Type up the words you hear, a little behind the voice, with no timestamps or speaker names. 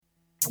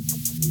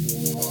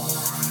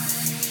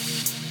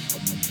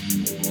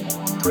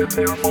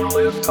Prepare for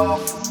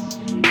liftoff.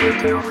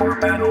 Prepare for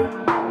battle.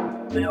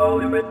 The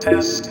ultimate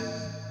test.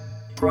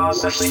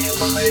 Process the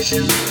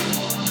information.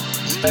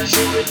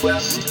 Special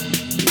request.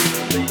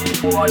 The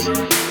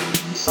equalizer.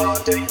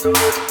 Something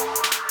good.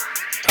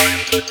 Time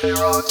to tear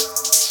out.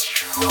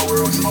 The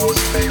world's most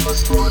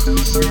famous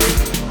producer.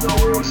 The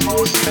world's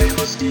most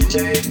famous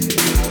DJ.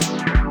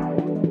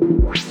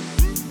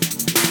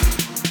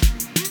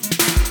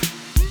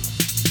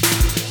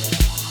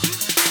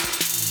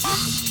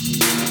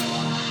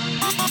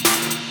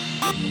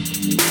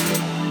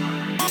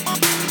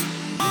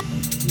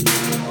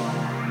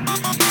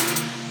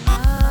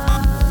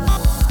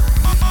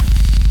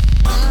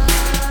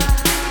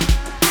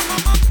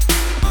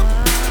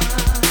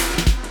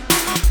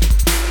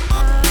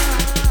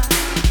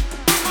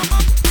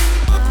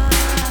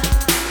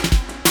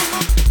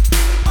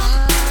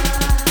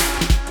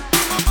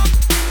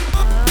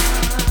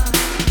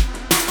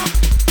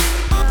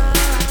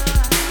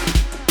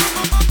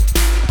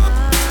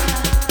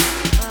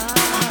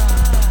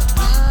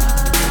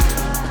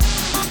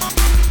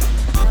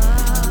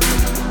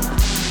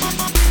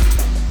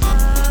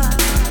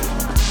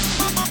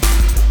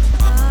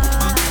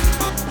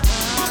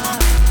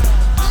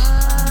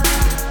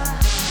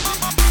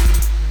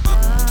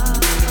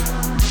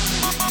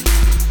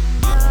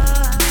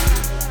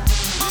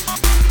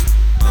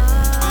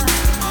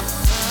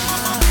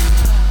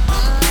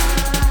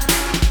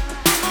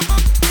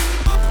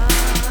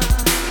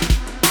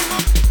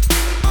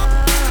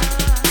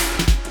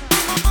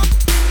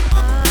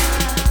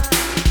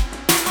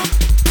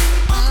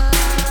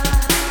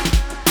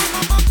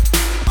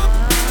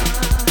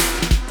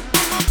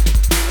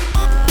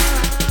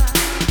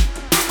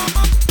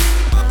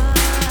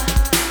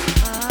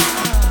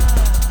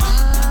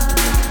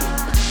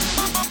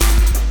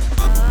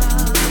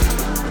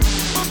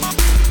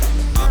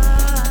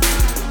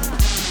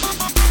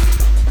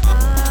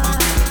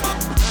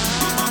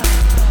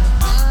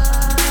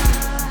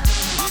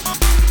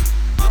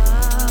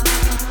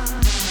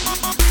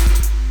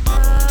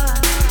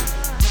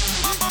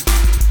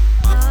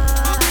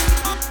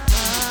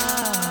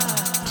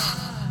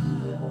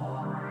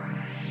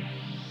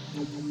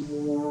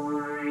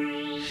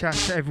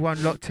 Shouts to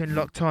everyone locked in,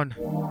 locked on.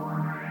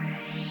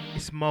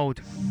 It's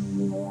Mold.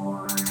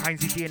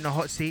 Heinzie D in the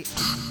hot seat.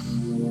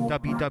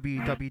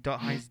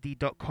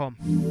 www.heinzd.com.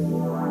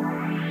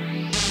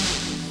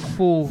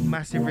 Full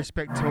massive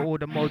respect to all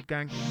the Mold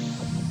gang.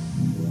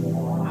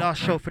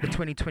 Last show for the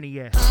 2020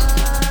 year.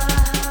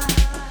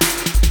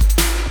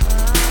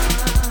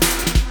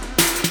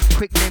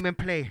 Quick name and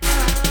play.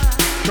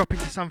 Drop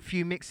into some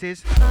few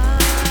mixes.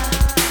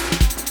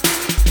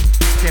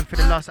 Then for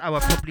the last hour,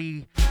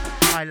 probably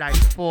highlight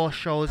 4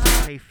 shows and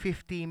play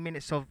 15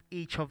 minutes of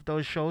each of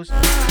those shows.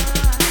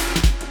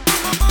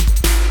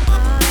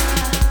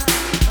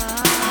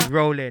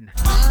 Rolling.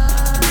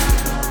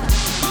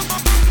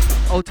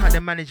 Old tight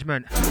the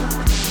management.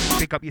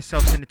 Pick up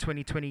yourselves in the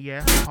 2020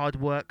 year. Hard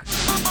work.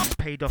 It's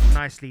paid off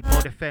nicely.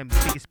 Mod FM,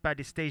 biggest,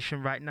 baddest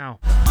station right now.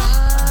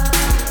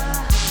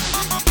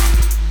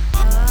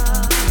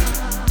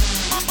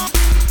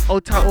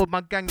 Old tight all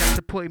my gang that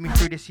supported me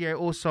through this year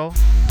also.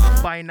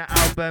 Buying the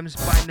albums,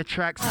 buying the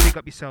tracks, big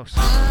up yourselves.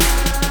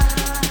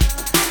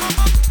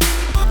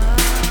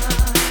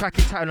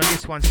 Tracking title on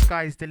this one,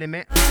 Sky's the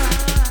Limit.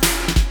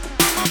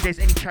 If there's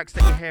any tracks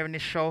that you hear in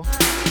this show,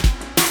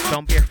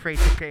 don't be afraid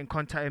to get in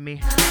contact with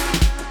me.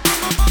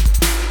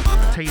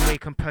 I'll tell you where you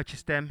can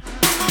purchase them,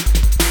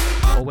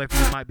 or whether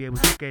you might be able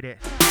to get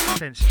it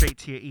sent straight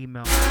to your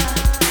email.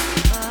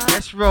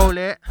 Let's roll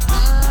it.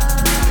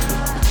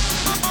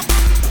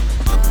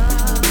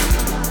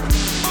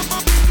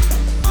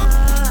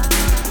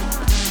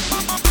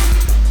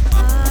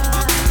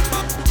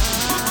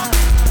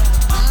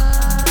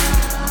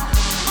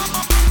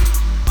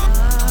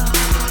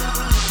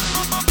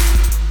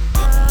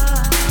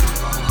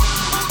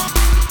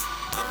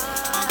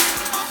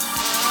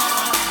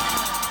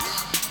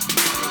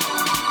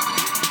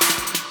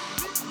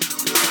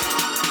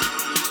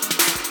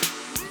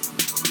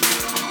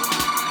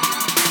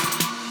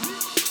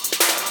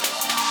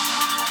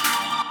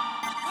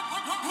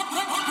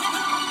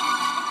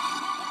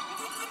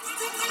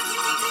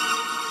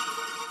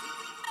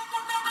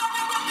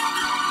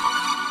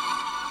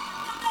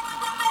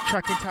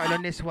 Tracking title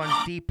on this one's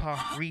Deeper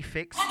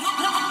Refix.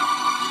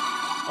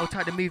 I'll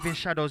type the Moving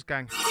Shadows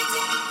gang.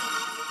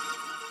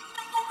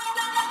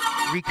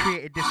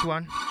 Recreated this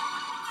one.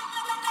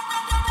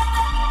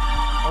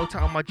 I'll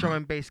type on my drum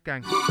and bass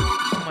gang.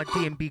 On my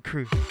D&B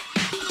crew.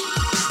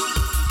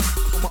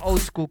 On my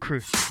old school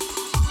crew.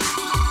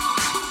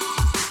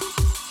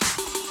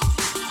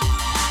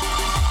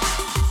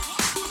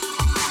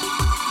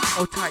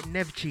 I'll type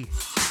Nevji.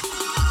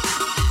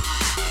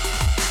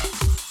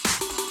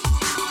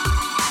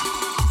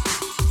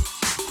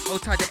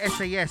 Old tight the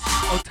SAS,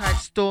 old tight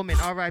Stormin,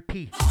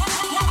 RIP.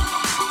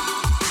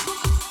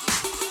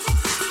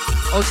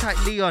 Old tight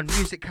Leon,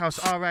 Music House,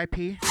 RIP.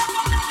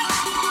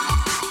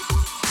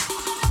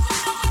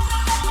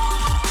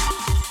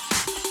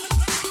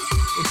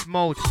 It's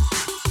Mold.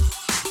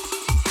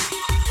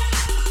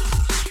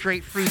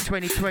 straight through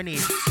 2020,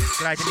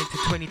 gliding into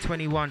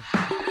 2021.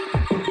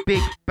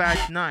 Big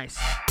Bad Nice.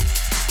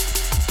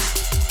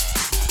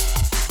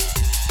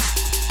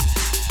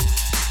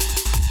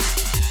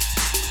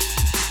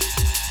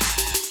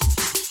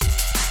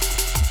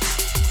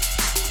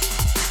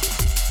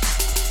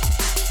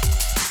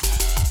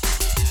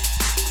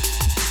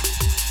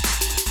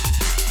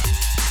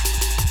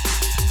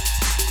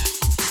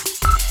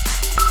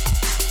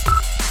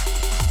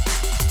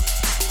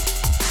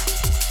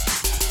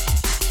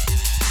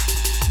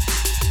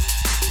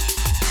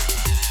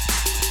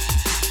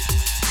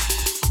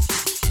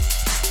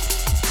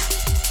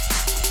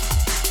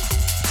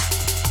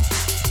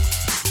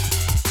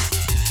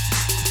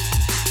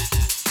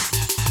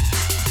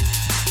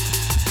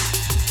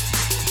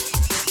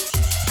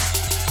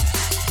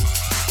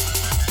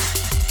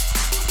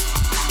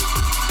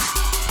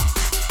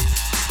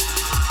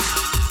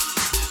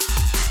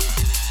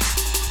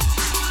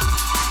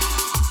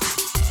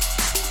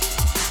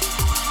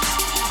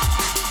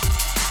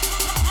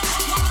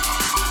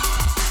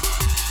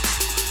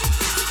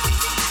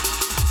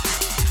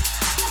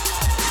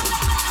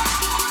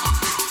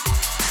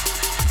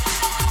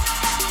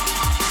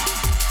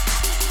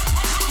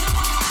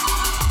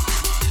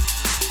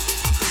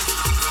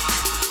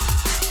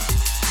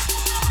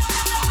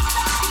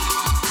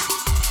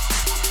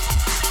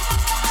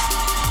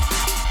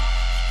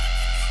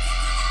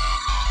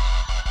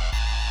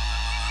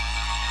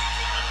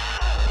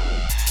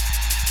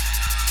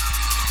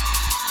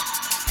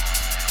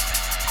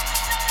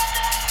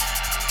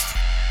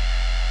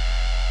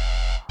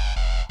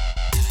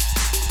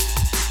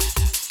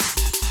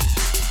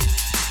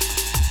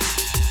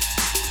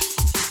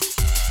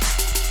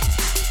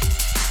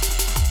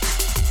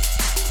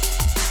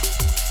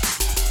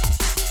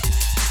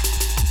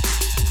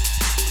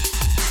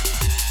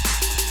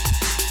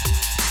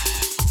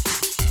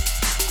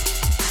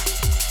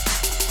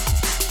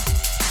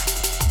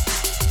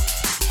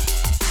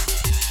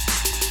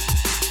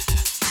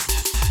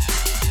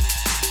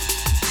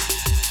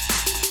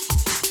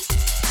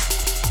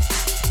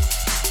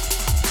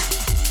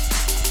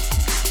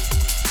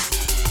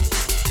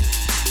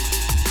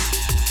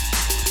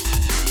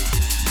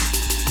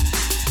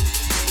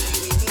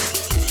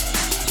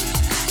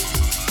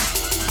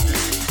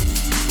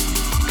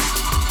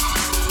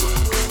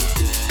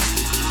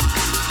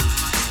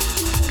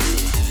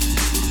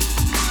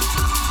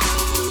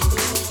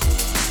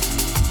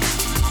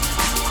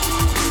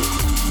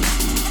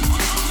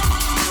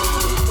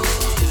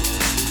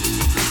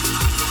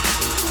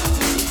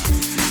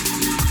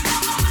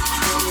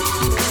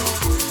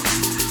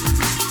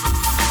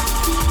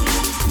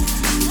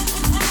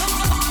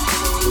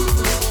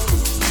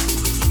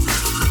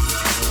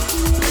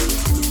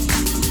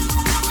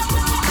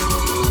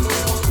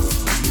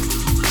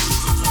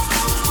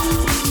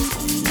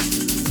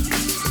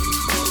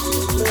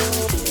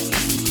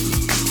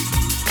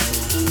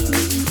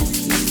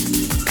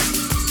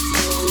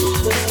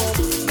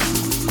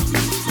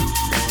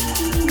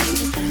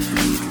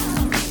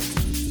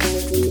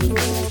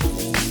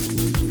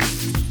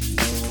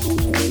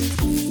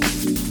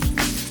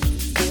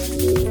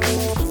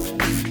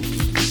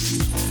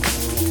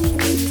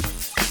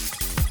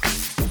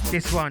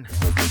 This one,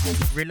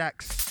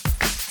 Relax,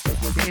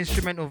 the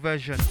instrumental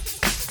version.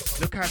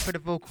 Look out for the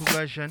vocal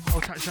version.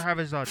 Otak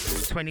Shahrazad,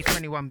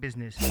 2021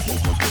 business.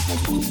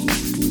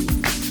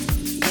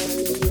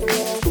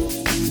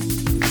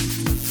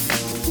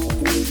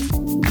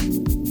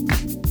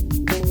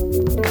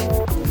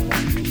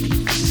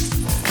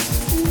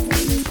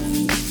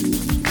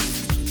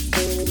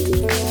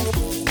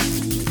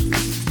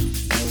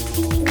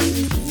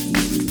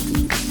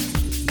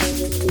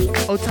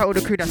 Otak all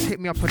the crew that's hit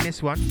me up on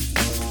this one.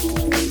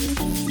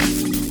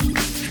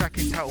 Track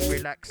entitled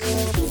Relax.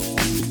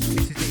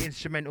 This is the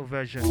instrumental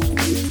version.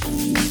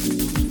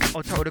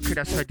 I'll tell the crew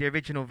that's heard the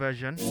original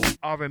version,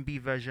 R&B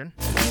version.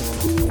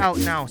 Out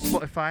now,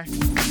 Spotify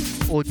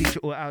or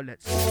digital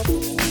outlets.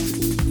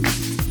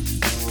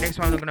 Next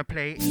one I'm going to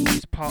play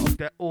is part of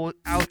the All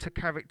Outer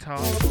Character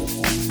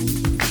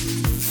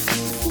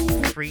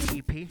 3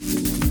 EP.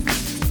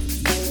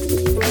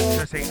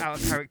 Should I say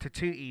Outer Character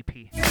 2 EP?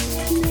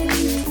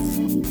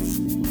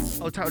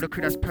 I'll tell the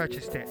crew that's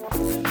purchased it.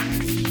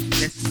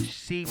 Let's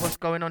see what's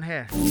going on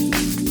here.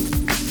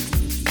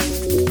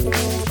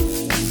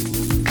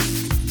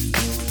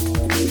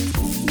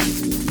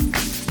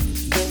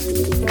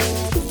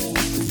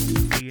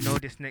 Do you know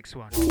this next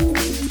one?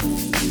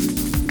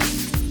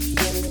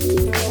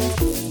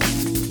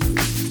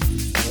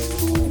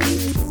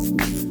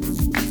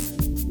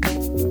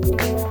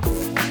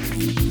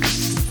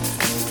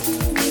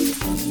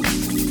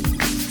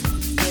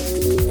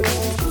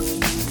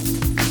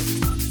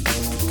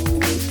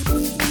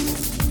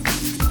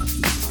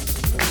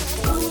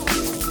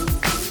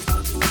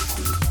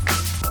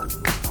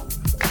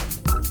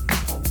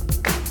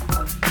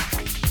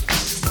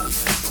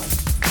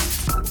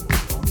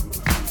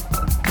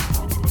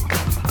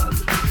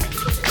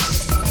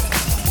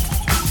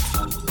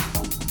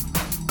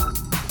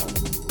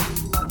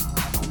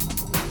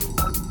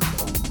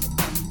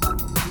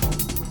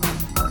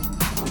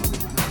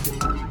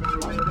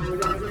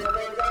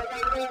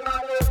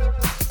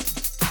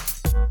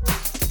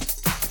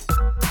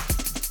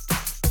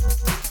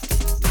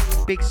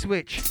 big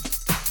switch.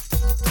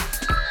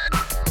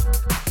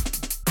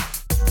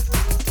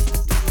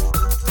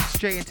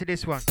 Straight into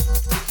this one.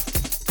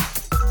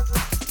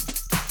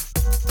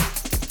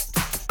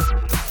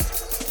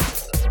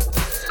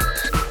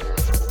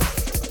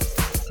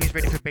 He's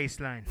ready for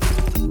baseline.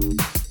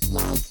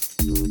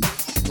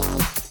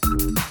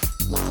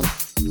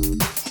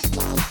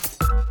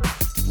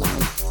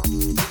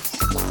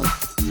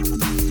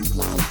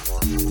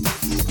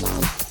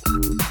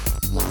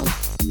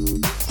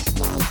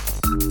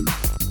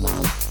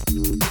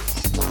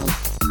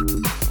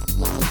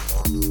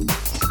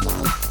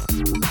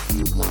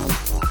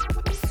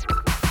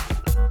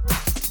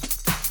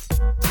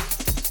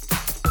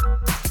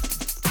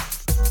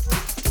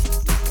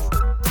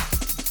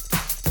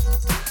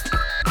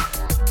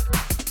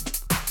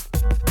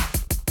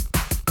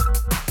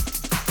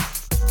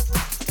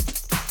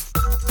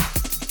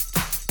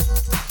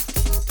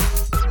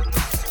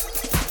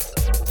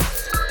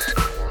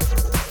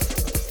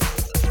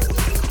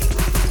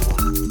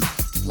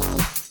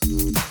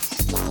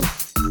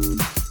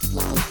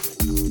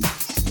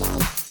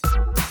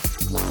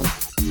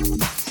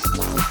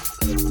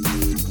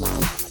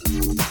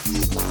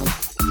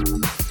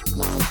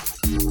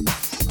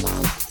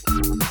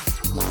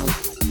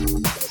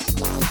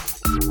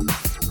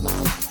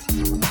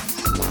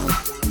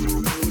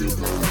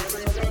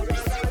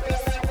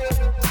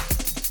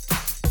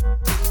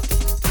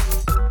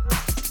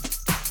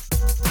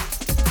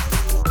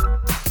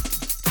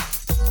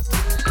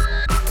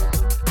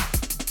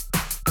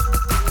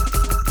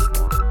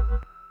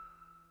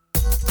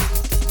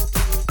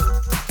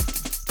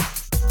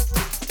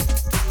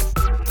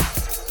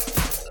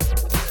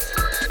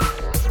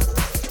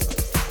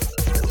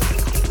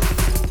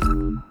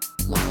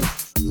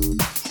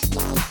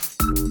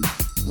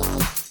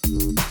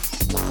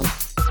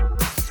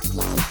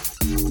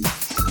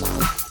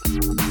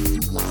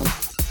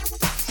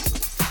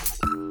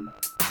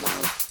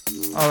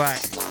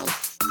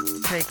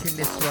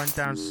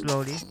 Down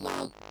slowly.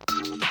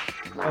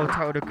 I'll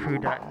tell the crew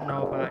that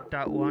know about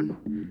that one.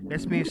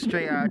 Let's move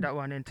straight out of that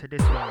one into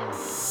this one.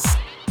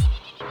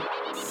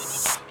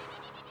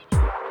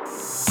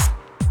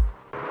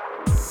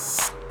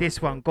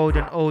 This one,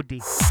 Golden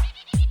Oldie.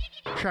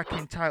 Track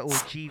entitled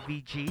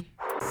GVG.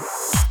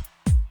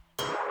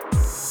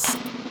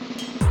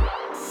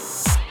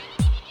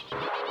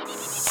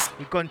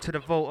 We've gone to the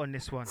vote on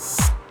this one.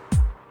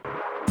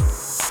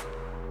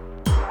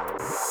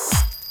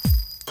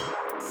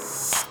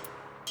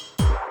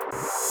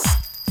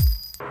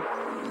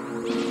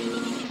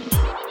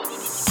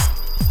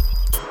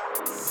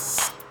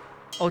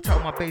 I'll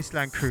tell my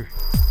baseline crew.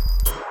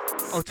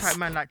 I'll type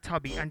man like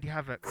Tubby, Andy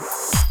Havoc.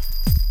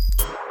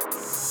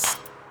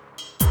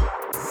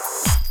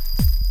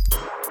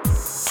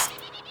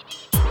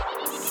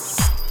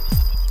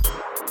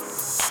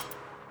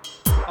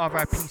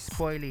 R.I.P.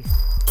 Spoily.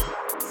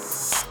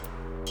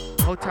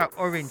 I'll type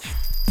Orange.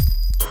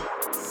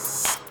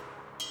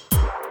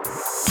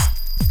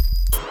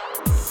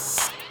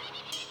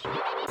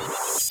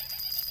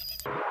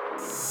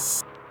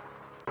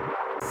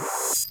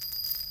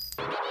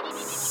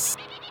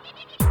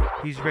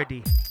 Who's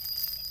ready?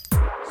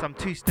 Some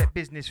two-step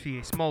business for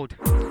you. Smold,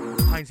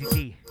 Heinzie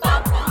D.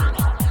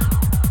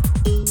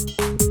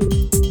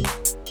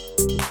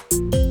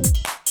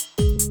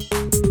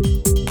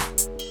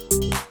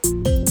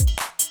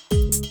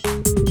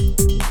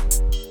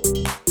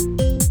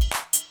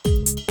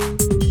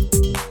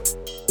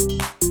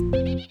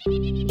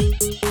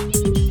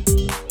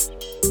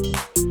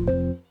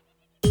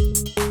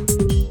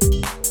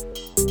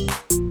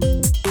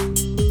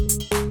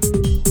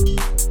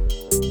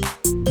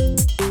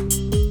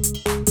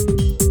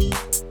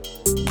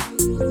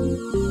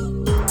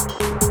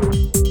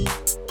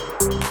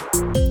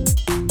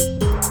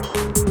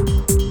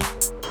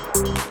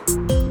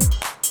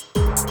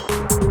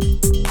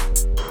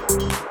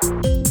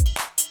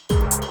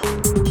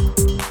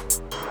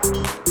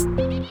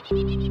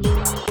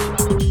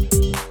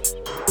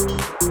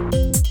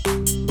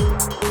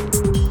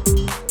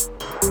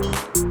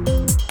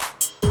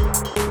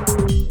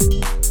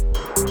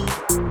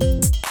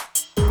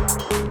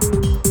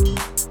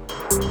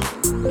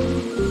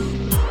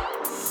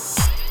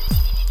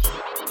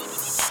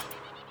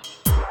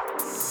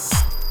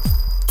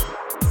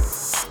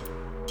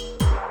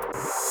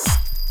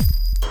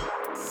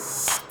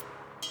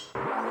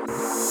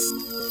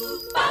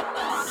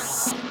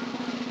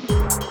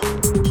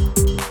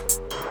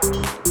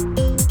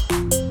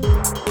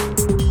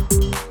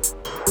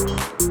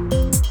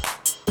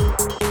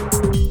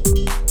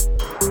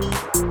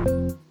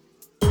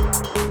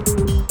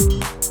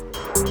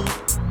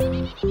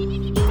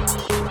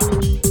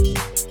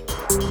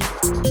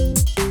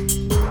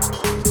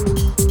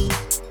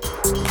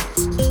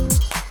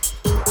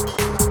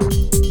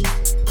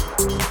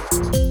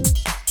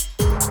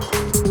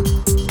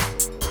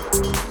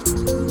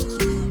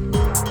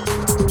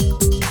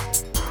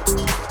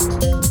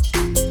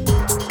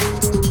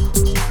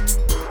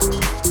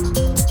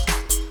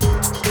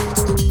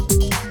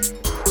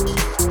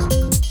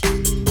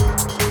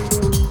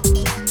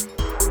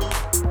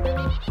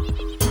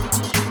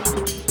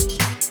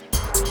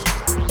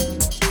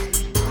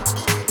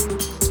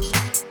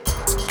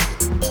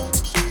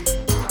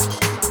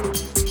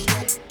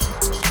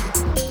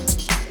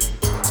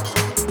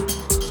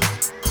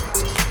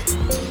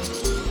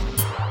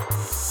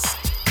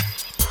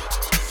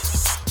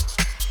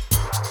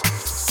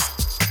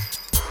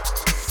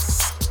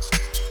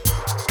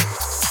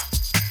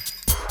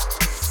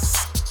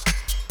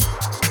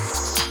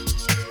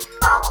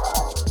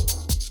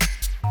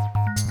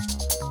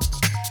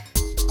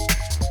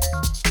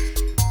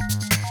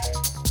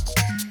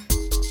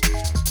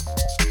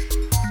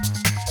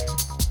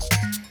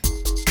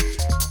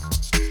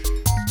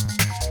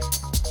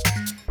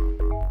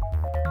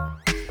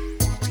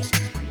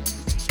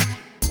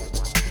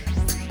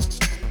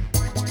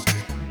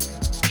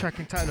 Track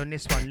entitled on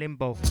this one,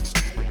 Limbo.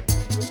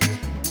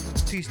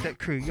 Two-Step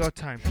Crew, your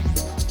time.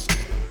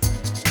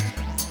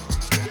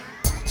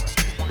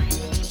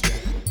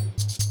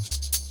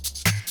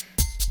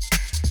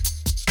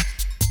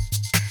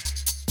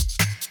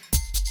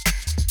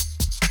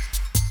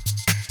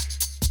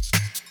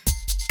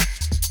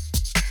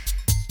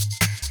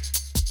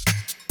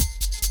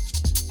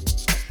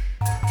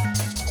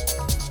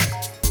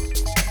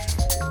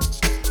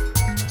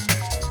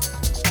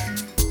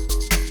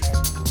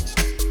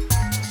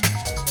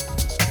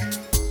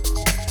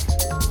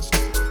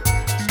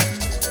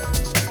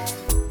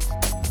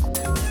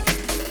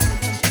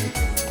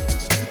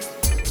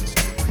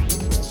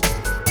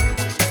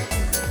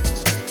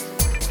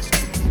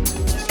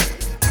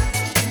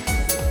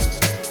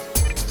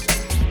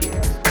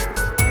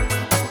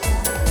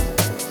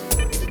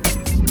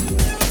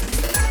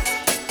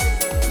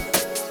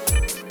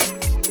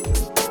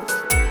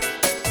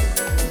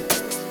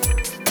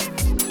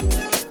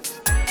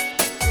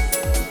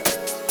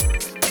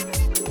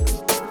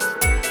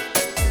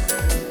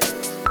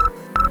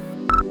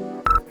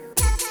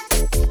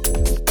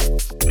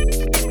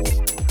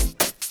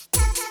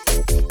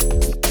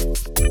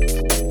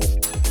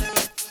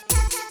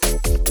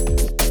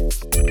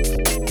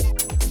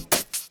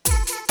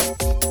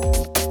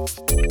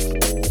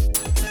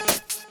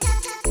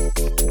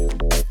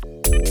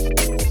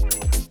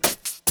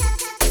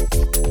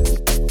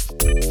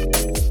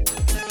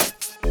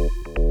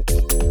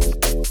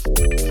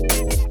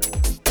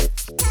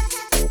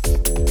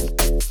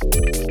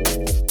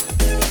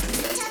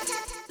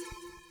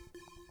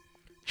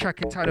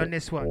 Track and title on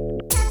this one.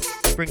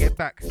 Bring it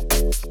back.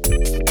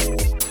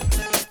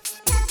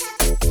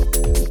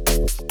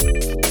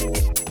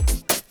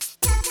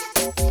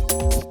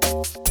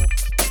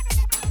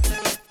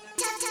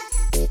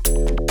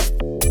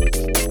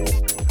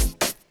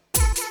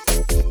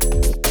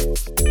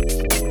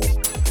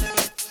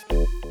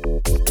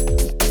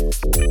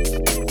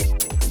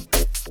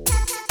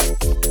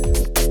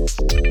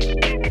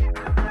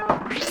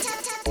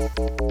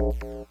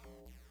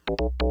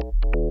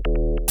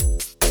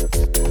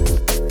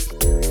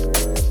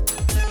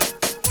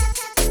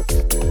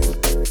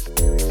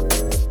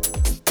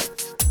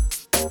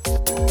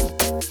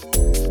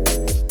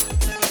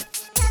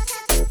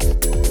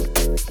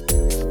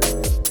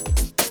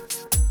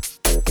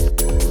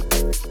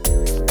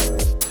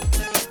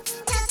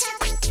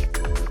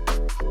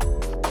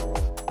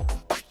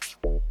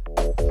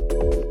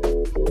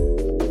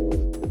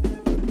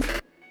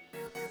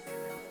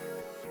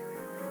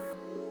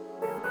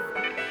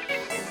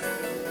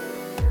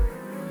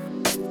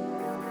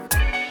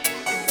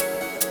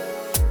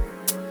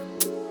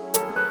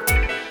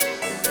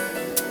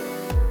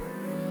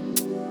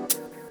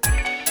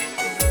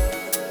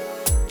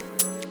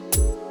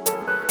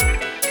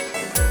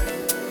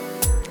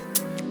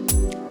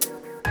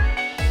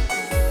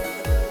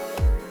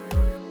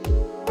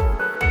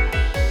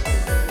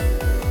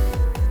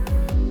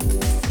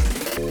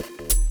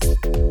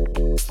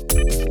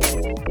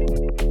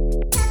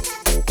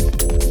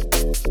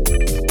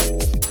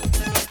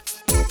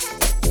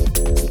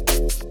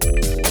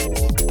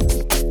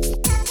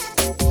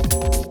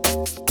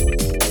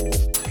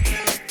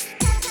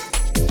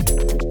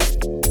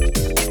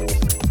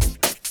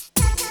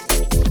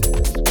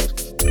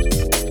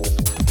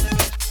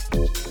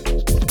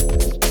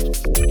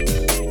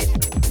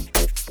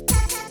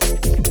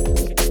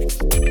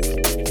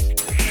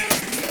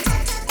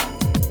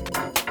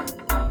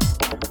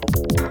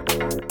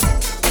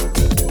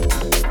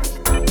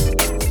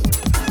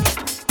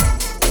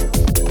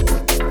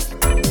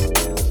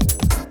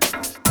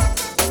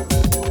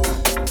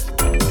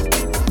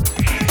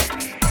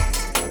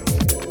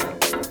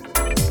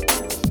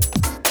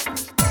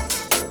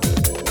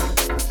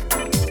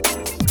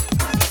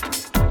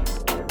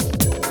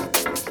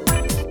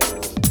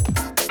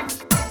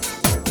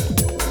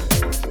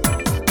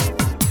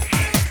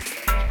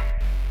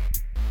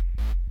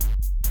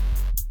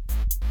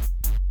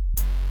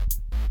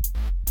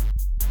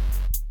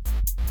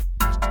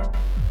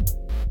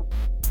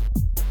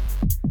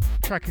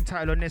 Track and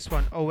title on this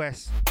one,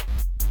 OS.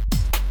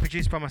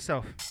 Produced by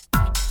myself.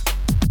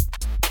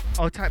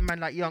 Old type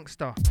man like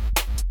Youngster.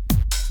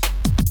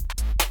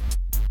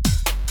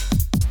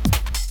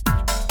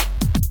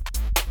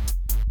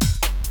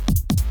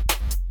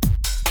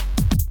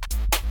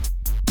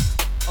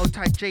 Old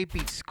type J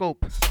Beat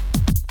Scope.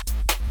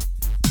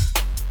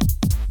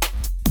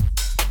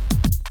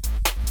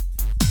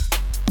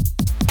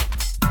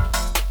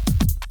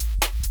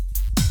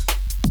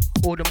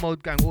 All the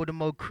mode gang, all the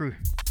mode crew.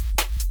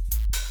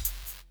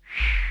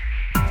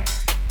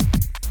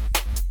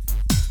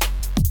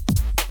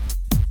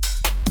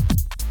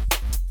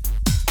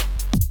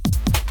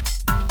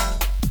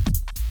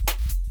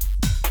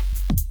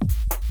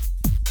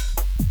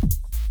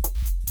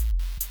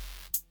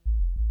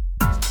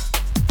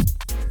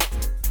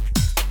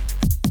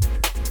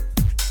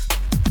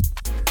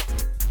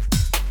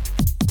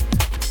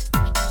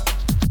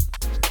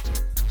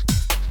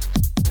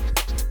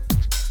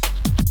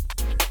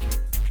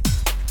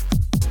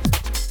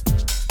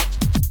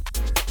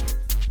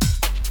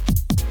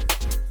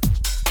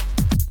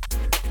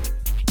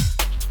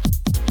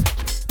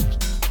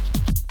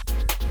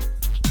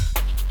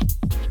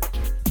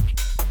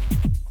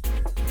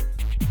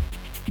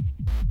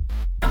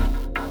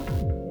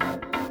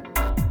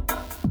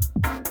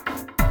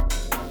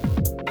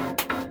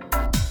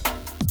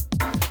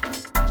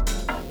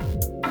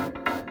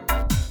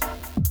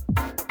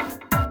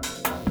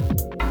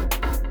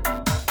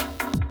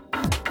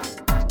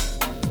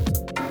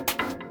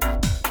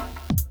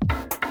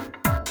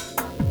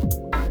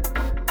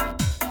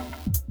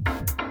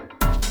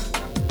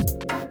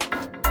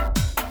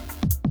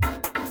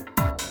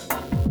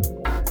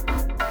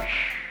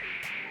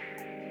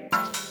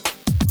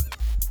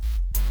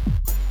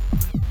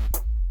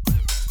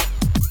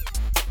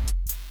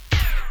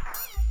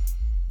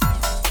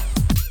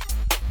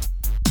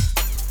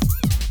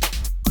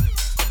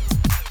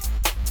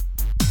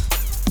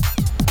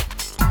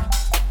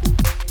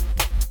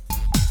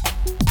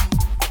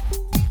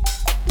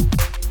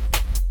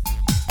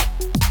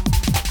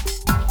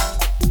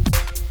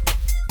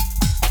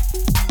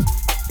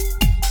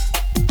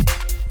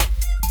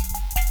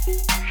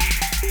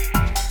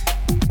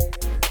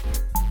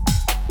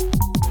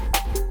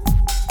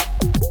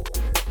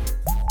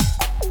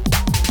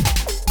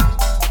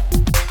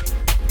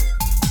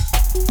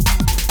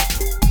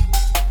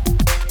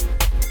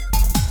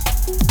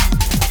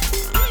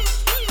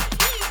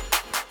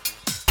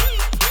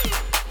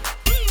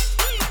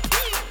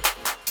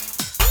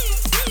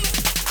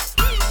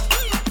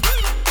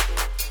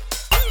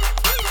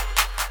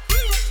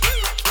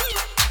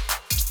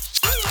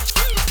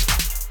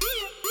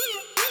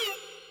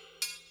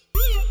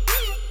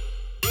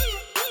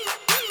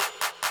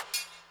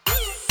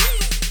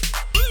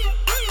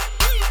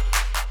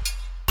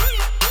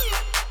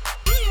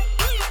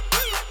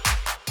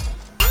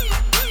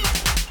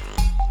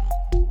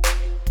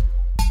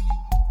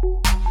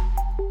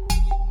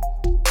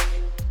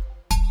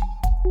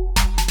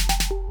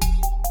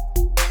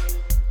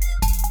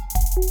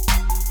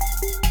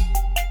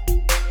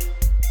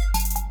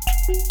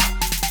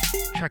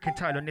 Track and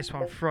title on this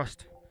one,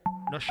 Frost.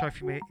 Not sure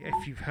if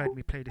you've heard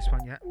me play this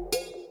one yet.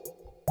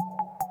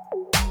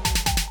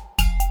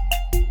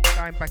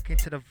 Going back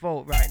into the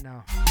vault right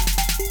now.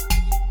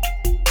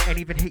 Ain't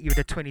even hit you with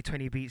the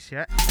 2020 beats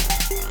yet.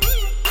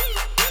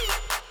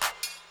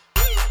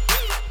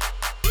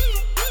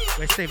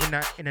 We're saving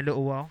that in a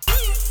little while.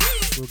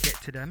 We'll get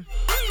to them.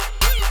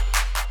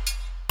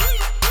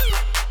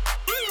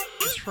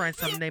 Just throwing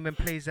some name and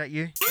plays at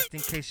you, just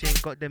in case you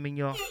ain't got them in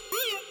your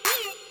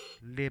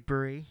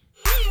library.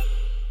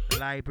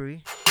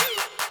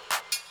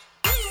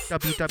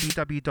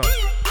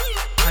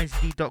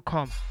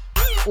 www.heinzd.com.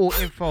 All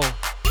info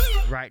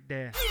right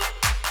there.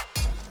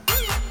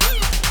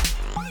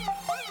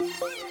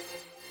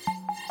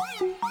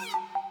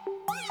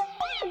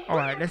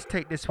 Alright, let's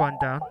take this one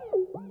down.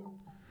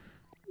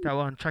 That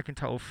one, track and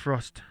title,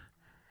 Frost.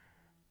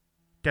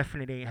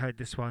 Definitely ain't heard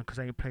this one because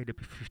I ain't played it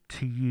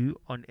to you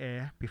on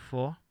air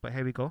before. But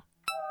here we go.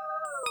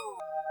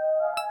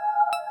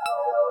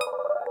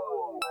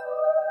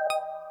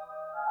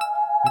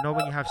 You know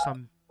when you have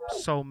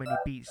so many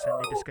beats and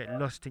they just get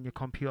lost in your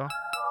computer?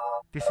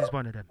 This is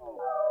one of them.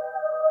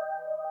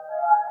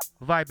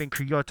 Vibing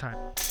Crew, your time.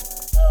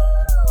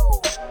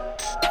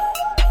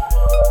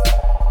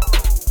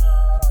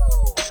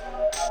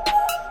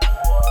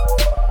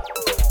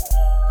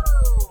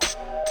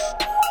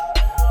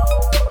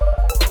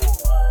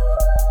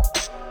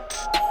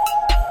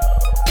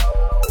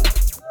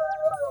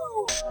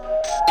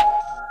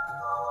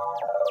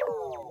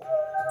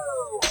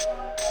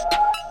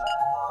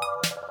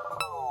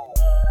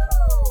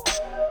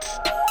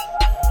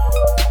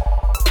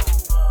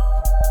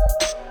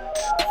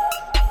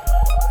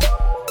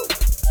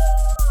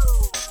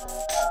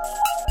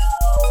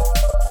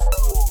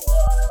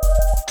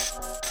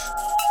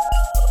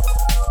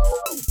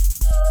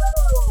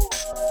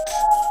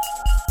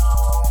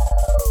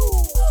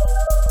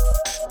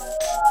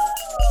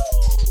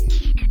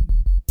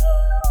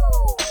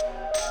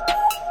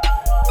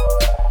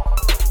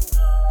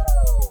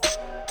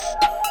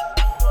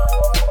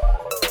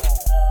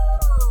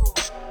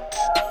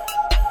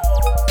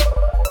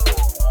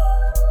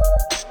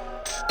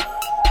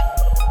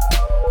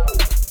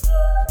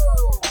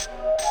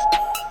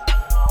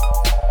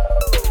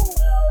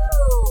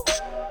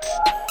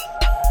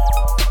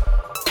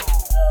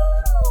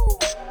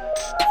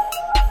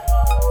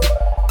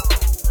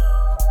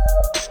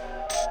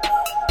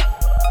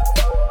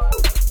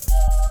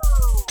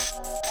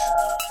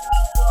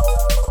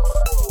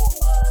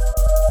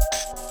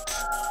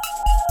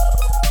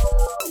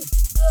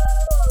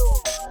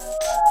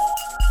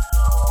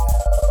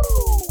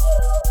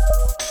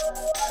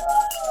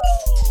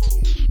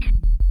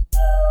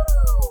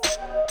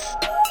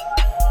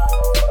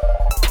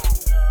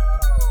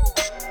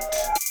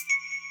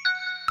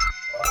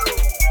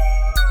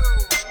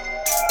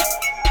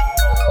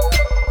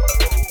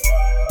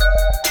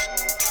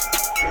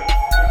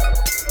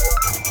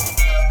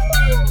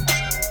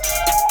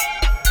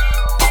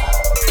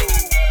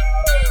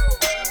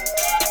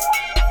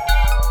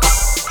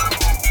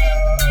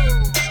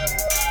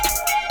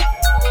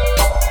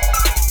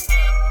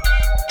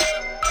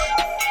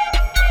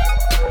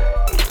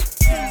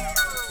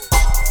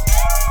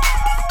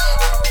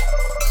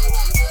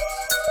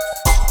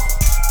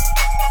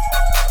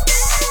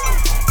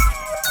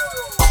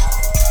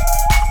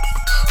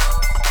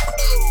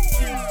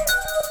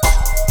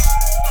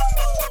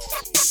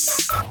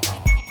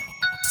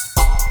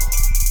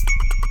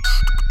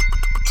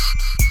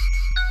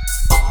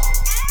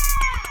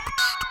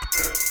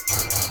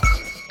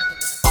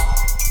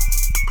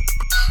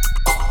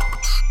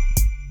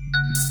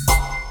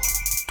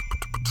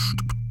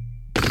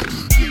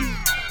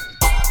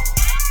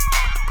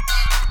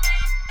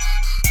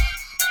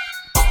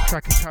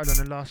 Track and title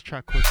on the last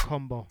track was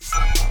Combo.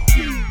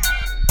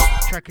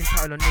 Track and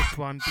title on this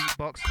one,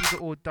 Beatbox. These are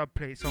all dub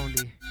plates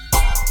only.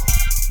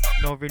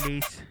 No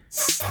release.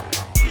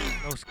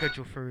 No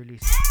schedule for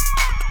release.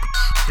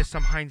 Just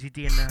some Heinz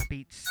D in the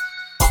beats.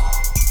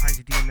 Heinz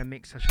D in the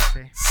mix, I should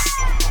say.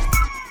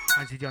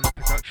 Heinz D on the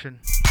production.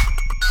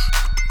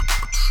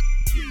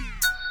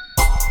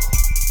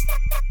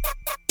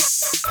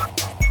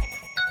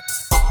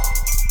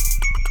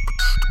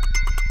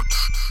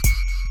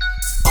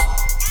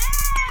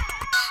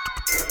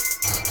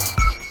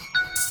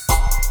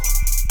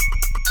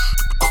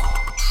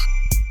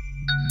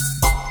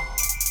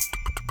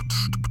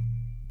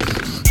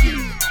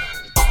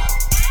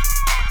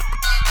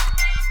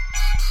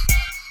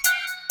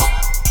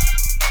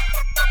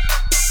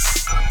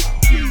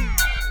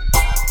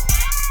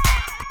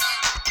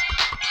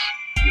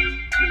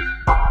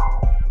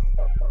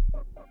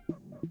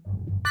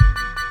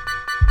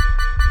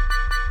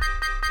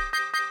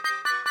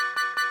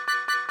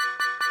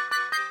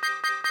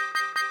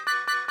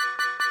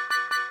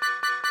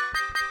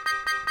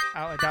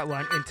 Out of that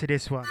one into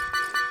this one.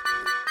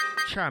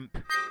 Champ.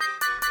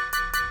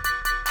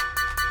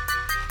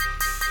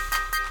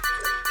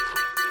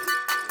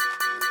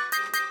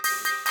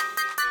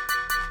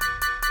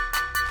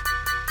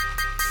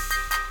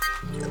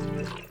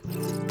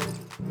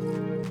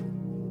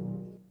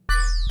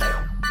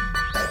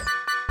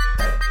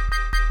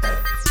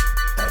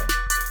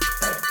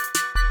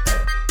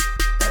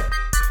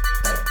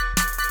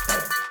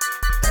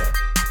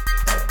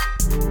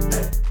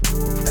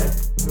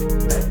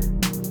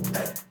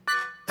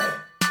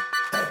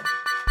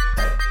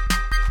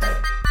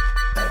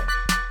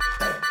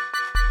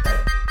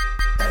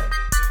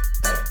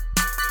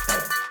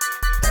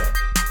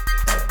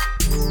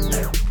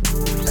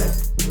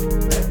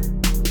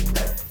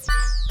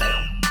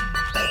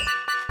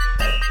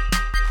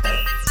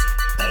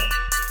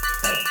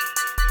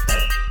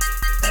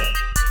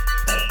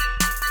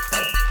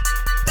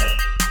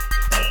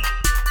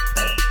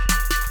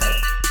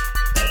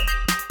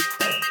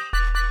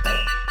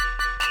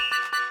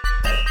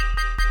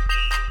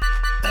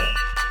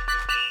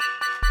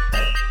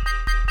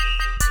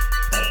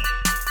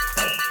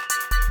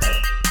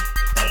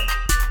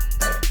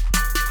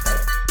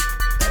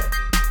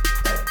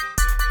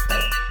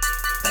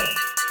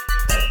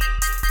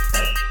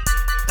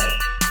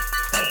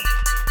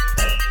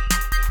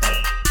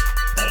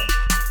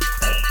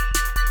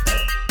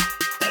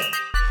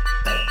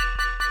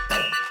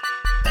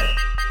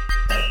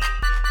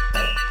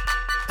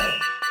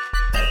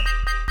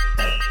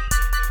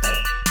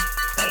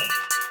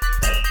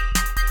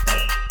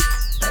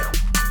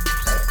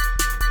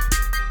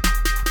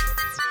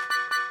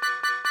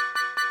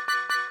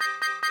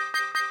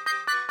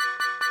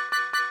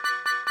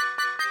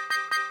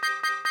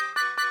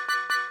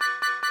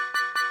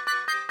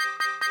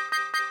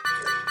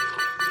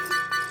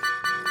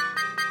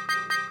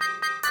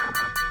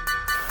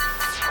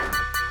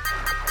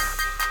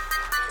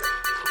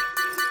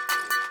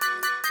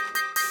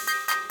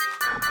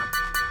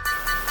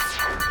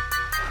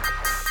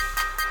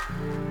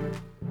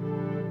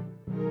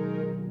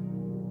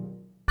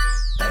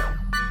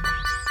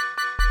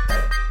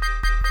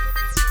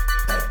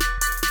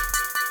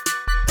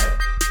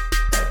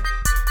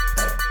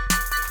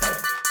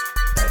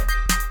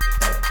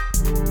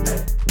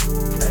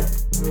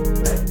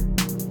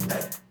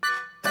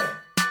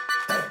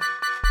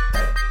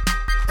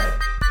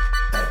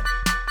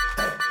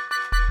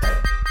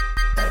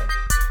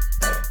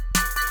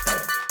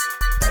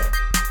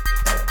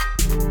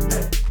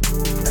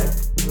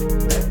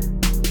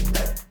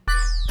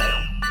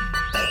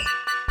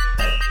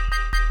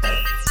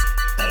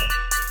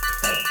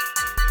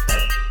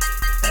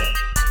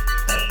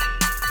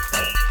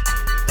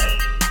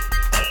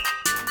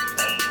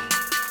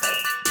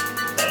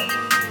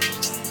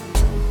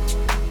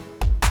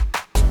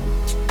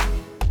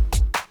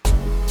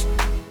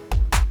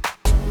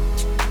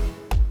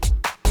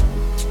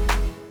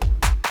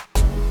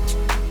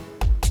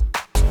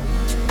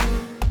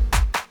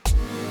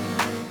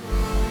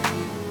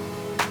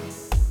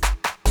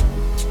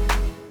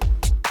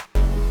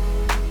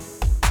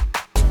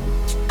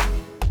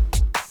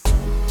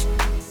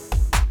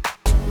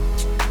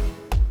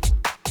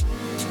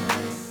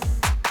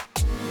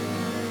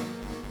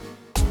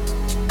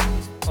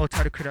 I'll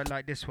tell the crew that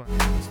like this one.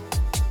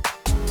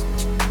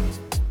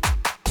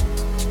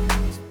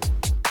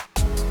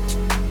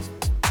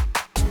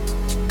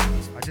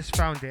 I just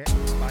found it,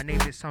 but I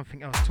named it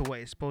something else to what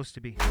it's supposed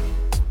to be.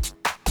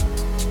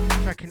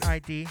 Tracking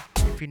ID,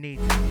 if you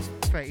need,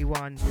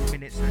 31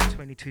 minutes and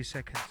 22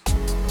 seconds.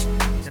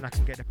 Then I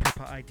can get the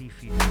proper ID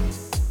for you.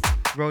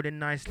 Rolling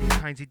nicely,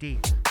 Heinzie D,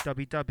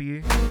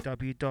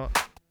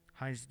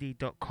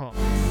 www.heinzed.com.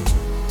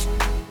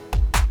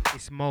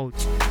 It's mode,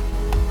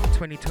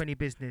 2020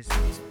 business,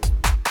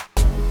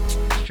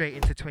 straight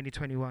into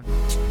 2021.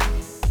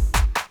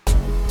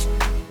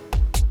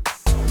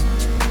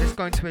 Let's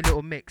go into a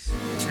little mix.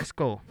 Let's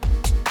go.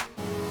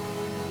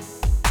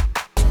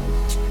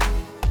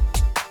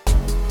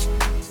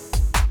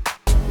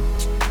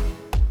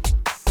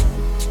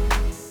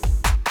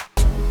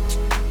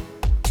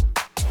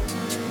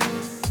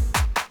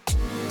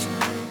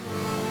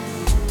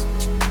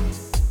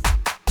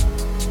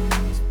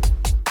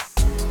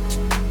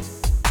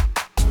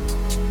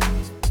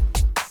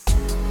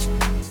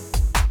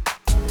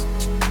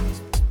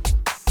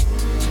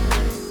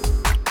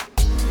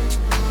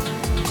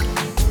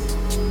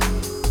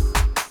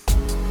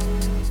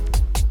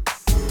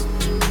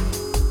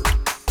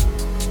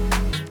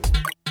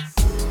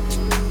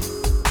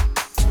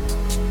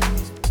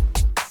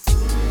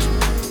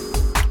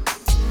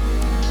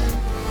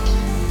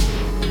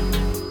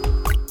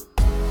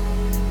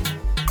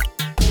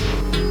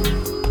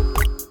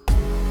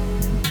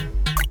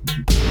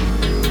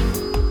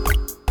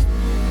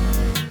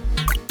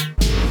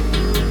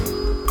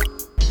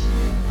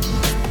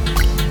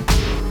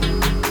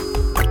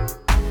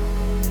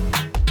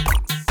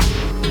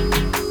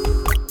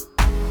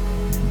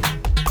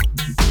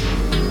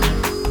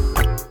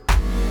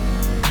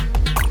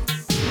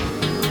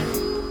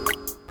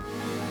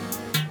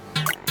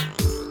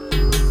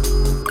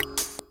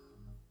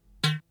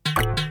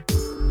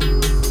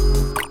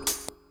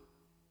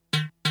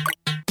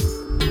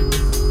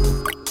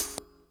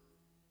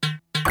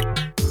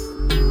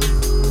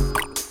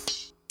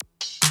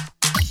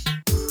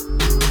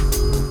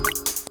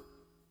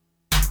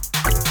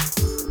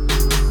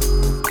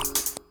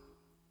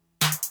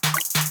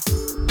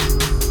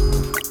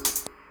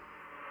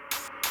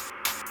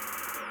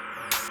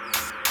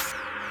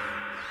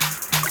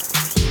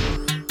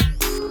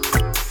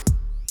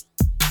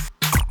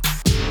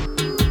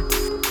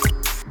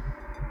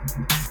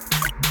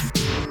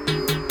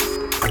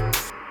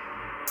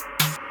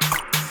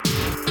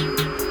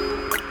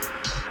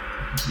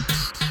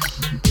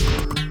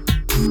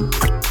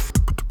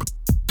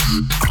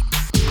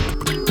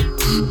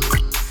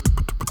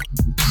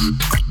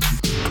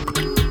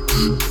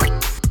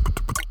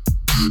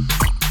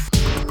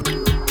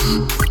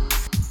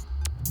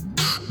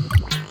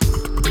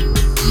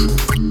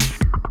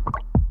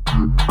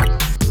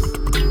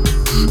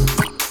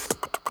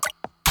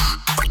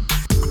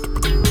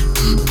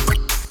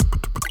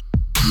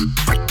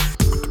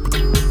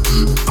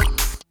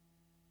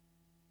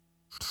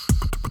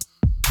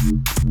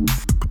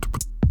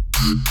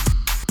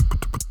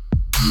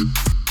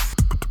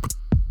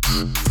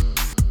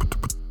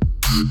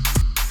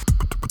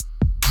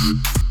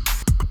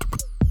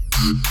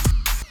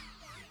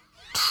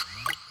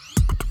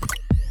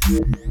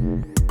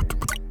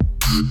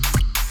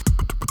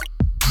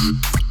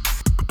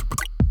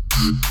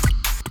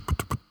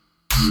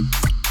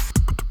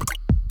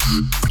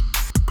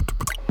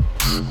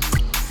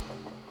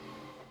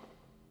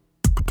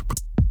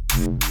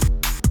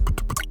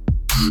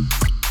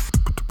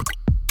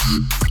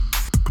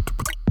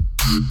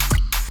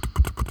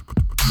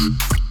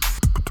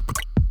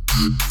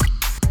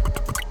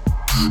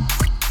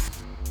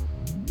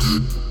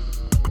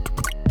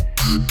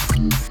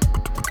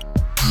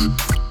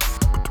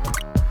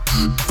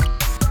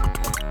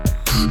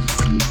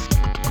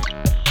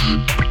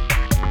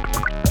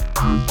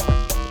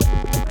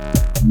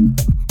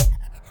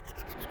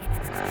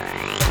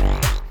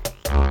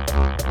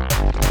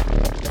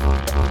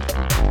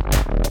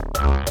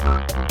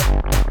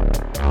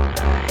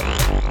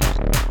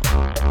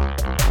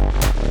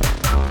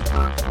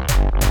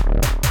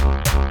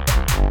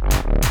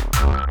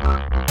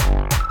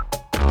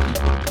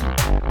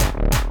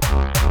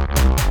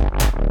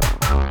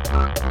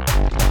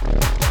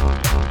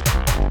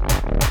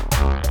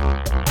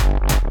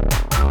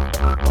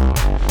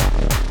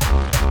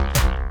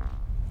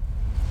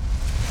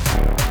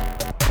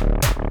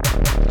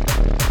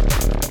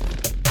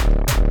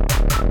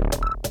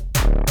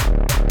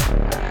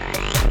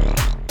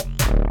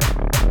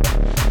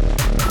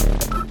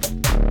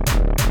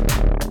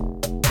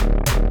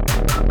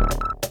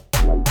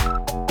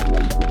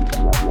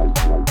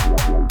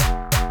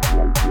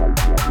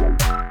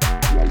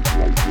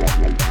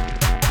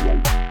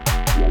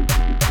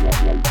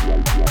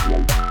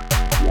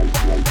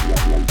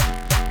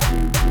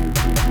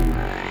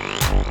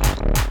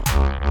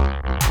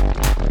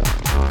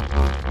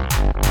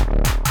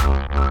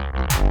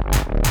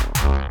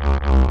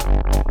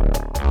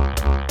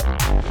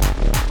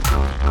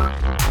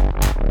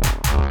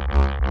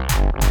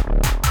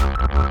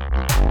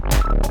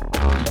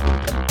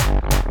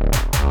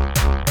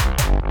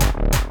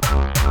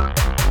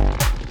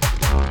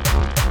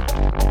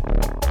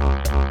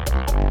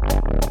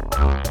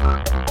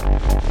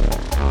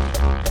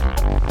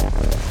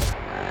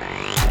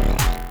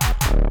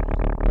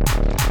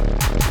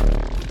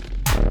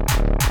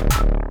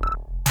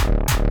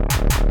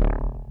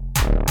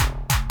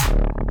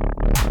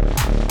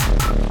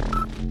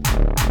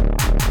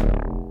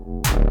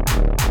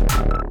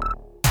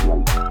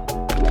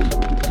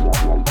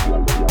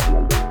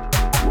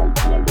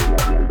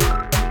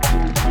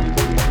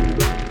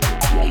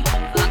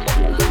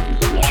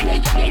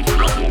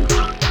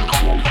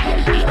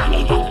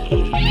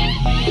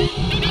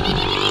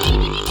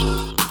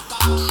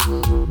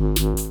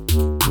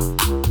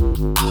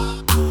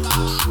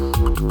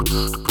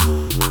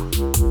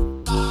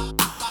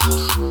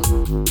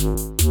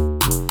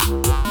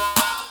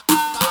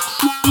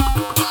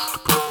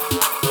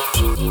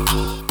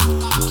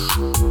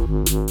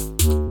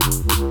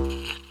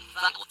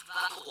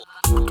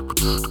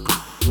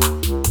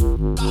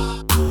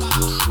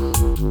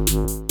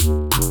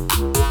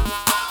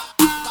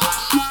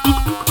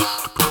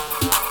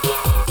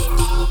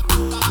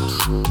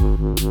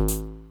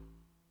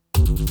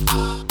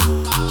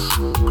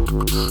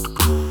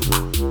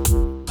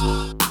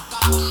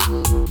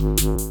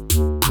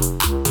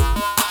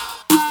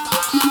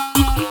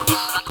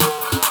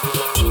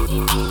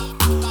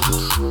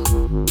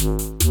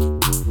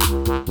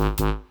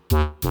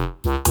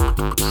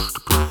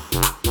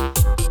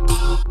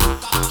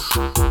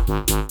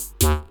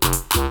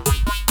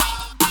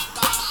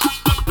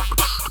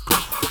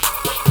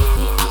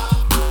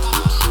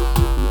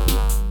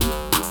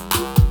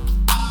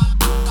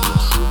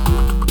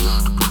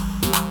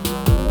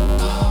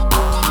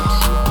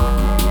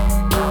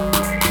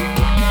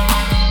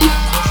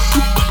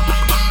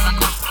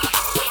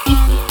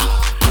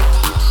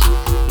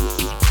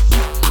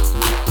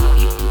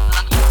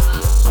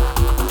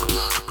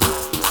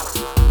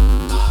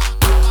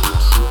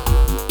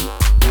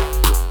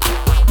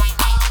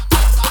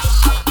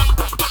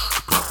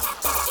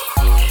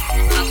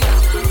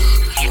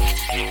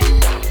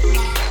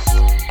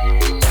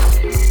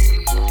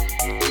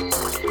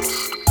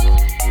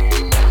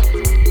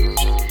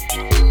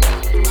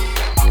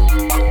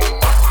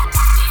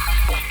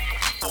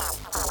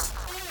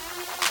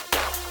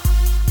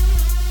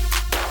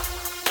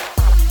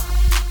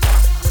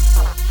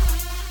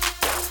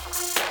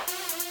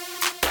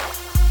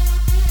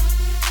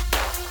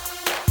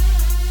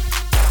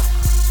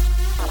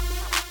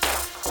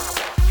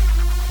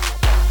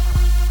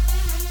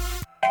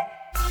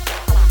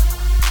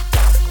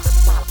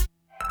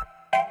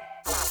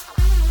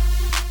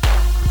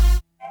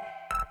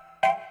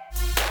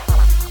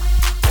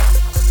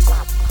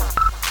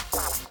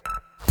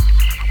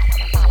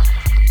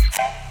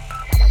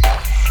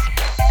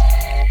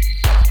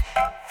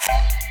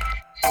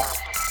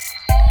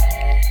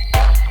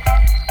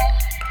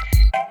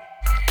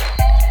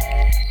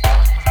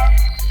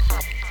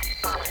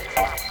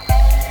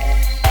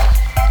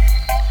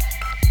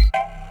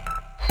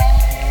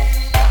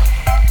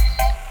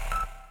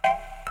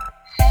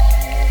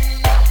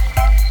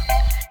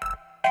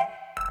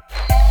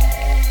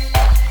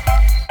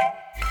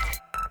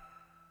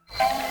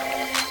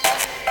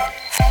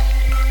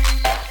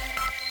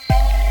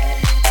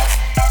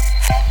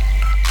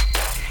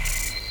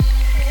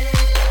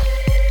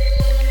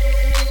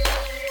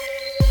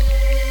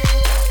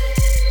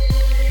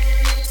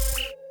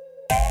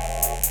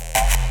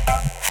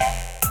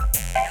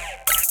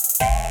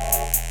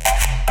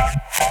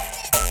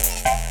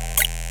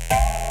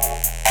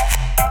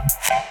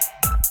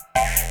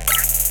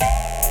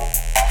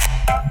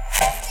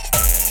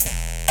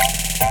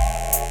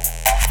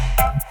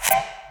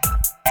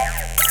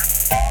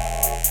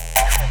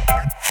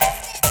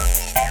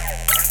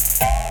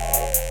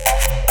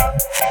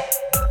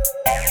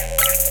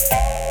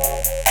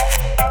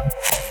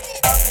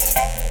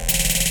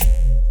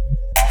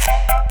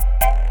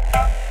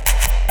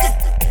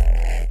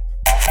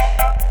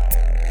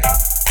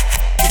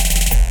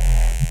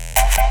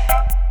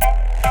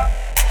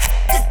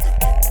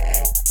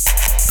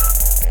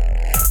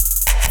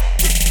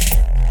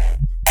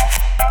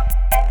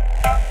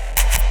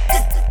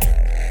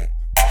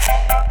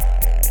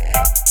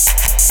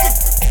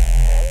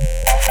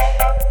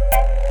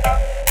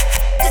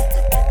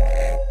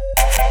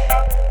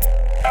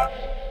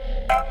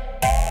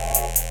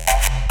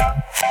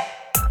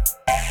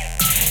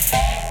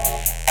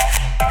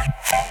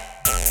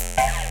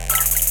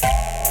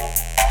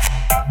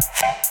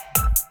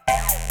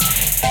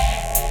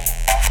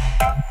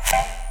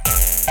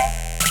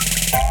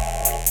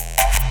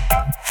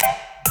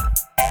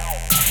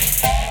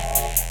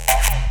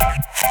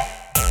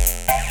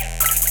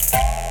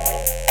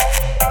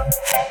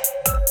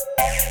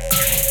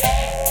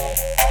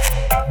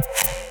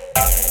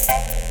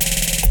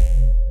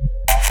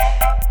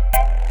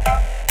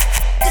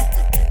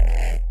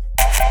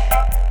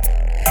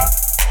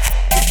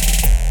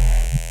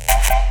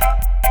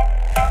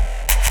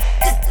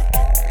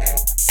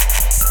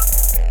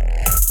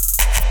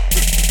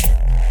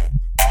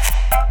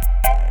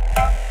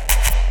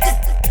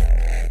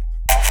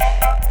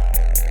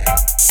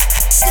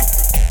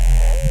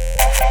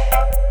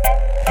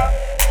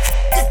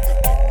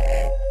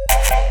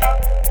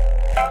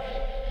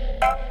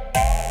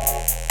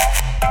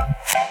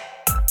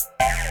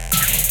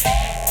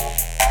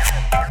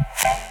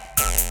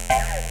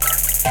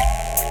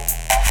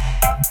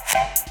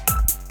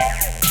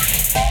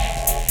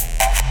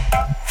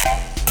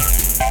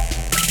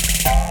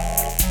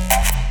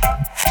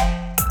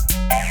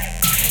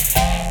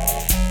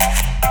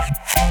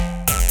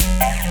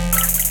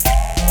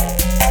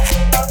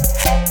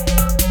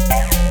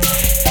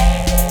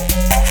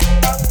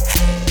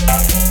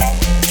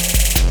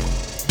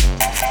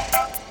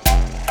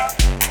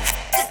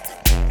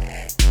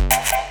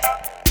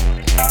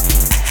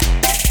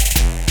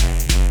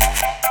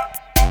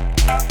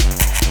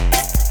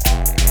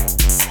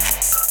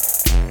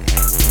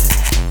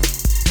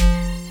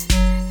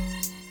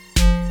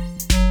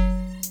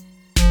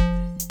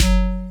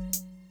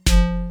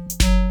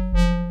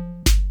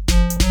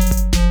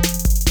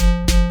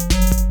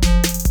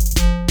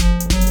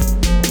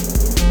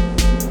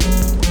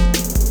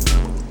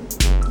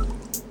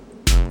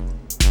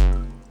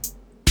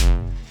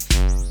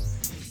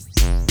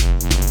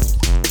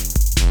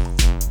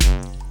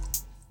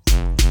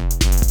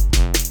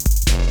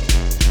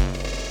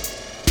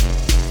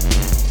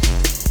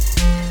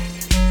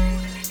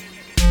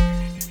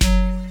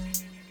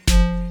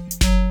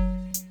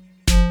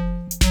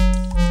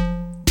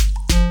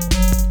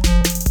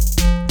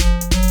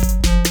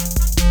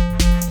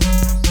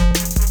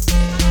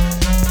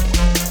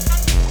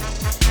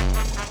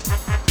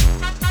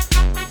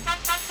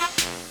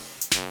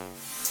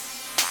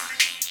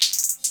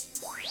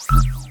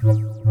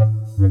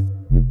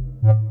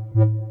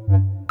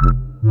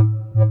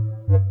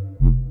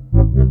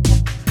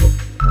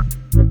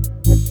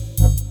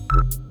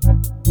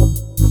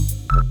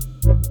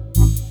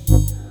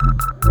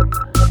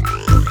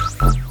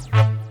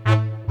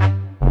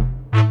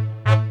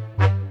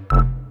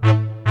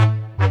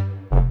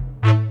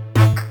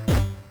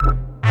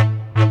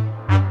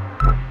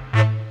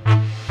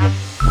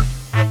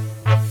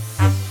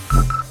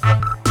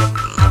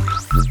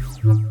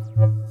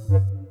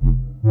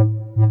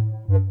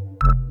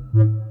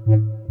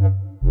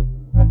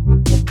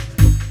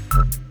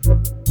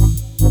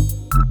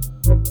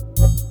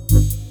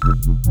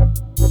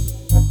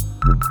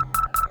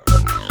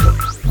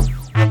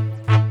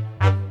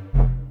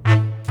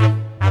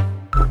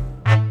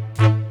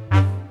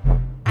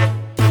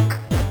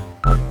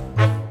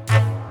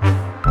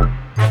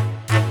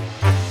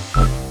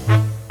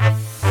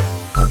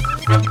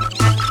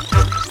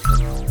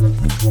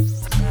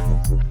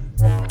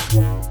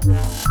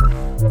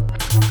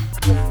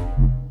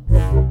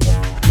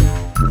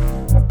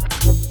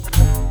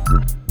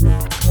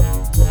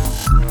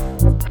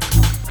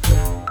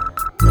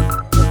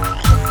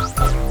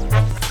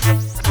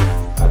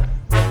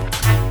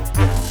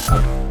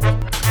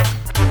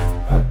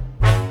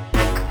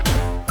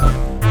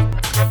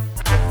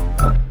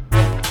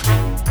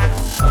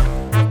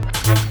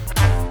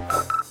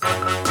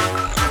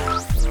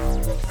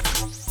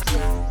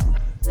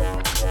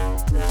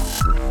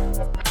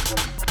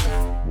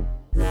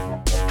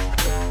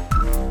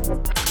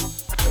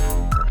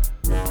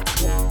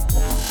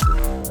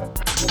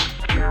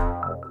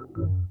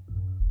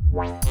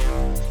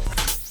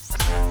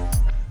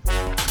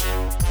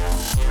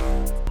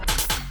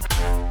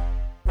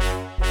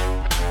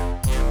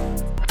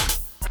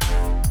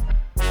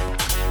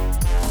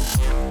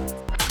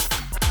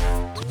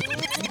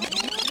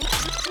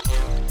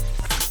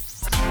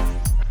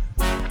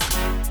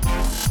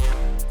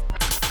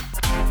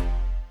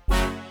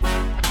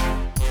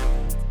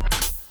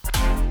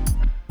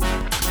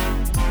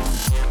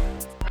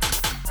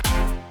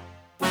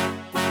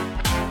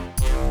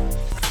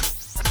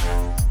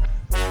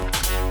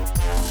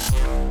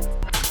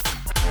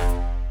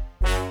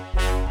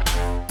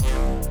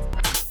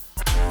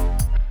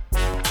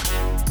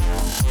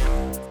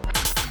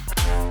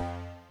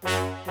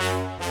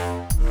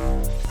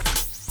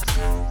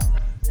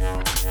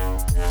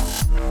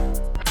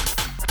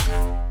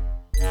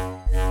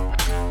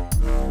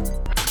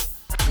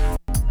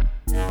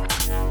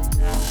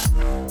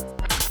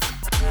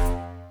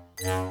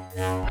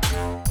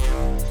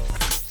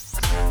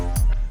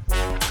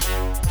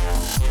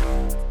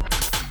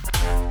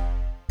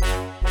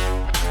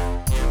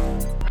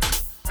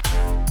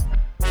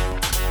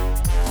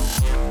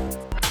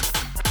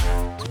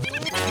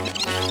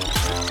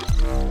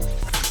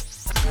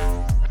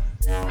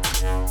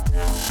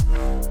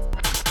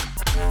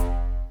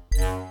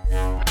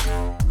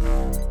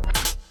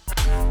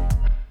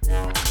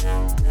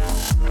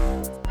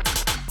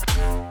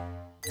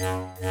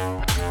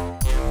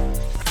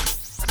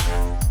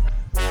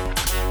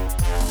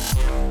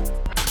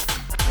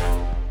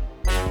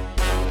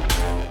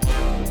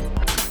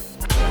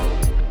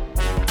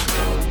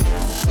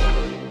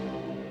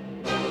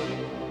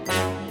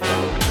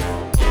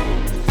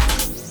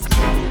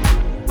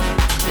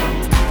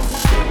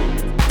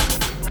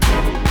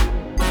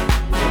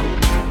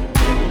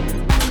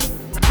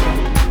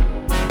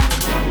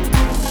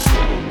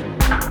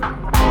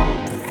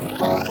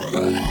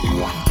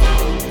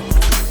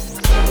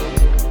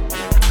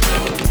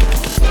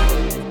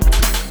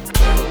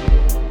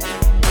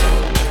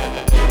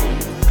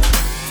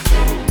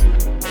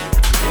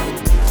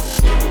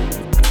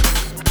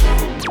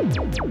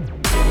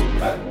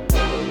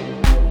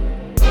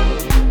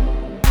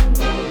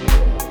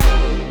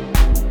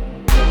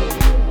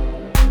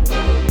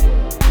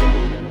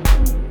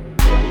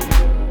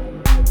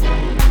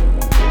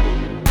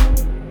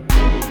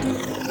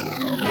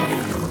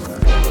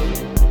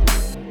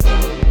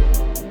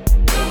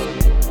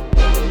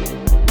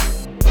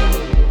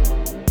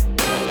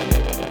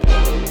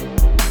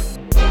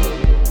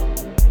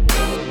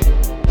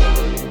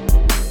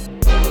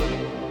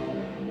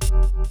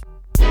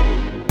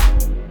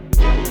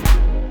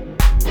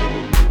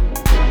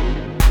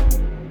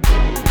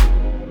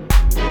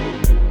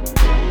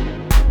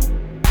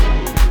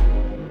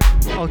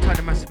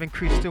 And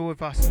crew still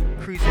with us,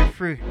 cruising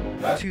through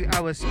 2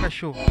 hours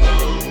special.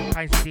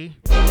 I see.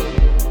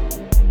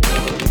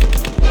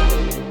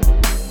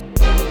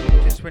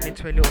 Just went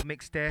into a little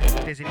mix there.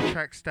 If there's any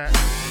tracks that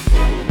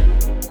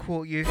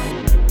caught you,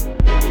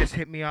 just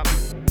hit me up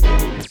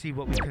and see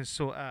what we can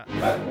sort out.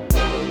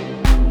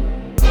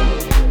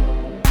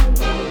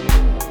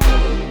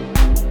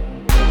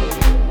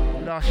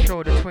 Last show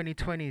of the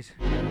 2020s.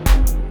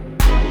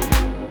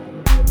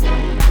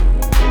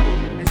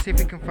 Let's see if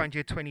we can find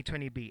you a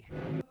 2020 beat.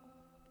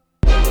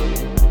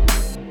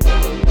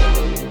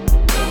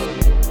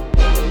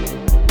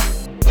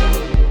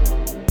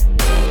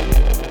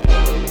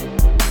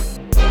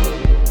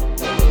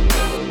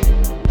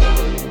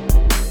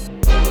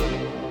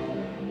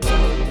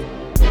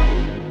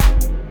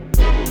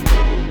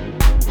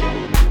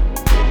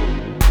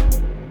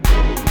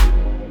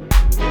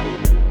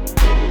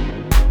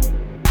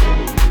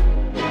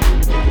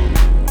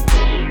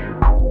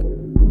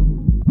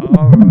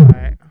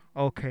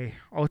 Okay,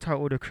 I'll tight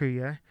all the crew,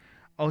 yeah?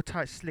 I'll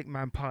tight Slick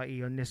Man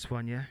Party on this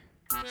one, yeah?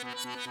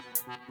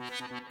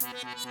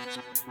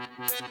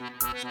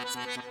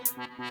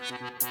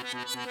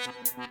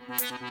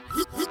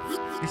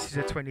 This is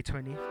a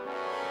 2020,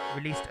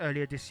 released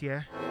earlier this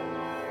year.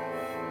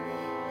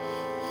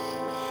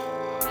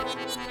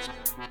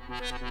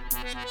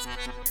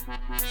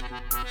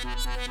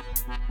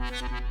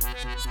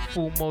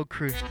 Full mode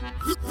crew.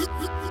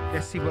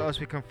 Let's see what else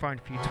we can find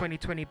for you.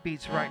 2020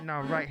 beats right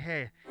now, right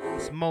here.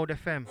 It's Mode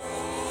FM.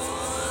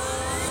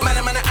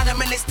 Man,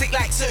 animalistic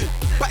like Sue,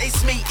 but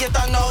it's me, you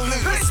don't know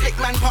who. It's Slick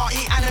Man Party,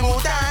 Animal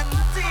Dan.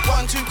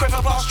 1, 2,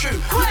 Gripper Blast True.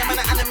 Man,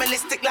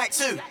 animalistic like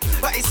Sue,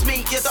 but it's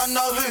me, you don't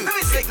know who.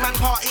 It's Slick Man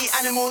Party,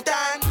 Animal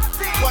Dan.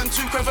 1,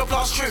 2, Gripper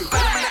Blast True.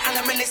 Man,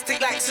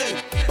 animalistic like Sue,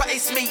 but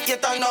it's me, you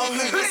don't know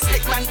who. It's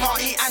Slick Man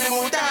Party,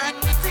 Animal Dan.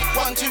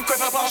 1, 2,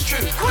 Gripper Blast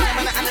True.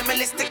 Man,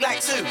 animalistic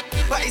like Sue,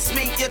 but it's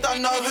me, you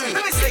don't know who.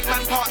 Slick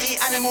man party,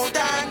 animal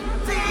Dan.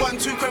 1,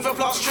 2, quiver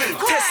plus true.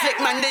 Test slick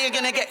man, then you're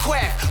gonna get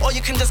queer. Or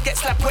you can just get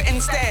slapped with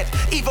instead.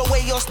 Either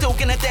way, you're still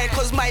gonna dead.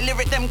 Cause my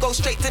lyric them go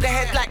straight to the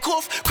head like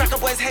cuff. Crack a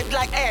boy's head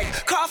like egg.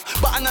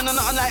 Cuff, but I'm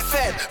nothing like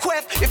fed.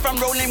 Queff, if I'm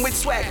rolling with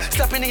swag.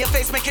 Slapping in your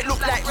face, make it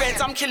look like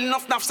reds. I'm killing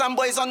off enough some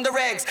boys on the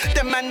regs.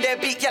 Them man there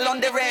beat yell on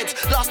the reds.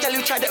 Last girl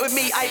who tried it with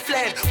me, I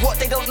fled. What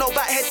they don't know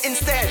about head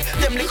instead.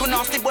 Them little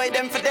nasty boy,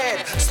 them for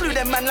dead. Slew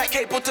them man like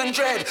Capleton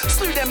Dread.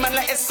 Slew them man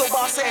like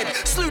Escobar said.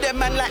 Slew them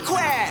man like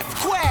Quaff.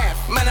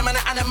 Man, I'm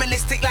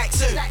animalistic like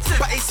Sue.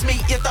 But it's me,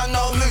 you don't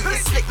know who.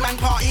 It's slick man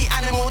party,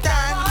 animal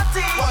Dan.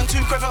 1,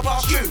 2, quiver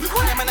past true.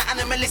 Man, I'm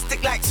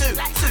animalistic like Sue.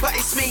 But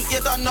it's me,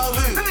 you don't know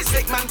who. It's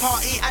slick man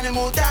party,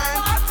 animal Dan.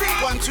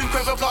 1, 2,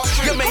 quiver past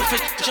true. You're made for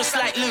just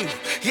like Lou.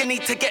 You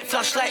need to get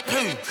flushed like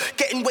poo.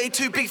 Getting way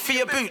too big for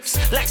your boots.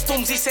 Like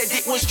Stormzy said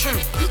it was true.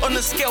 On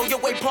the scale, you're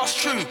way past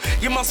true.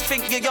 You must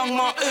think you're young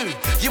Martin.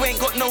 You ain't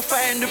got no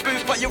fire in the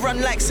booth, but you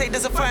run like say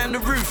there's a fire on the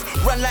roof.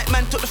 Run like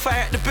man took the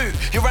fire at the boot.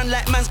 You run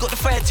like man's got the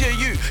fire to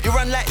you. You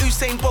run like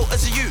Usain Bolt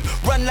as a you.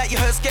 Run like you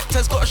heard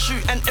Skepta's got a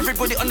shoot. And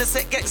everybody on the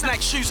set gets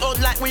night shoes. Or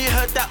like when you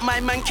heard that my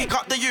man kick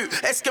up the U.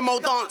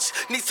 Eskimo dance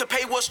needs to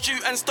pay what's due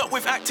and stop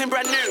with acting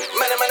brand new.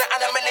 Man, I'm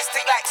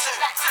animalistic like Sue.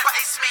 But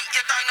it's me,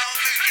 you don't know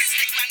who. It's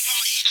Slick Man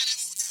Party,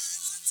 animal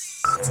dance.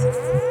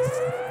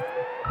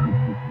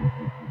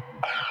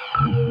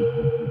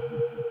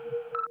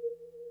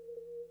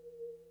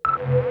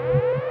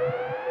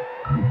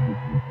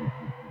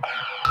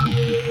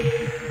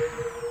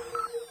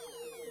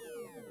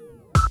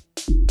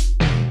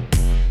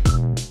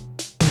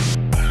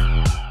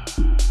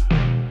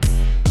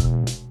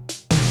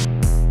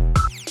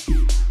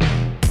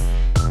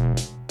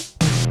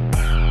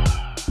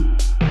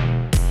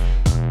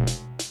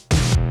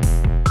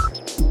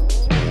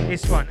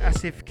 This one,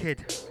 Asif Kid,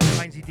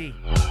 Mindsy D.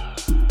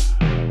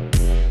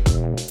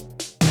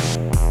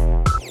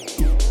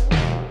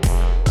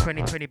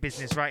 "2020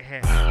 Business" right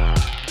here.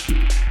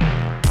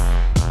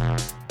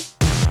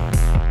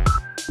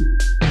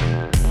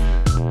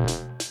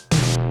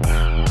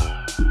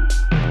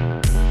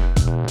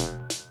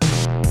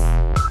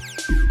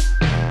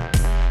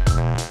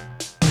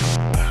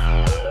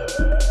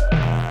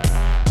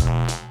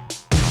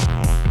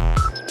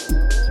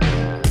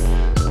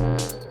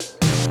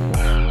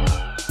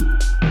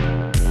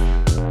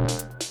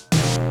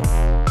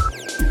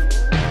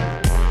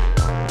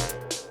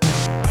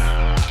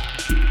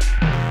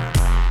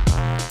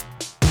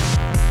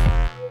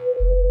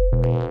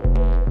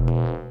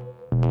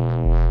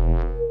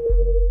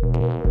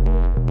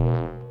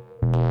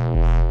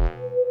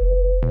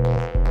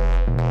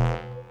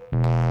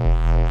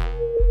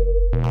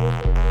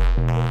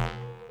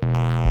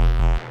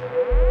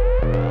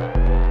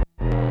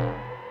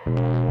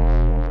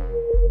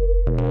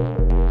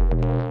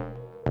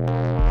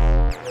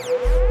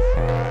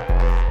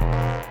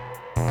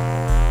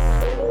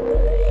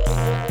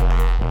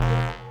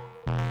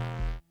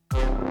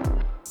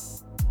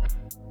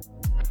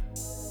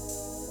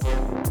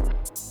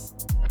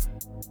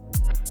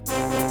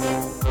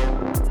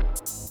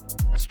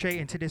 Straight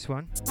into this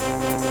one,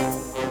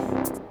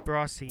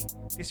 Brassy.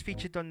 This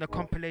featured on the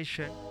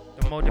compilation,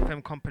 the Mode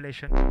FM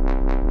compilation.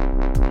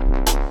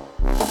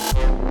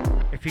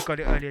 If you got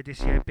it earlier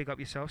this year, big up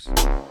yourselves.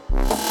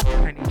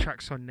 Plenty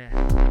tracks on there.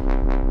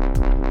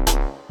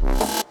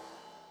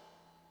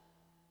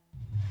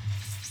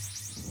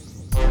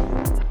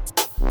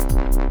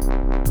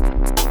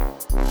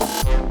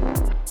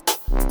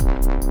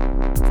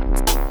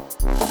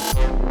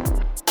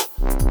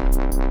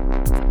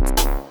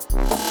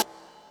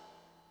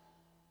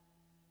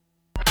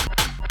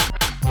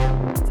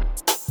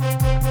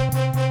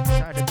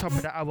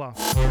 Hour.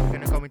 We're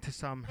gonna go into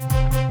some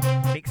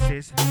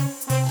mixes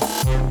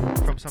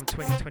from some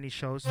 2020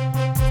 shows,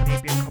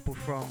 maybe a couple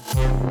from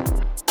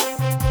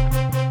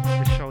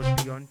the shows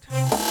beyond.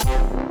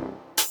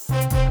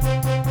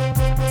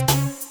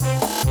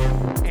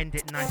 End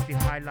it nicely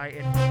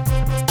highlighting.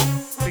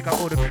 Big up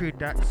all the crew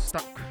that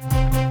stuck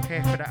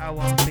here for the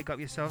hour. Big up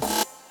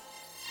yourselves.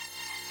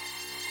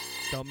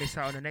 Don't miss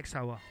out on the next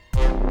hour.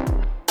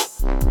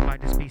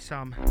 Might just be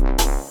some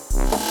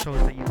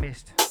shows that you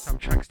missed, some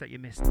tracks that you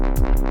missed.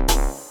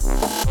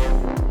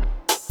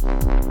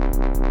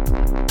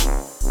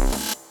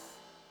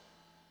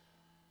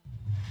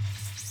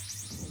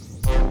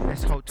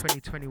 Let's hope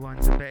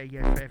 2021's a better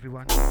year for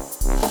everyone.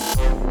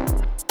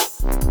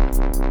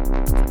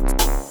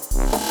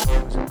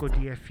 It was a good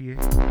year for you.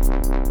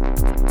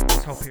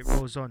 Let's hope it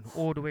rolls on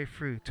all the way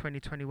through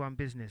 2021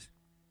 business.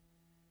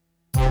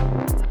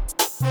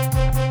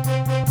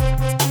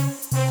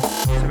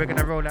 So we're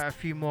gonna roll out a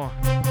few more.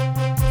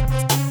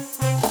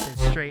 Then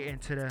straight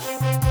into the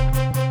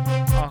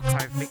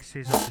archive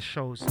mixes of the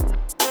shows.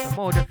 The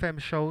Mode FM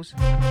shows.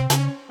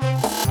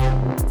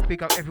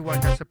 Big up everyone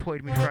that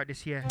supported me throughout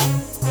this year.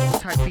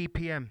 Type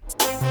BPM.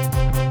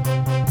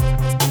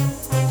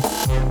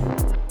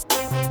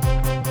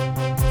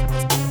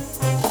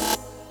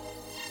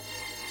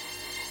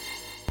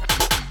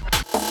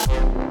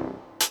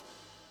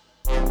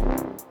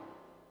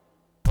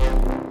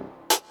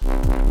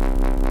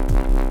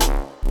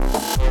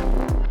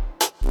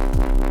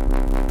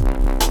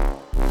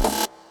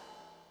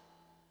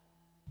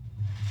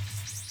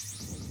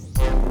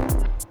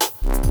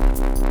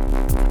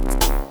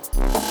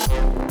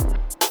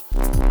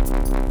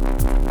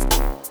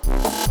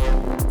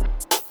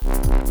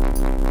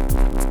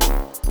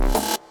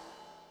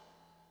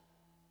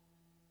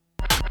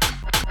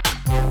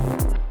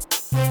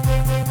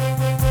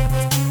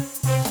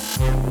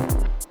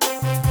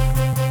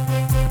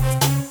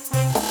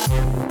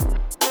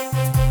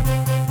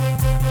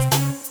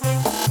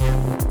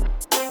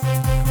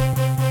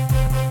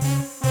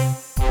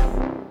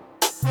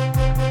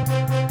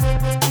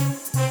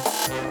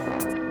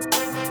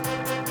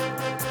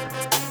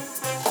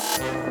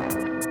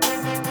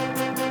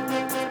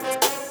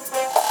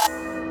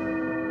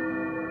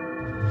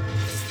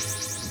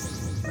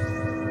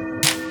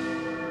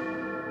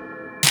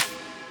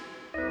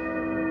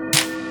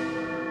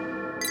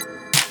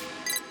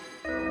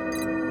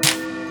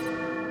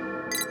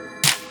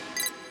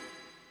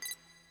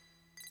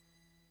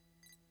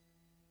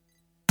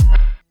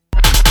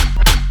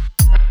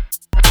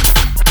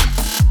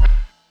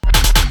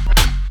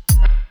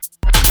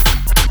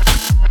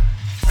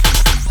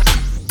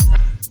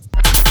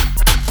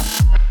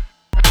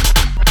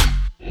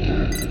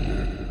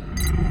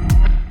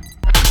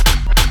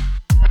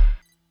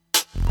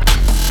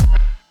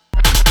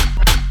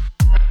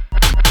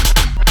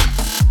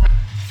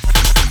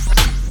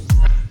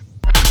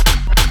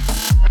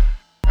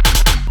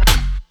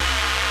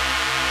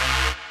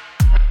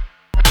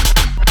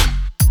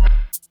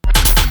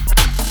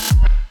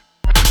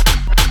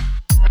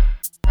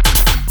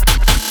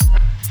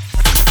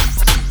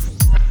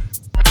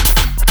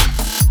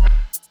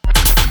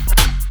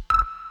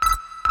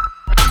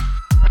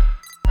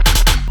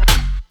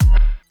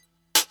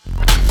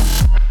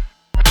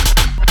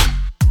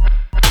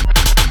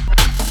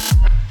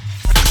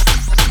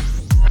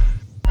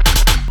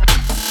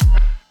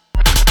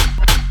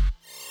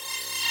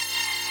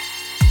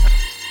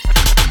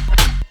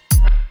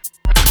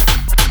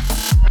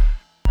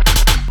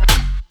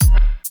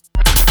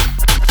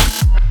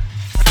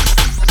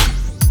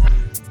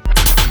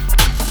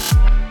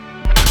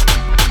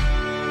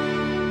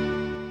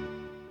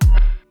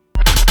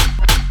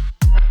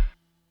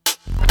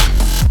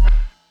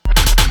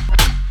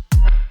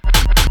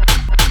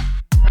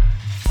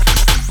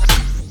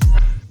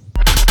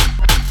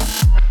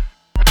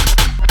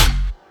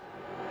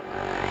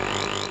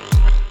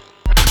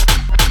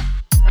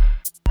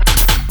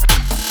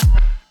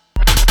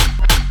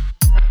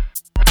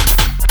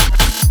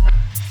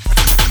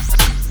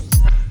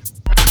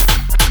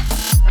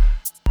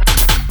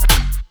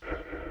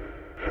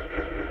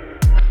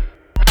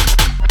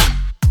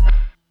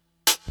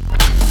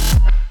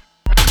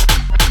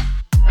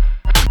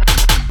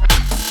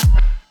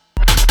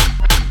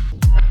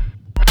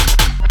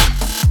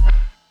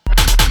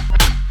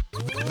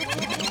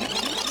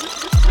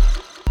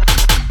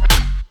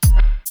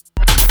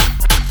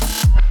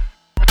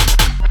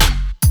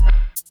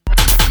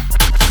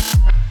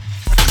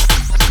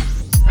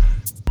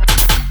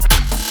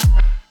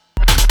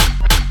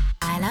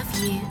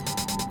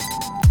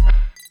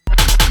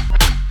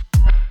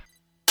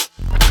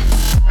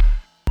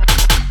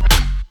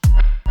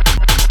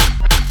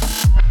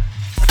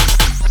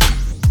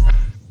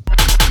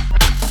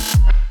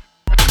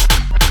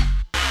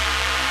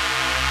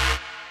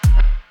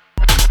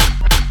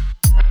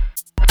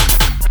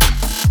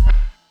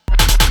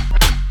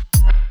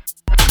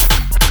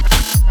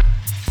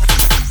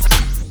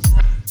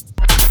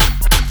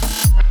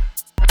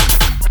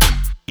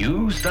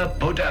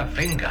 Buddha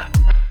finger.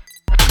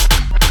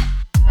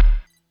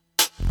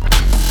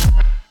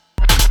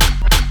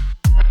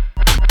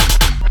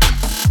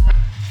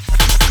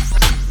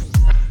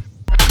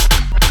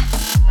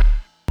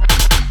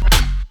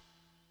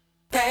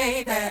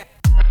 Baby.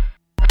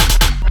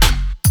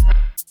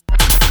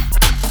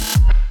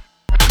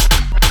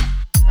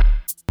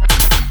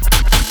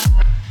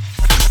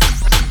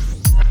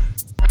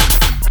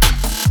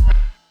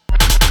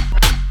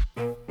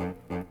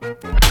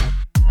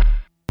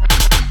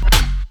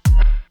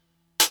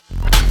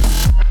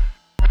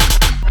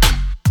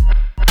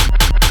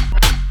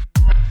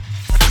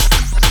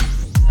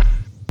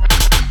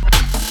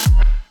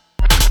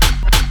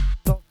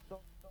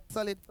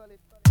 Solid.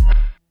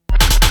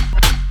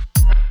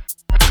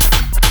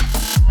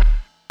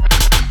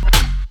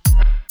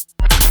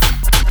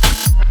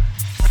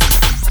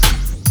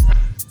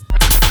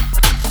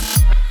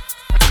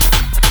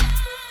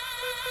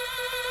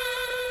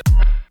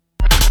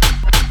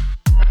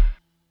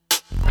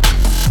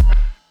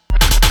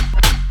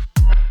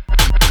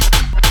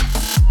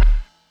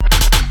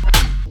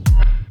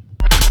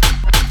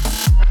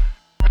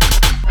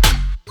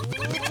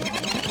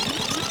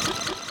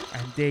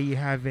 And there you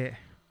have it.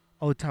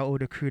 Out all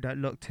the crew that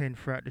locked in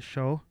throughout the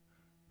show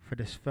for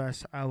this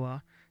first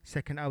hour.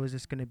 Second hour is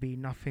just going to be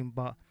nothing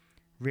but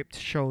ripped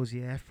shows,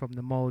 yeah, from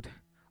the Mold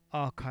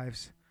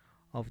archives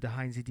of the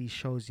Heinzie D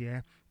shows,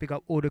 yeah. Big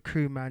up all the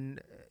crew, man.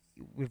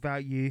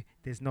 Without you,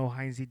 there's no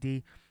Heinzie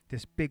D.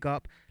 Just big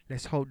up.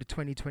 Let's hope the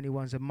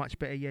 2021's a much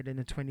better year than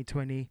the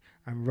 2020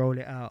 and roll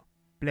it out.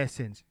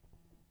 Blessings.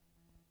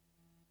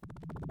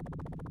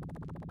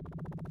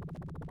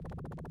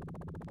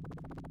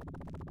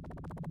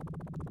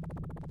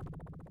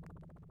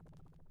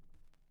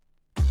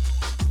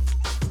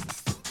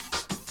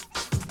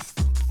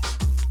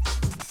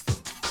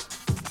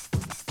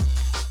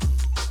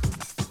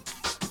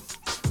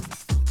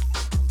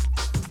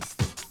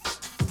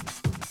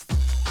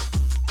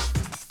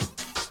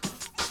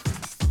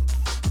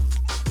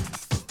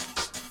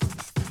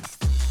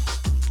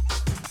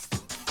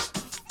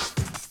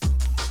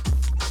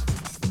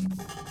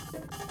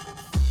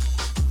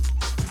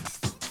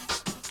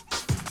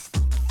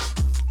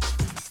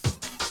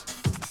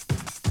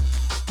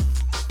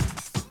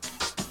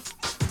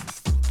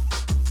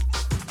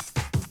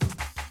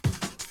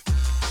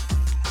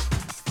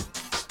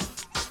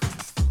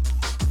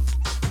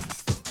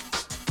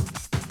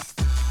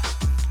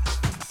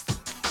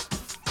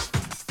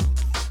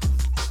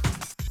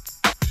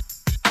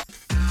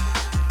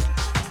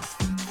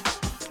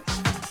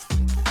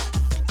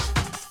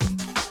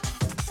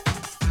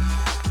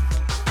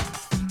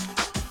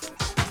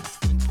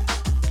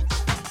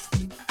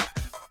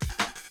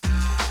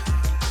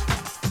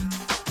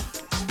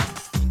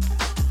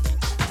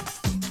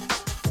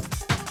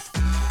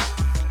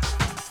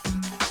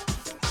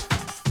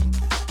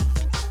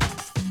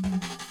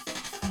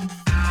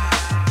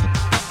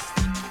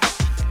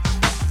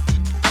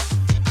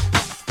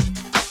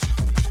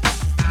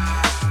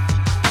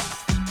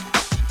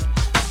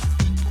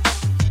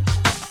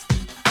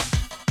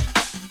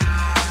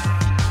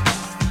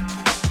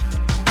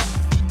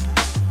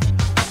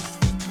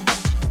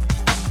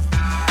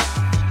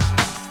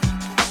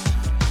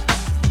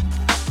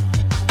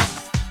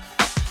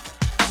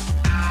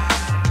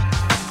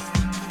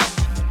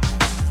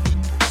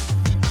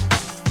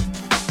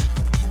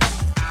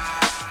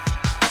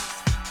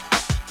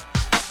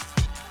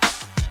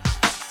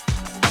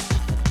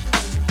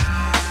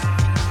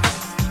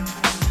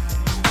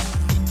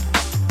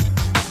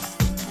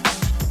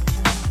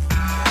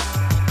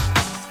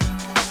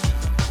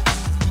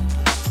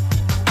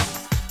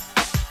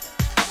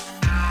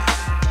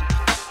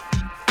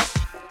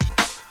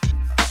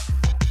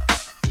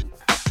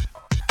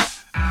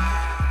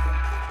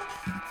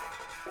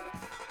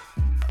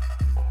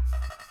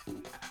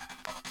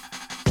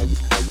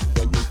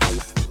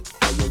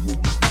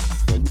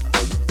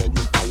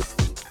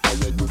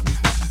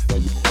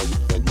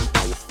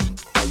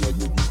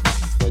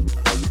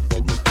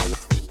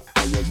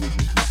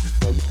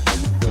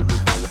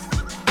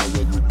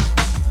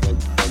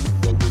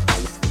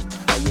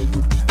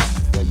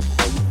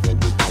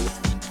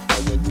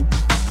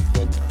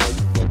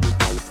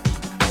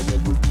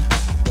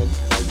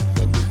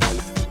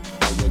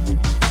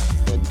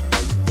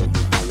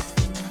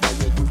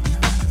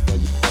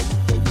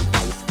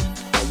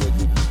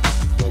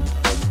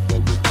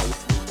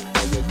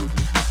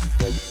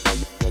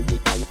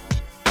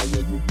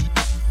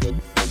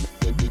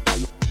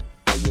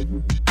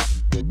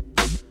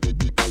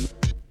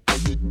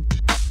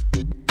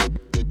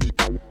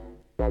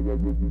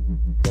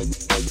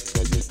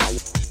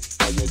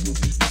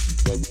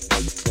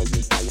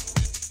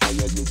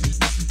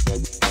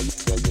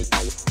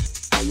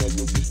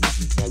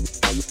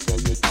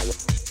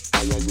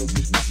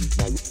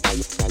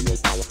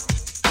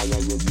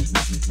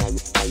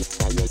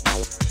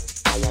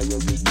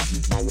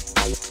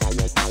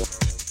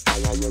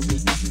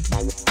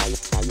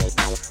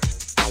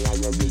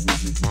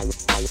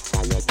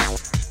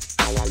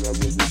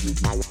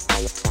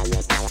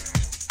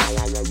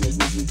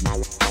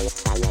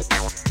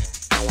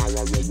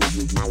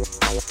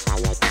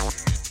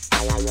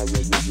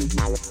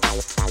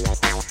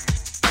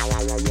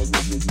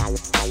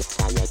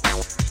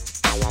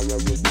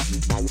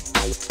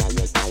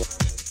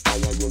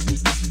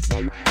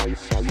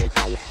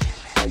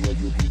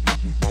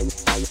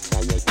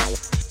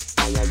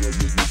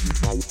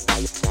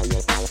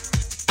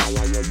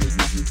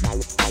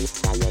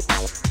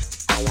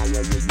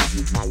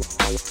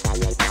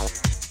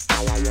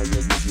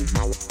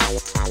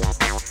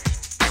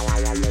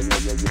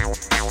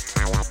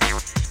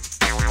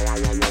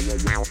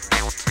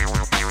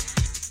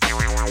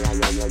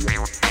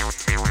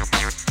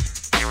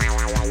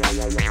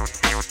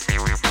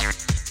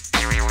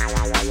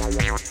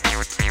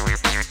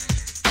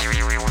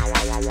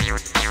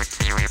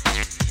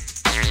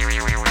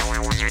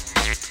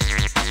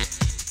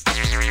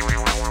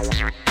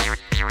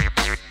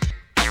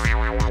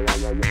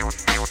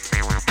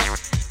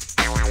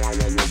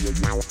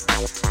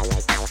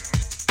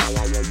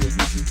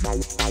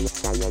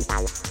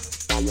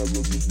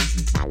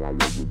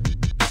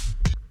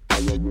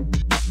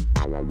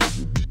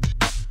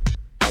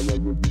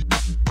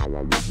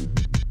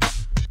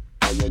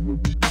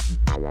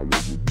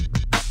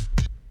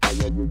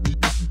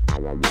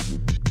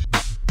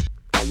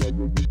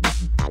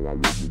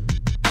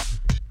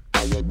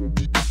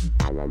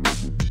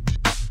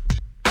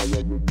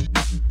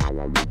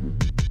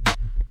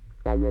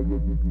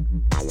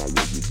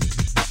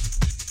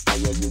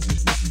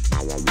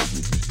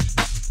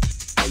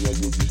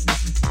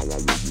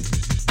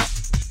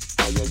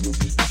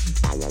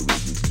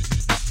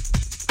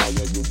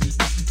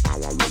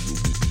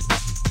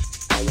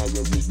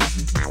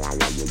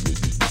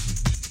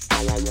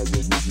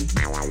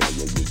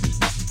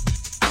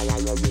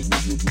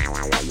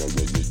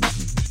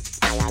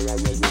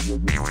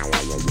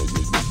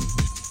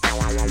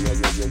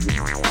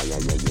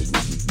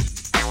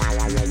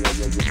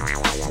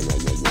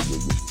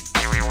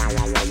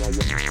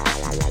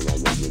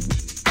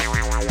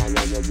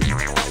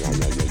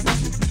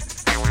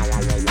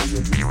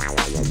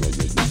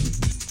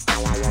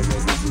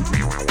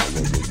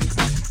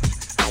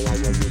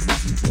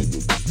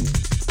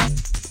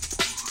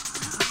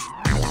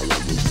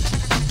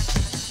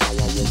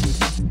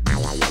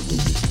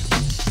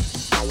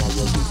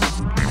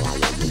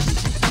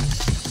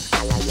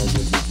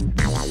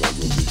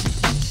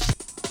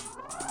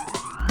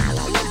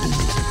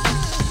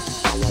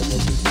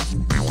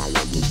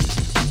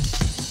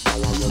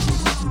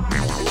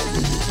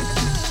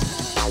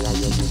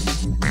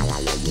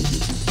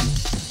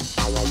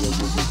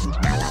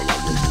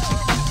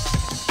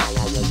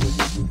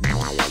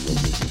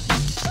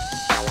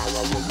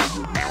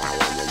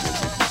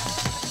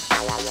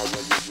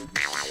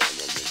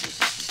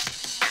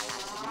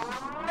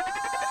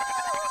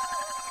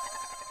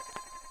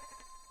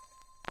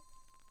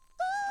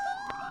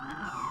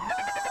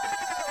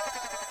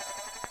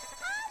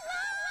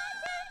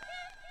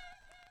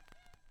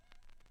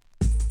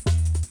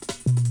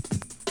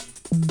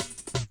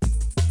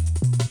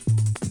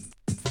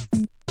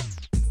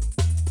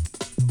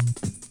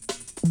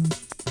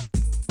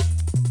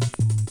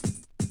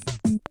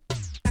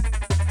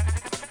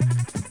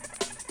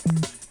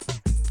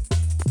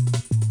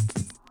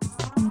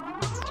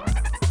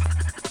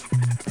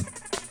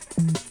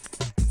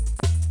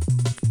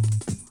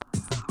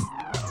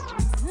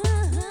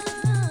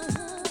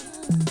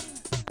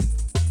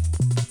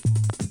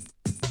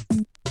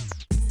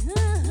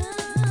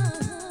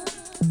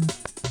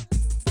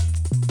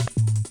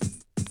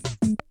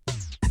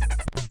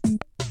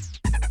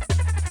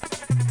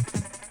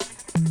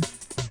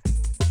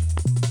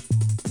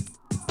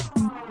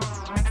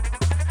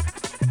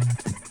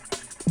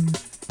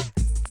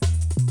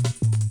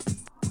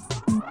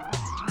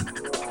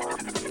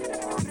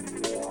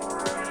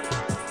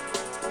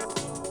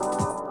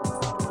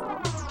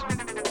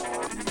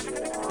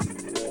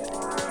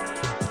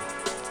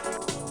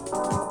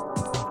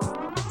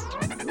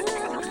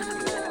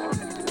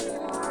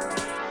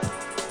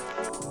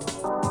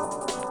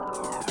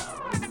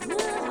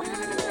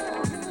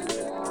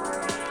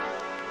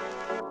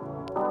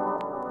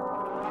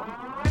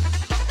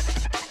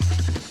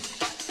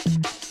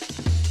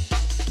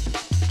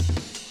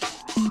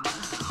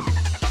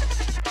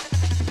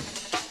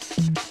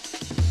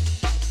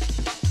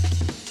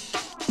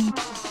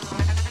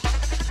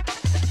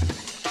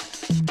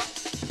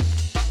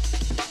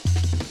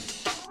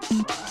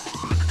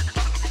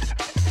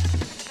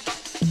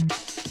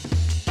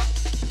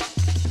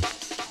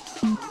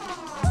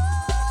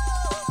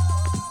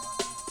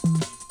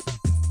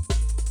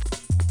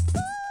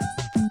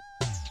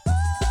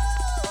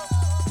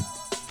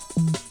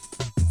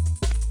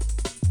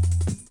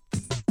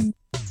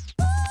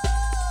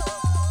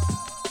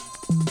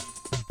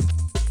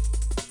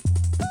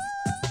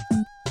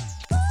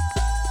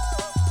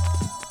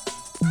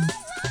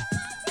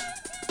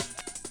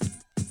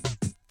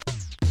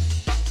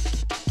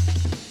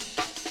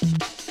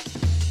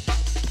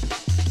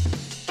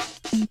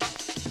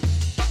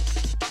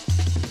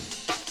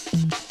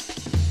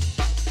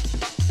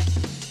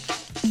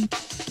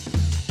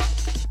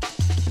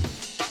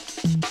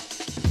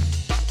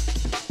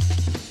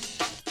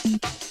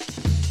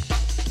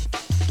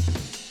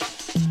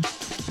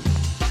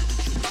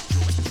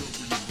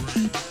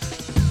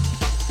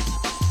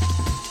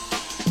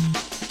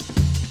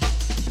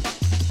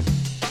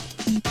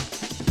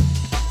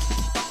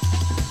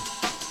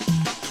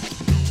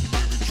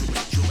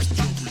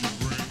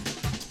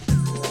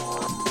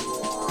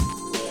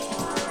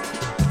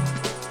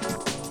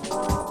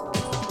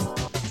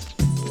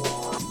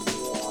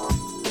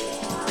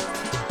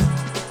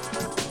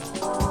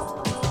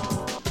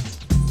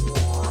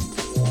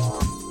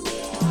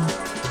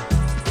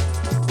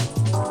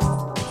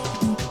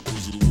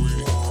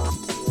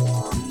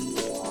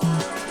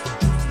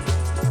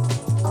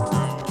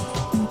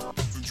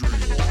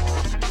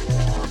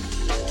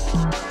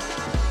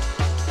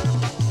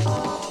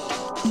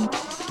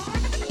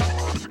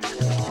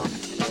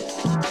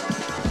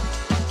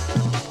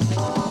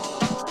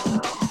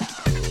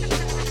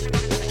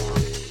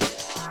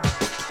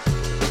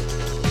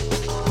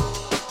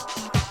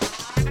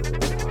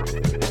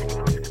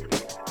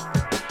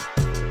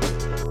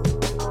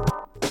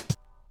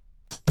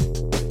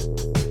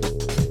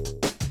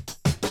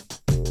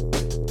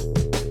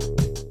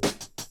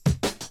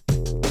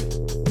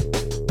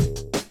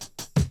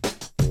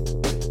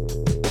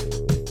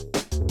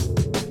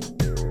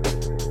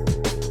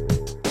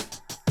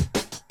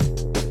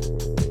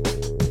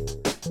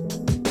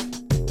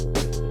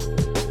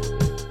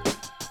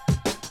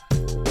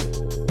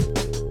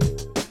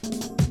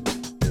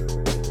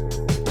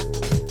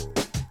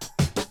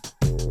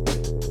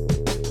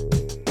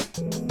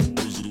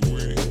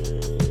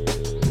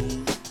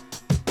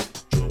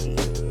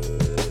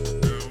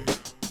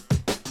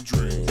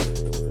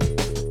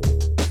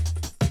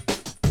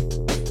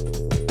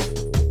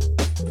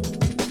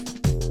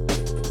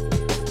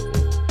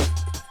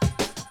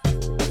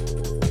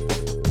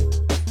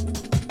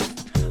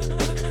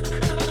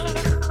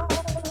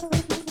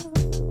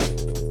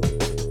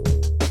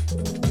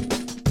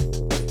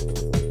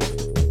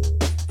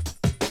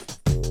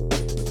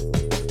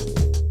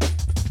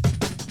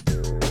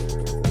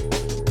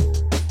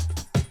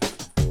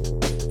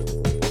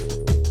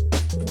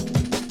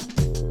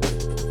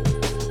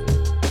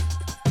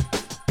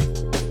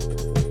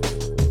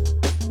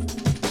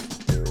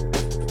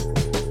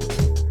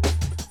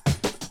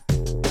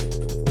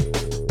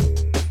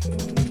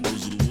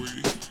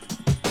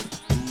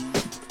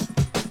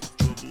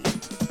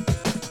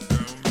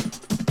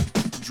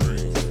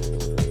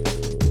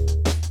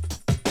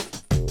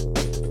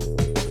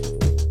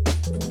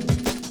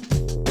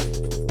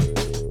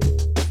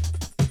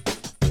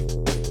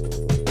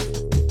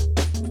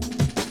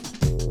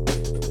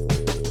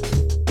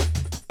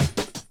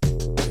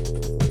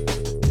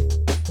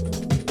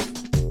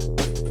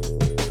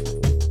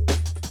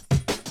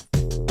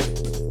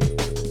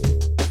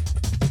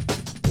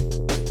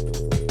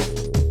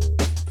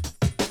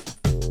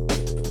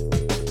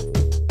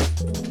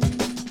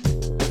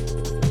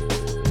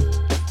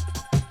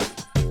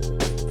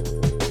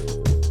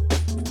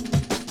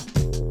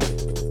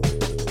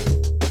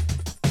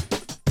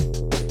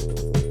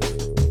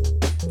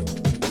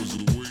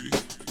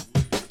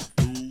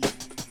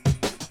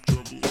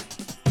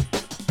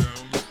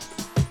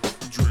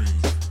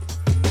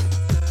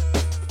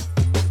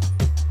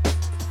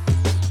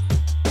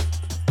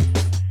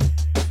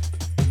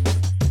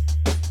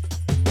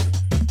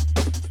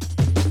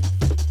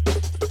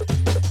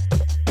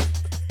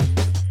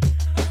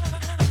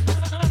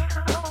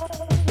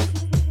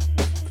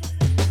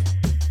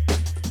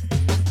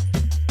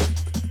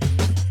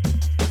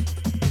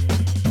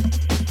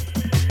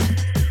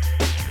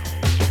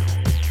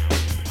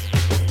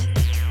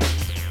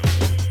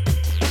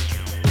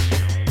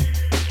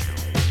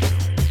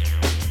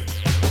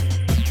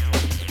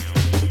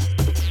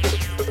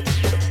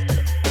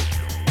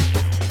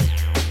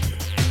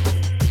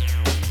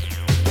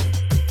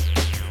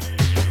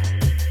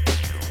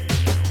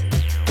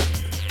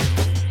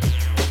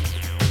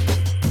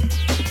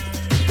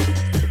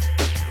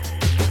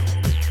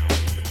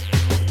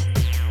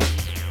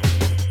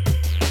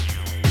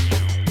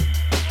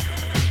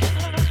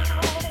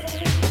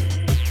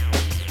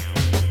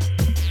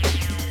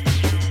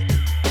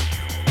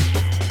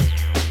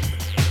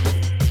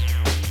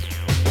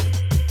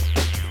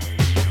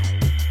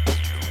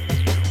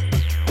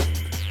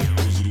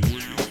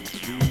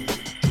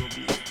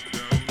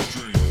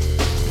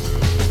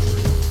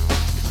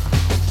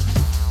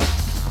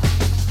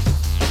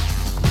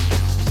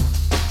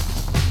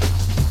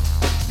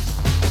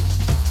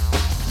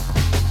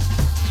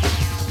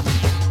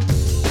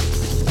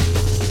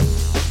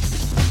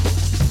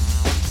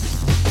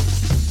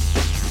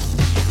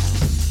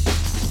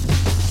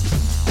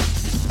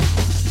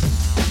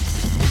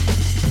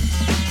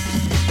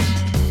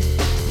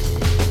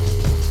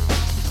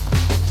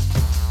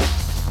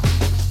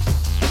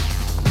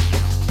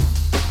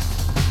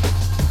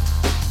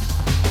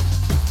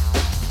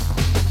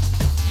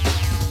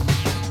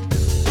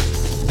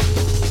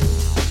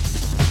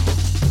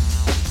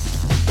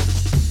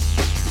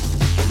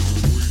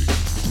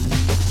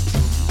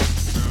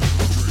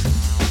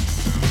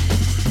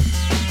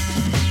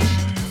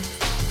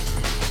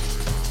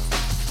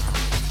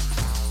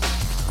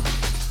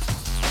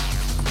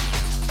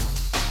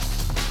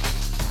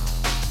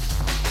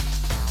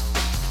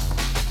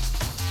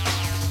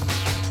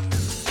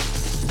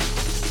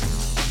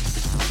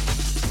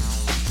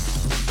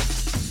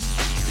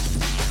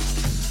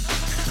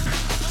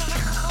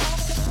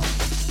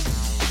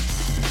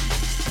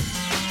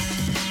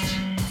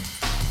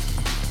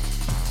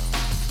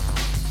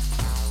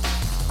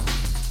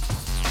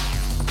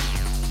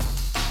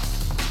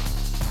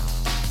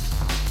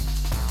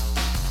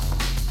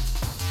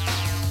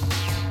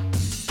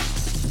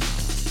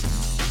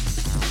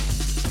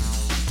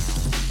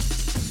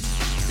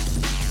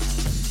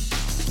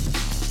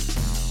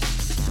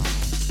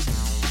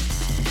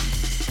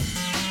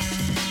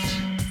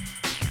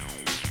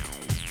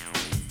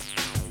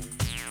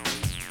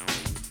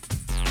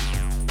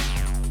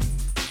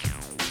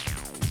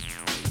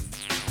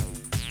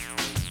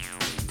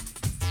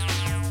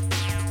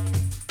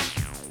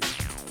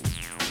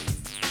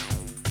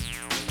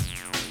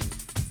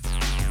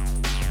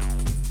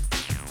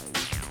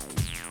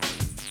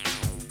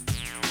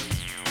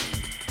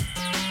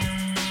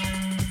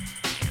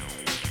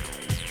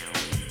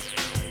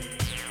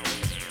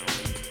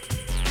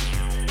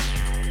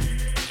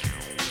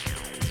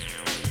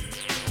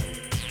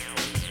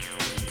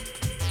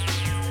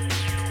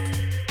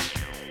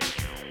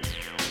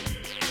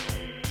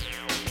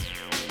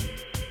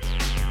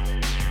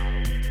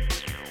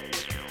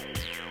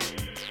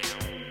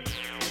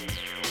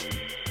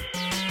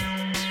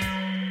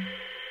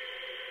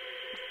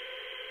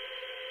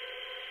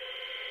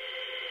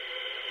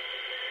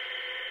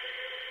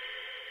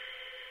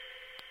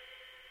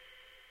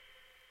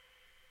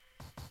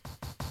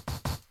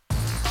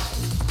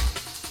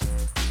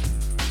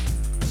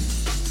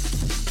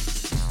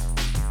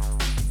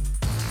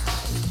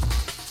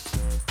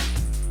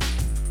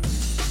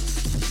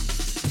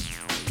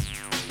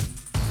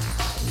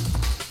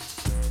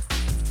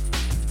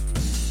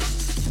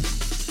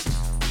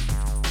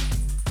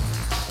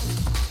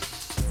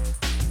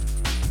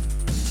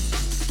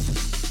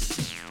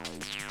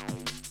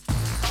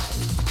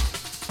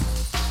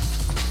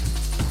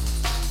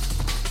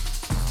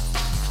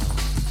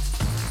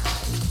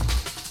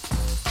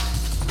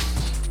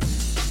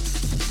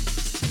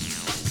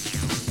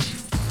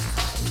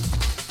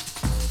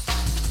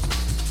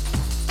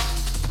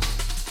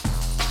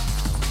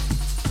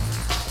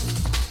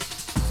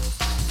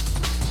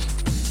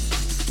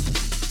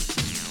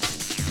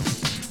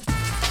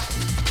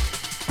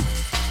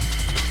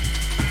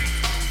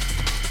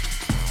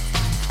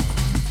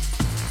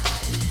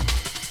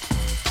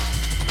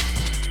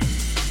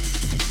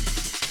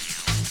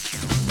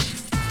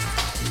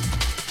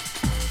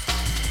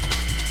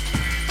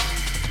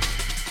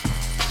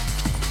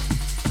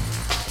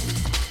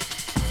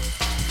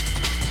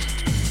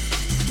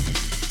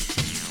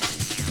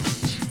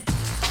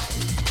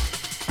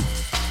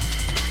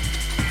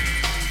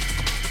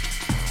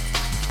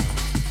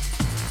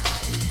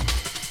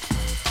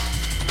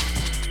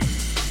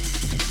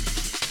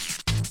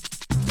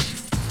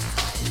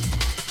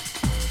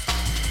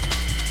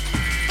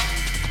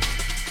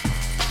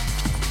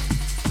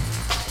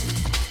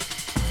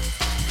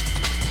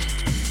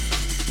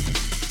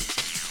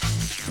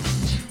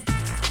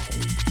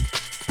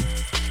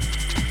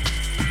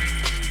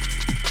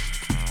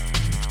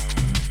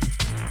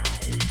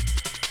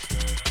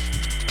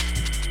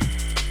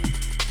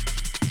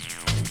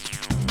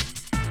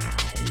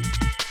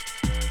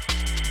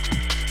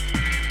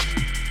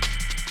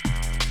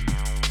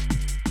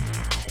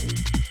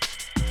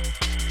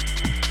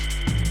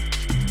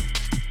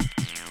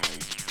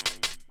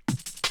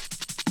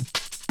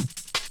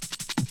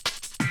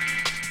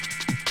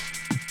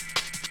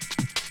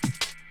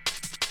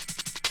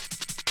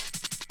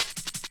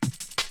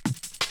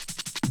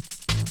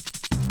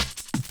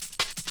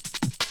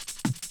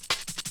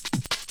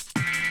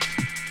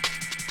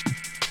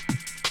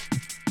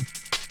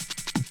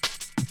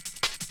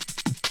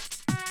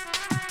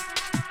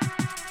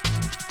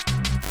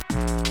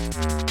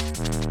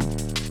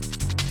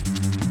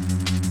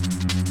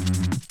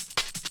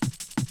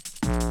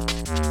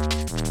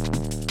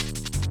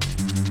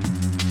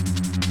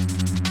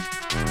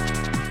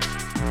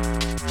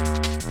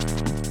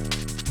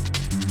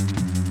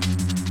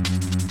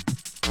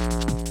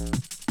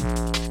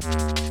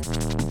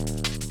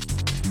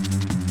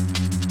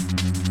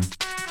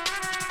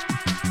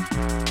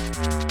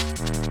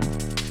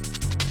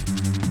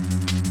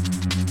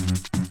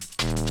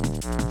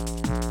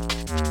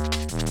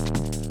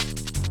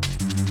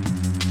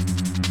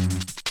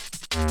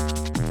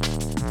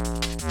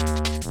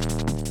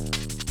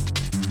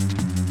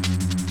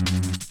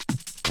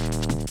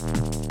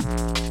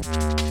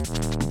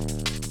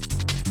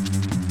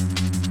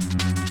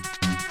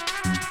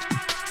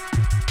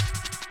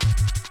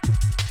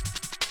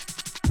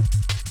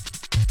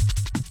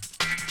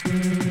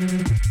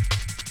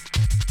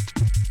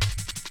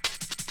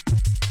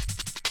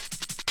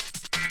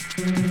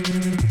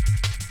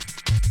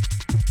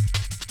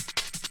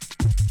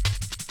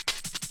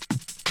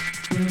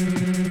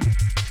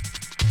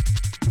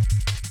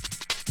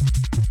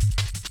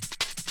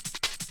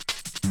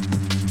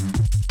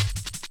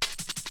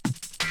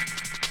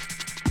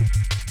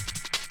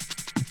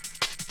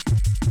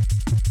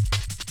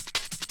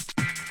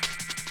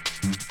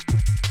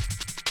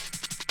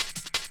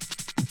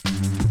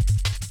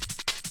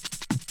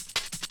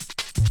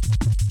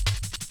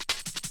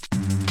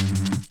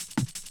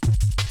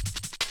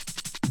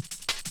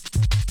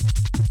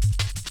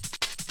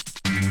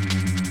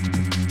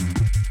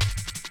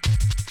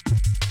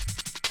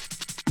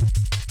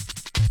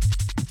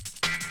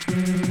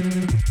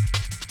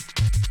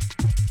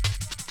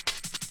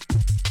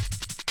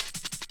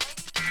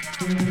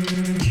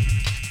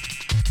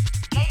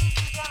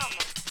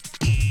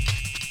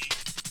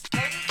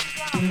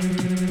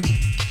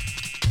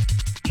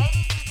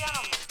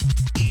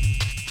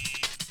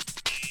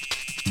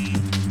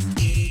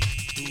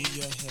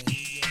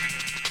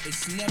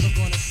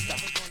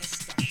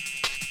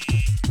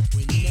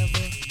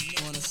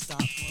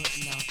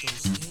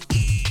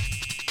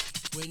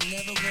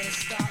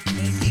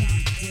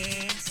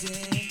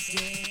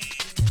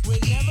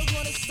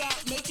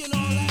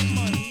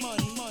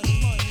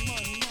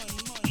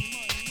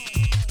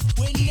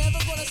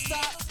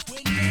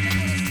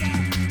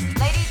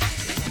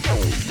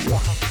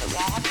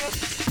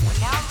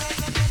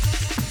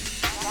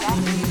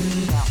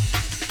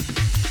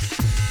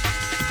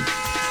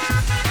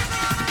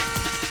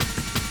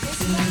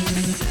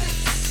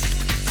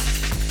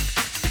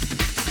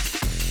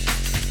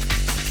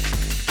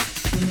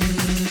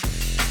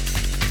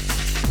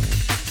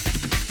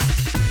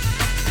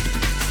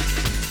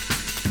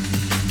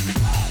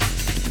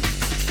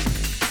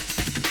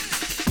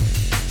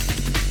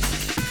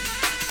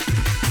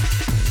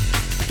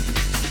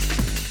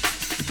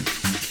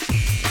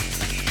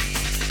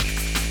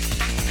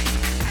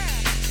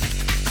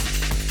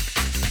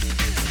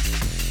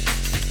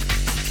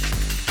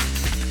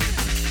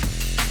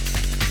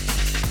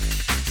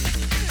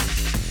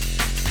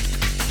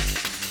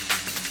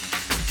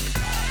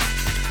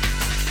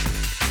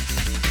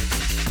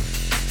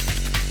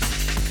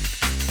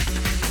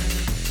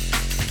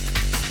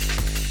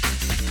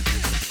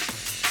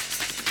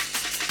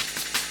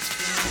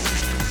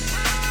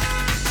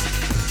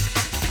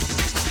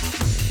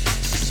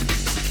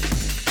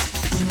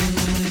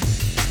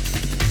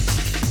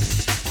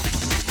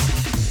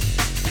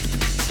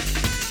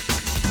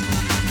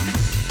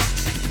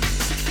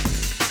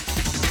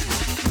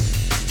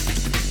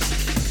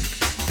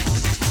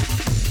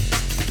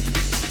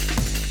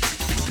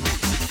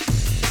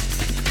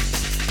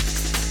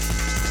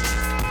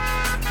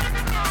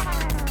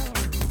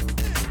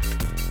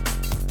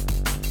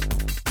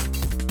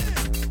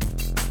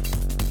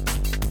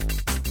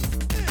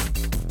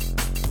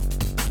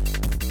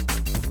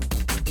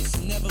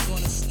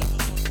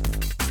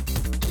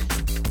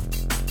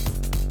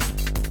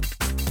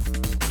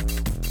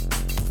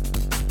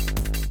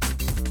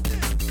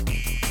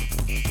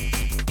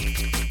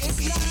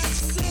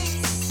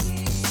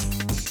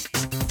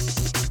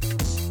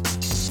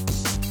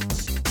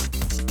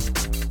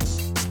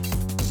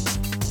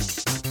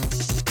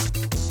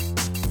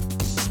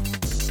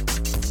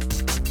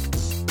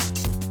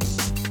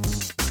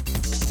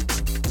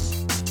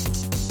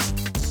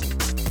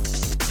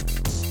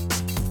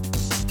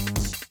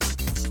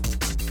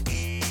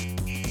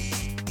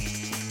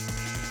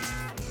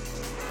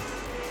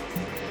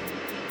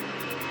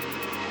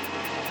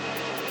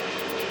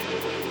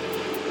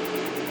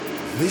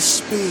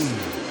 This beam.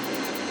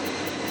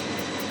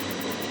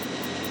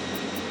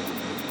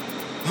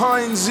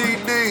 Heinzie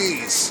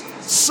D's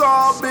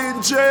sub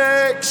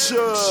injection,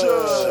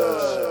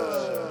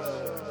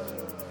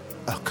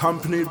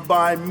 accompanied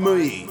by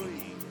me,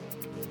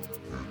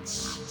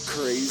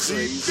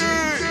 Crazy D.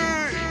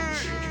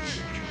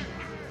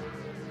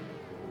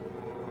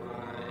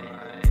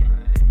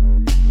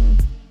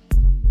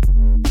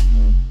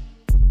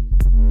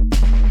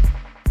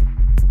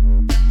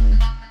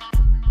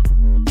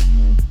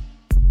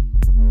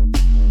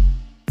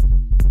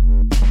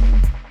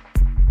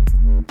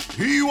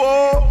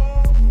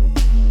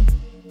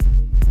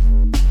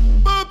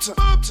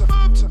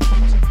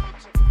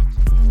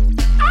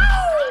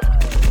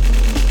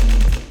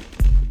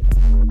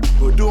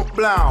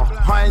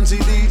 Heinzie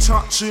D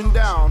touching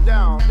down,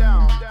 down,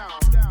 down,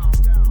 down, down,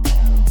 down.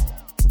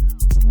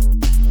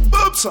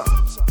 Boobs up.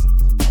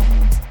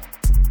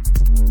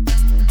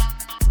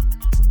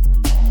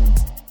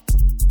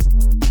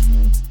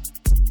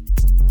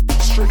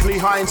 Strictly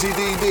Heinzie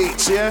D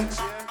beats, yeah?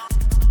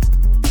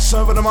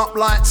 Serving them up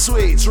like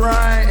sweets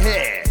right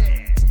here.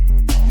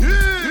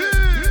 Yeah.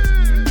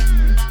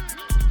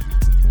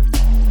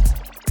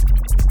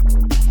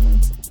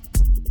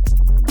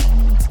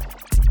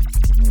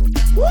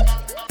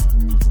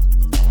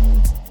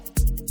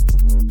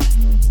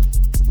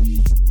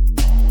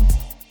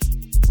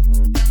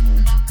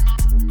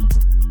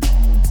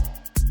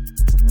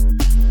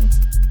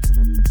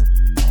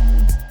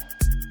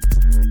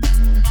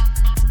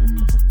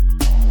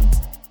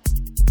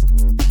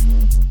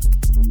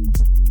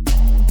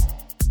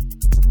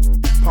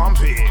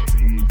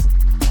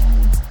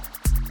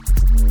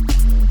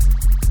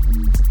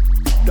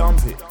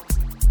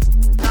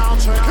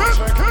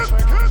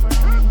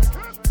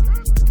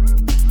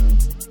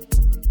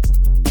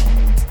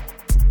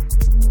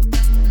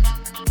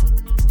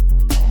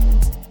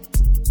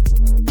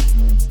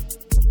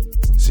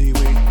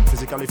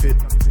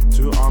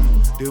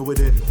 deal with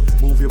it.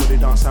 Move your body,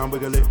 dance down,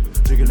 wiggle it.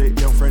 Jiggle it,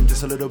 girlfriend,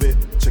 just a little bit.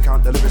 Check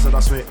out the lyrics that I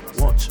spit.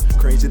 Watch,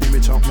 crazy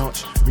image top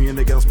notch. Me and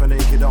the girls play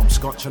naked up,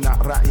 scotch and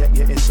that rat,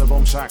 yeah, it's the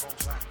bomb sack.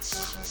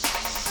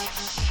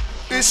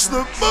 It's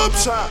the bomb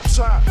sack.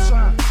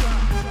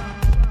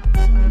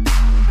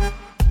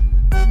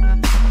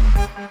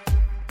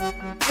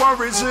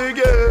 Worries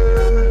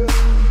again.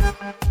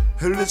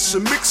 Let's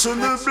mix on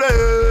the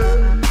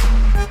blend.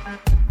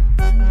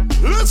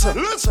 Listen.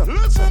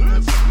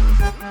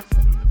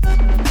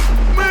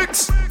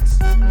 Mix.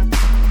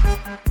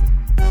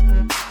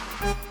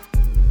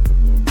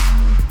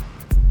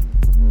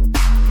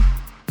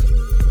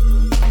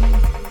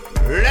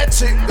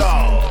 Let it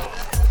go.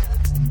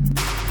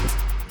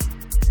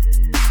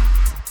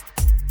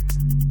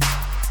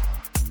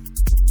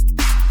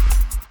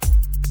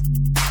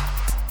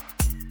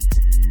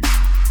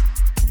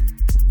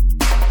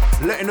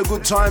 Letting the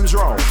good times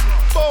roll.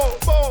 Bo,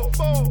 bo,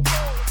 bo, bo.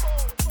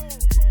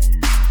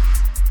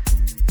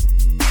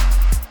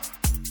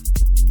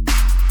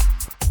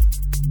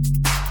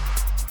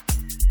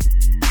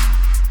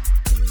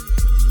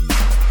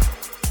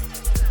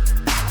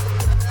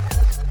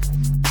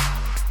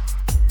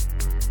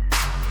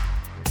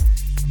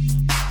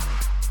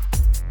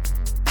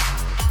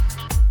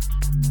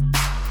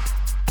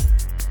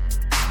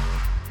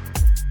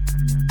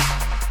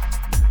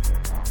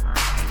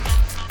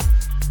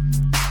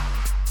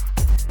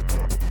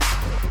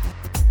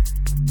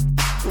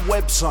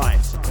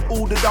 Website,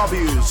 all the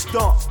W's,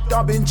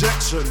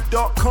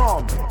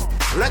 dubinjection.com.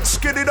 Let's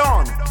get it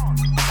on.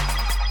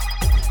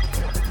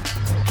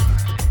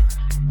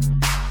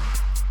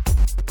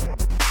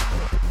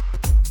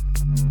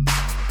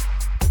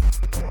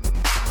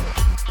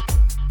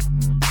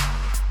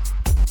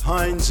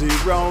 Heinzie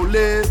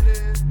rolling,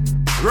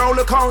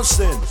 roller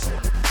coasting.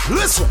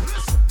 Listen.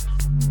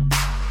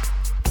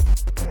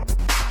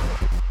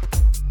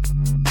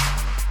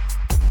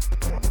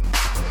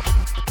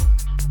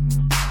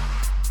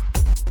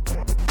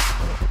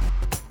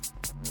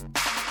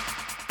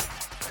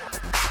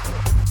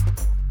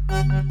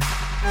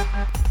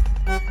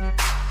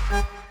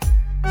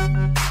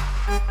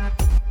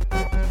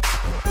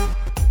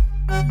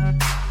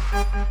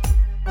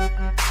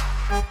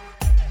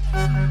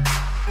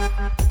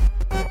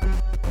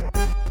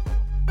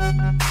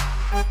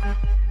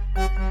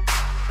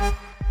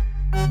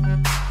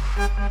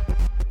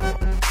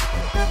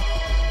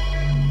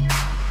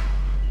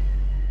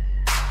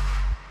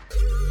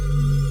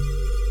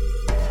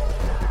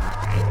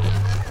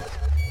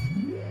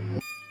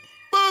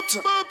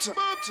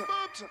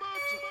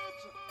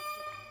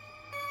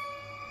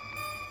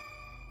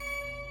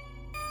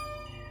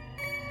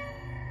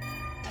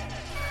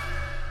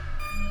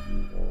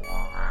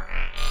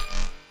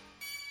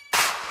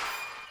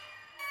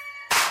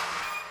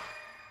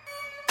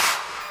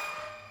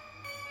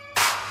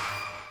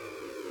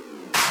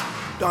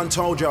 Done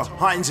told ya,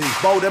 Heinzie,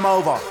 bowl them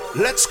over.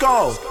 Let's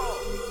go.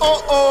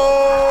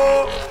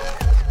 Uh-oh.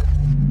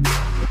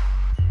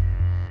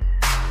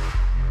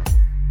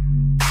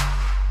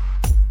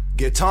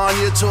 Get on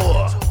your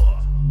tour.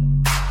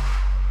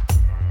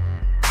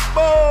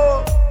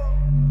 Oh.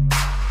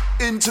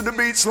 Into the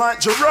beats like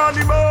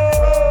Geronimo.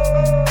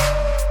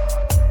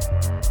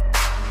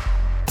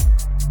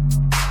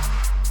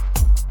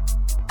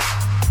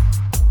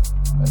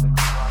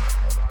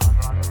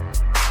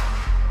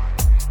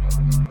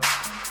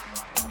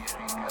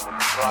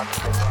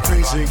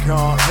 Crazy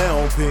can't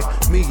help it,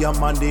 me a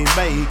money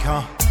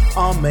maker.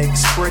 I make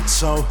spread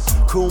so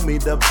call me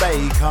the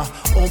baker.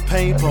 On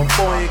paper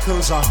boy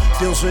cause I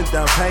deals with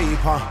the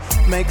paper.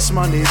 Makes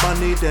money,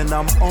 then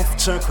I'm off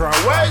to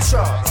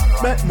Croatia.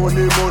 Make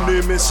money,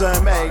 me say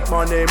make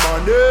money.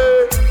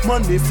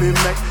 Money fi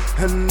make,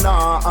 and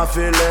now I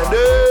feel it.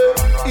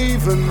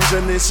 Even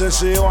Jenny says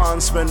she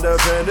wants spend a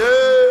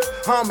penny.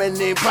 How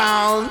many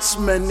pounds?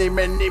 Many.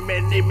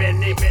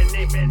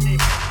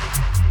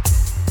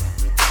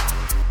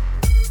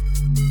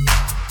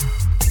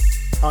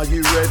 Are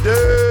you ready?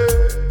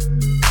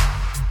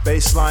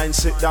 Baseline,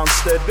 sit down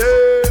steady.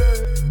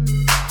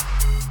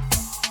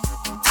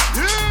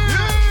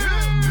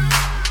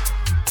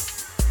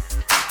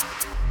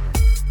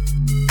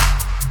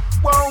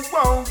 Whoa,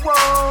 whoa,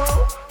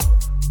 whoa.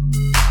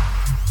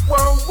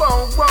 Whoa,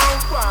 whoa, whoa,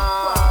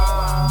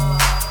 whoa.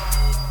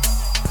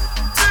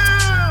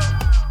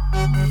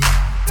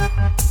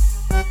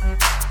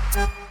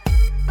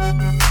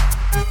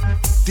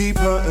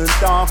 Deeper and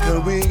darker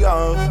we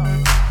go.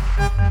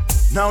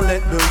 Now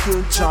let the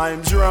good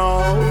times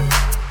roll.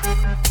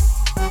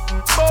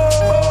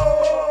 Oh.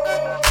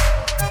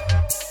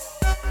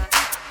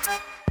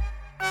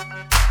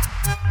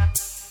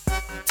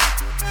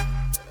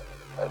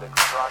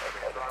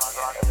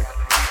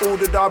 All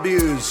the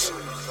W's.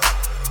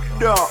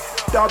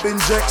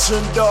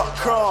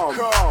 Dubinjection.com.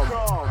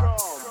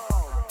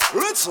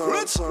 Listen.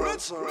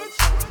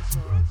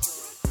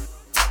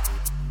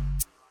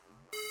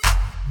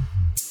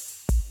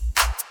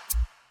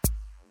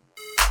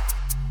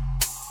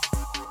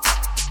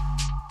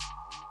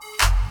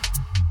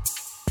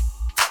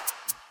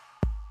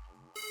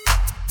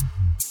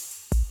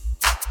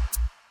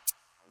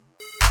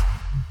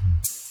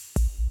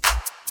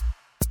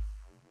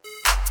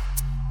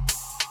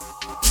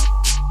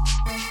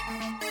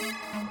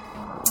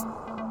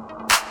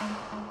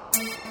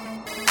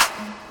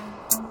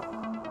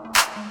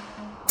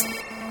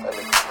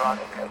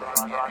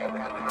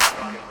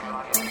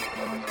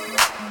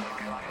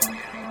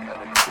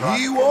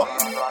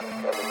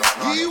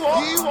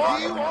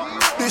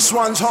 This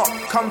one's hot,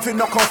 comfy,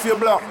 knock off your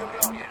block.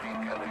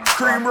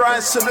 Cream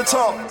rise to the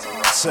top.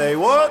 Say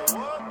what?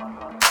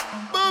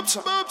 Boobs,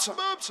 boobs,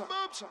 boobs,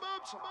 boobs,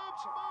 boobs.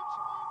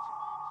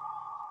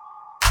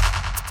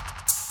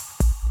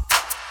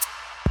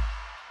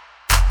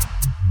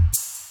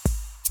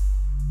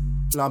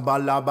 La ba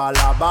la ba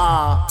la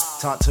ba,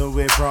 talk to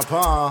it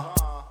proper.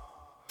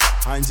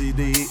 Heinzie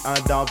D, a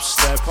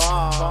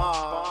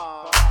dubstepper.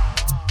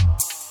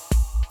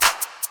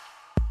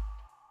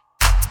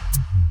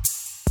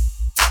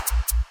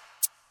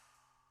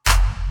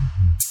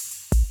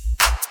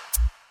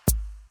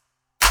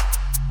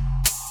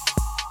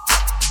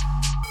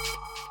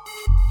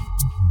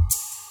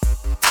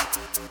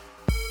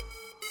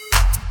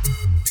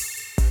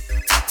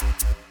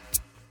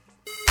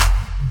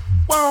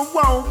 Whoa,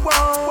 whoa, whoa.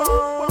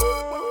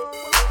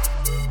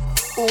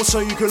 Also,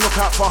 you can look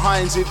out for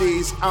Heinzie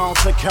D's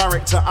Out of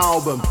Character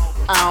album,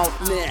 out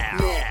now.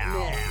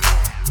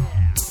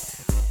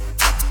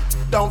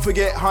 Don't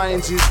forget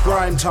Heinzie's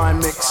Grime Time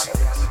mix.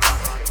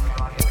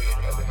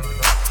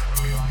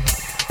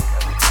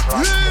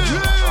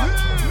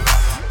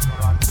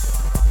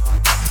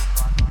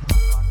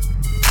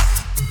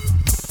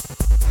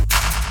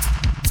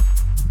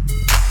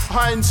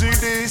 Heinzie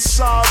D,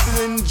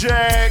 Southern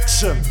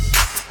Jackson.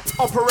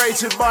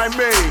 Operated by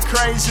me,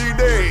 Crazy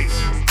D.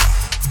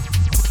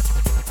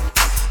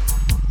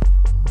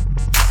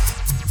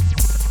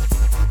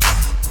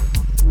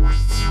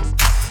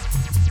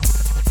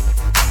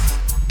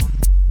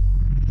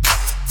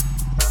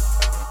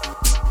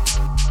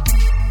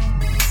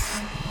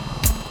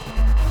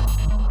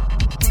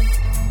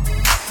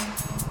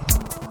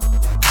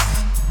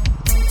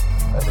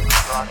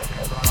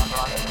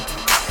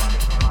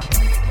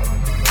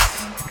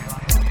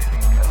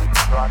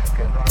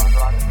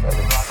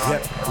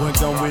 Yep, we're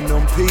going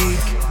on peak,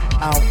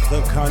 out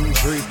the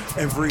country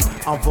every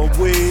other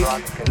week.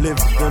 Live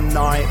the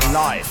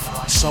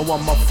nightlife, so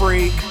I'm a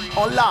freak.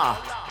 Hola,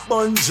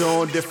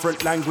 bonjour,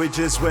 different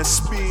languages we're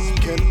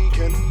speaking.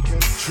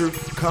 True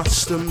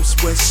customs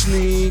we're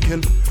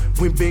sneaking.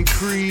 We've been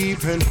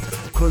creeping,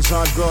 cause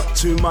I got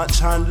too much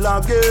hand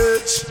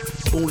luggage.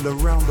 All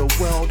around the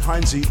world,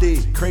 Heinzie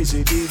D,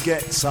 Crazy D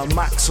gets a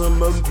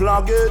maximum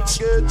pluggage.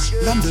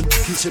 London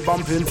keeps it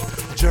bumping.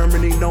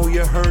 Germany, know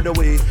you heard of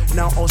we.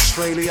 Now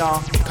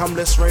Australia, come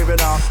let's rave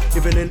it up.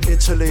 Even in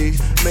Italy,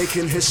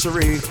 making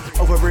history.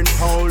 Over in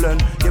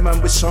Poland, yeah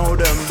man we saw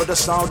them, but the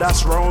style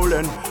that's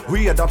rolling.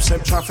 We a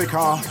dubstep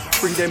trafficker,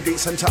 bring them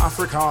beats into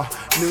Africa,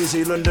 New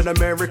Zealand and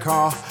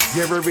America.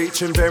 Yeah we're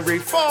reaching very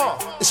far.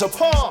 It's a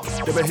par.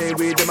 They were here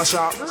with them a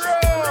shout.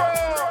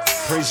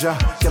 Praise ya,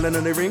 yelling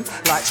in the ring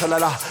like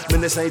chalala.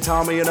 Minutes they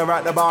tell me in the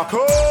right the bar.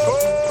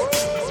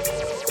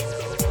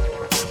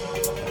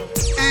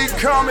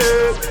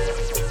 Incoming.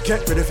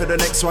 Get ready for the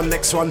next one,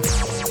 next one.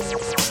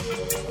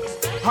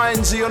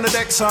 Heinzie on the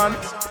deck, son.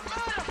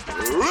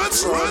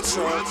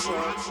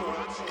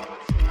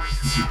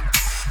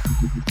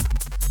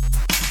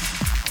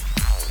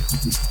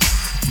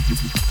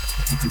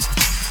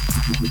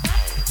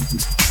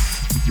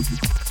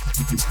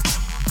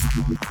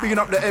 Picking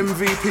up the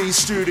MVP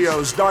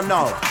studios, don't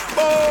know.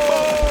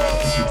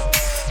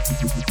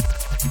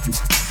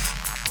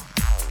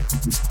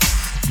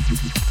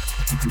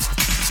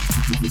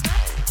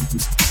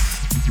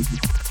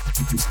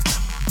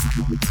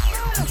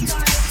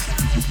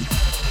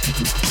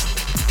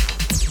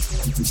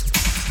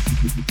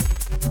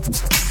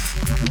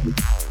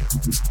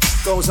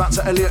 Goes out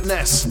to Elliot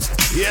Ness.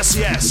 Yes,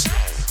 yes.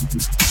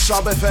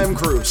 Sub FM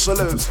crew,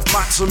 salute,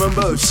 maximum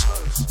boost.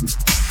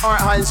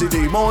 Alright, Heinzie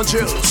D, more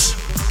juice.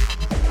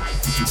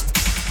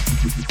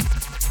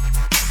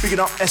 Picking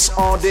up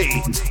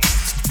SRD.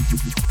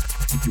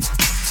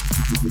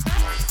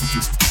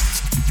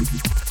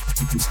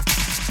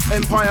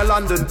 Empire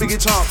London, big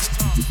it up.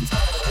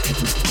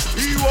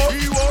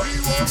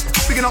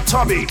 Picking up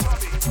Tubby.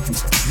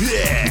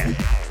 Yeah.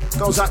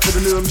 Goes out to the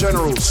Newham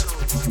Generals.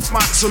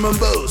 Maximum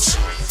boost.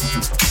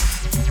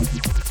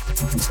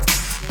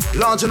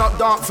 Larging up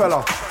Dark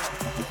Fella.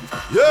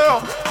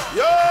 Yeah.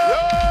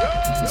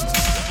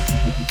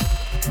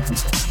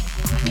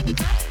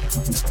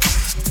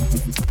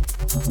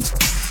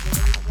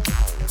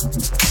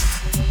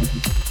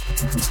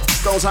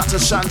 Goes out to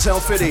Chantel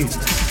Fiddy.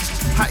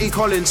 Hattie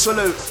Collins,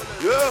 salute.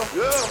 Yeah.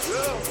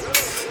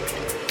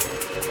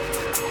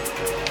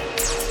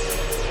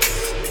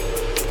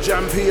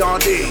 Jam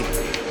PRD.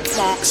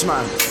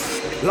 Marksman.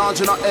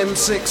 Larging up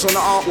M6 on the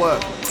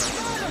artwork.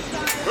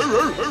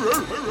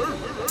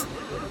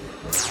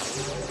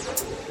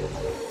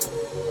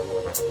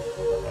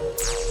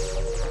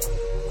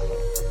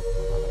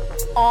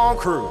 Our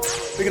crew,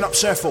 picking up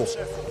Sheffield.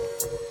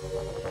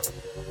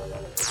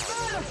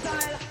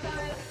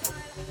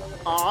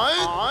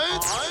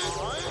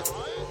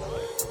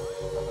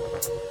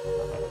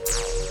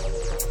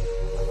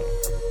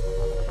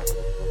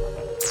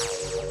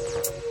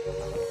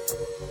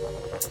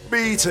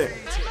 Beat it.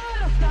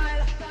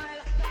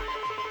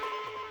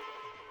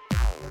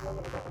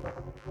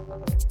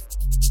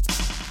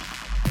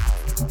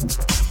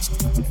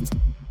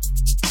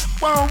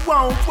 Whoa,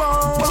 whoa,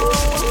 whoa.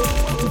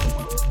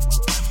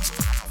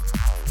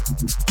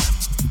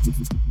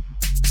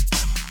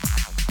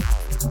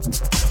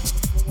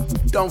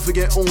 Don't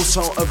forget,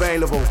 also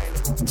available,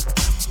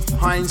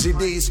 Heinzie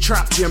D's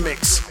Trapped Your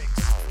Mix.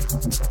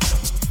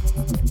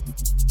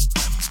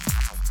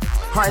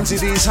 Heinzie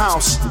D's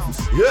house.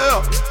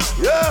 Yeah,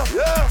 yeah,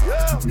 yeah,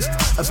 yeah, yeah.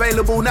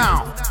 Available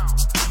now.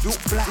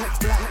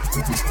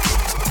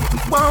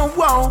 Whoa,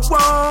 whoa,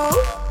 whoa.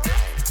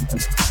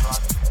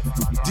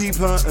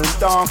 Deeper and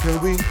darker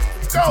we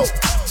go,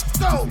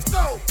 go,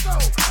 go, go.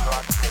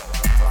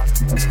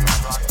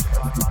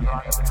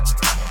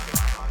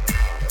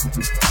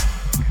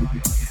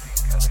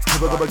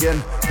 Never go again,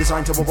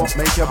 designed to what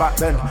make your back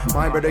bend.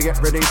 My brother, get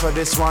ready for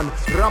this one.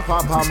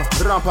 Ram-pam-pam,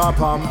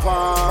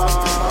 ram-pam-pam-pam.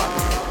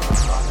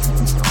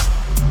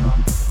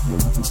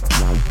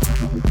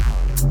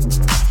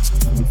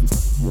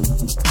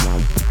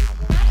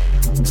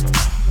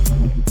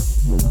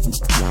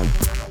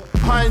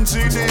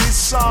 Heinzie D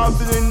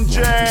Southern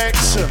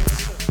Jackson.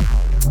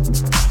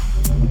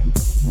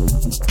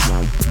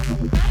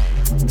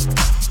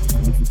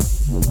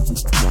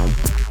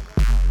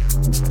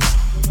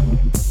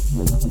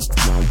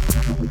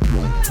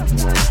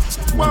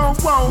 Whoa,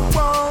 whoa,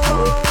 whoa.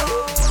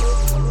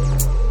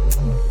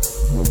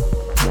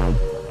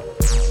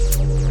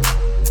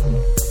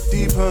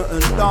 Deeper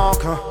and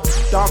darker,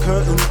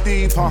 darker and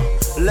deeper.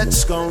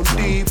 Let's go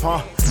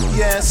deeper.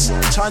 Yes,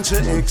 time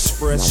to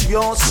express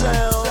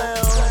yourself.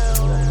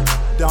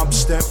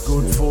 Dubstep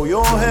good for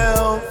your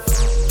health.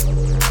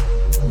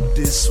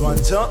 This one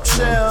top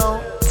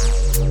shelf.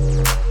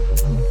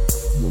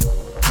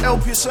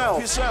 Help yourself.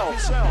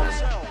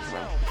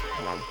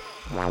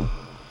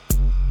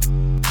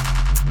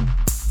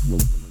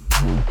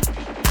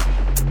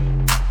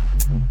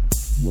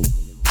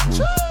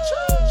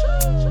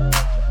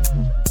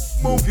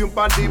 Move your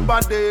body.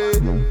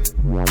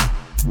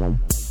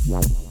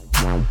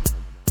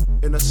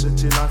 In the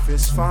city, life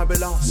is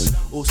fabulous,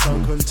 also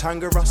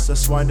cantankerous.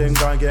 That's why them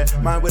guy get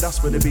mad with us,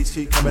 but the beats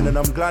keep coming and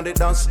I'm glad it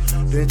does.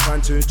 They're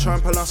trying to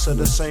trample us, at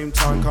the same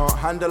time can't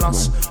handle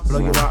us. Blow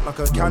you out like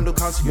a candle,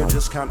 cause you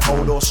just can't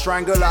hold or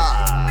strangle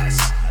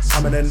us.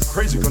 Coming in,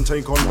 crazy can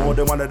take on more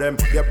than one of them.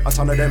 Yep, a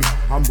ton of them,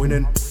 I'm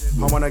winning.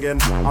 I won again,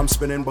 I'm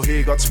spinning, but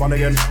he got spun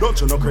again. Don't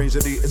you know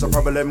crazy D is a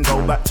problem?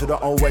 Go back to the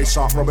old way,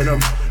 start robbing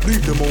them.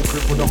 Leave them all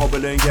crippled, the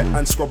hobbling, yeah,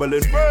 and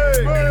squabbling.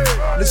 Hey,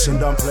 listen,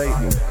 don't play.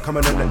 Come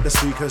in and let the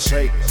speakers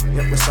shake.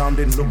 Yep, we're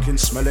sounding, looking,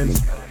 smelling.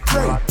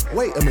 Great,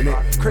 wait a minute.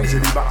 Crazy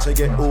D back to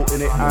get all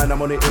in it, and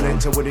I'm on it in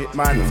it to win it,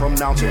 man. From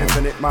now to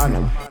infinite,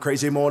 man.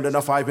 Crazy more than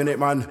a 5-minute,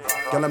 man.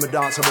 Girl, I'm a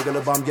dancer, we're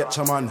gonna bum, get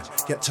your man.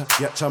 Get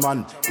your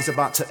man. He's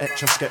about to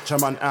etch a sketch a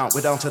man out,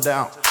 without a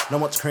doubt. Now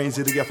what's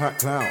crazy to get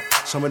packed clout?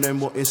 Some of them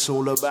what it's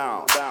all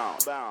about.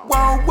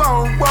 Whoa,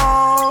 whoa,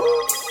 whoa.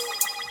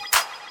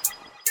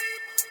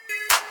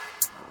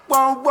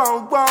 Whoa,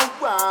 whoa, whoa,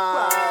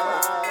 whoa.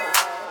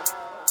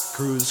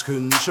 Cruise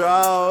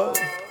control,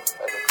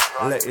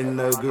 letting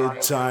the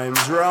good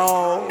times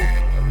roll.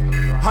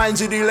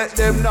 Heinzie D, let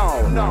them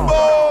know.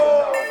 Oh.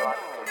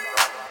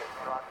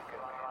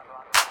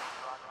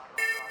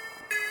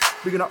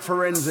 Bigging up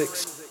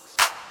forensics.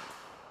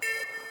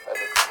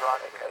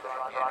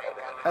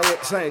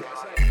 AX8.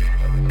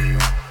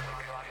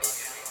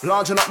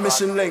 Large and up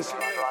missing link.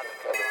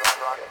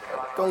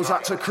 Goes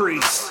out to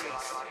Crease.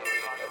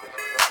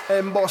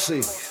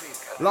 Embossy.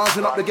 Large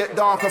and up to Get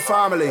Darker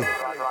family.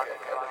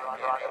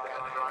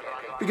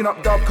 Bigging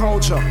up dub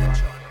culture.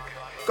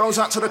 Goes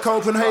out to the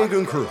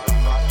Copenhagen crew.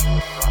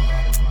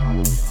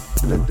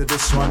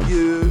 This one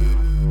you.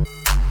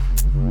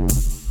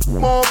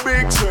 More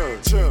big turn.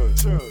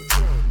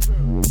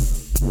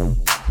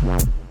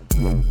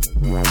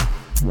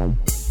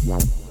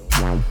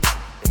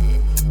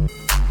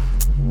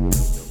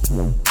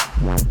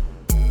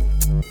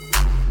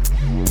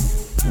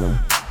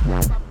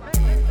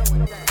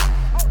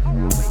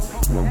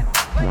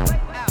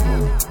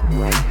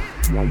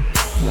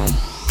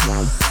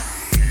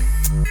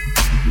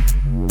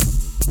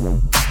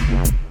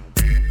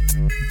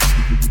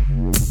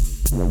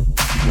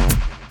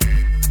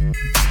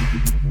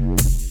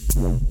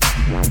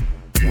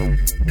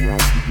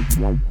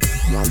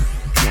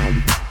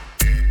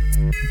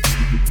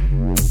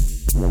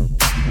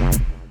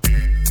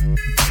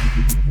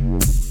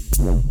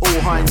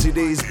 Heinzie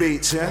D's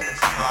beats, yeah?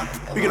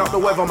 Picking up the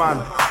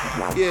Weatherman.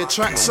 Yeah,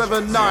 track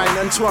 7, 9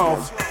 and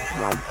 12.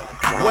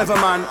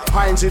 Weatherman,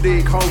 Heinzie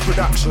D,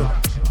 co-production.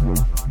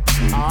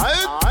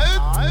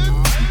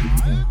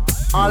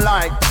 I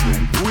like,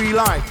 we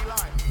like.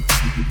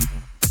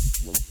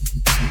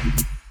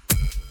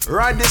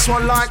 Ride this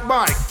one like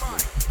bike.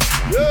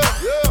 Yeah.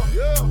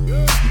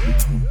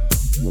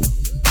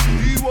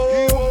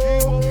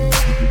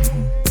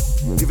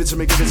 Give it to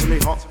me,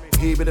 hot.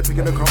 He be the pick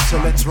of the crop, so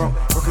let's rock.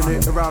 Rocking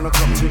it around the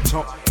clock, tick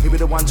tock. He be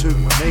the one to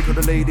make all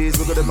the ladies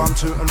look at the bum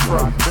to and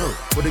fro.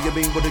 What do you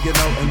mean, what do you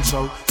know? And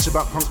so, sit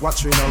back, punk,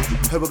 watch we know.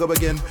 Here we go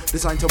again,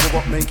 designed to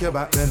what make you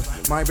back then.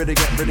 My ready,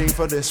 get ready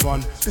for this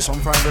one. This one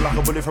firing like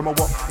a bullet from a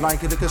walk.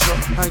 Like it, a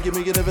shot. Hey, give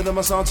me a living in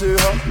my sound too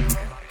hot.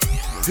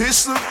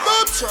 It's the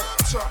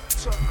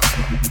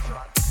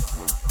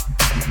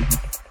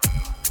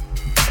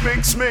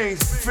fix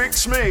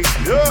me,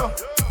 yeah.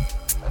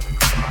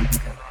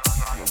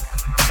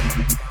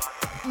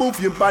 Move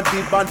your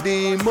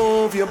body,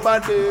 move your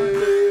body.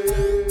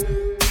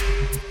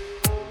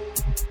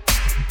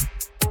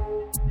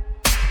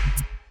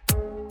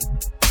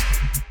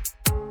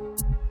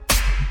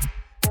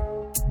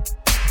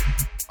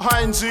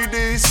 Heinz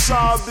D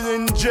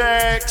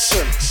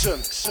sub-injection.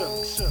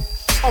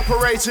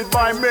 Operated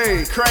by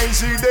me,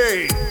 Crazy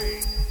D.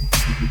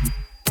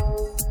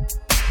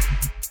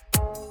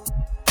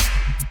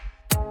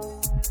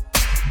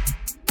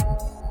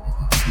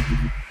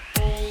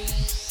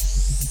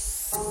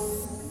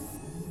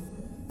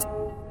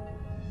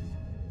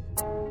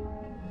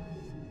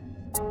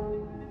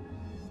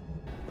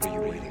 What are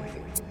you waiting for?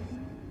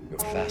 You're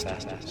fast.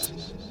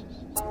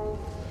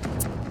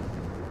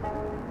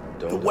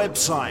 The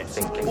website,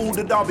 all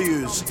the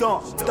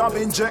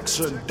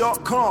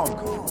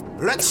W's.dubinjection.com.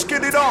 Let's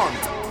get it on.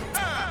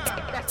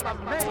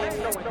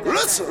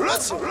 Listen.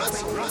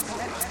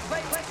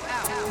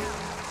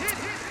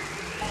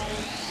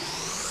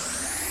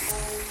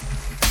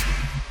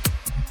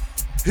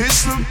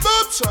 It's the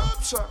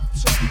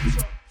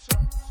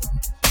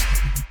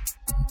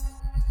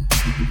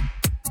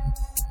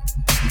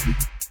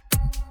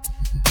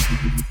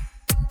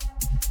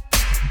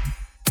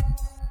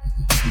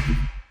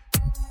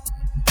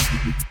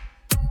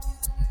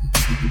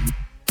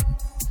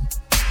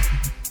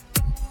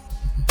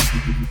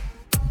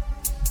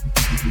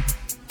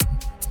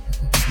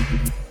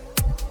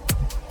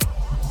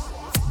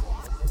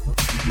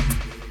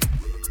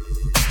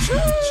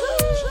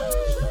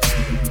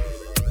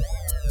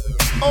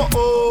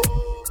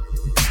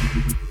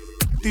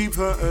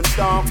deeper and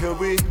darker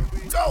we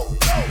go.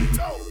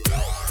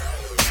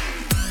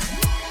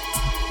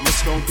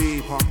 Let's go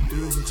deeper,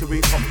 until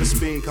we pop the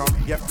speaker.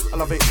 Yep, I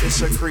love it,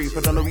 it's a creep.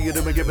 I don't know what you're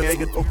doing, give it a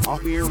good I'll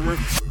be a rip.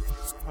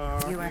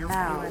 You are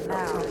now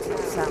sound.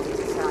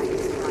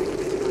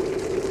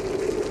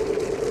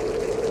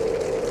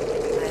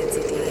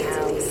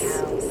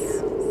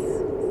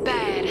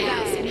 Bad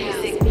house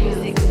music.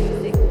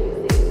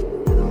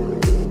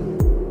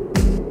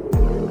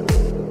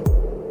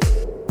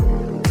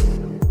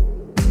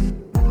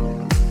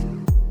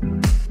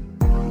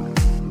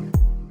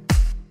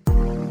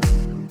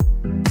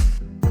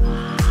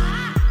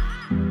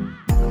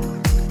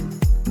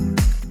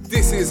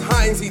 This is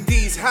Heinz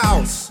D's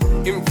house.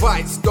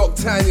 Invites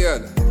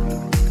Dogtanian.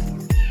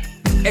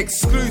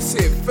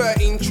 Exclusive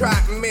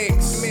 13-track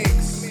mix.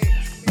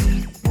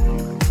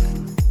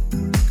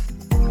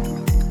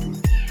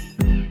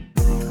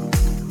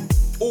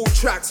 All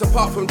tracks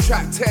apart from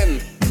track 10,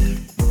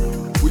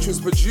 which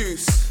was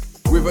produced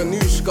with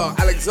Anushka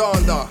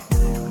Alexander,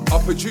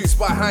 are produced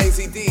by Heinz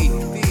D.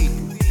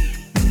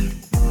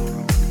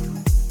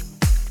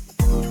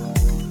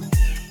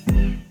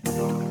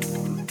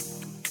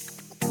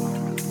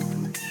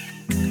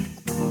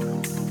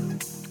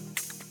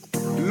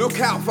 Look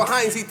out for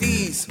Heinz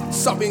D's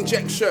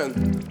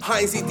Sub-Injection,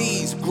 Heinz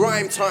D's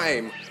Grime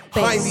Time,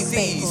 Heinz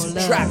D's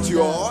Trapped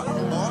Your.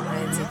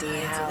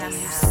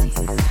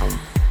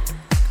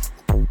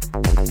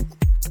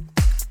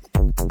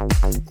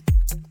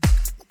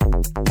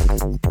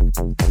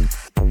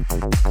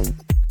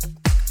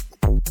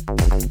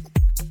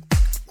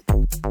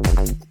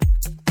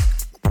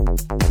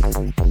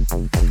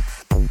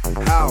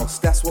 House,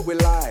 that's what we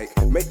like.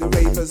 Make the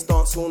ravers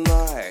dance all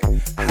night.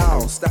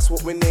 House, that's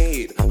what we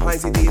need.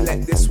 Heinz D,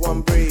 let this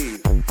one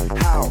breathe.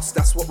 House,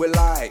 that's what we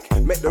like.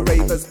 Make the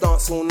ravers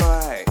dance all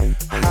night.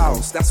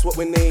 House, that's what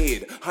we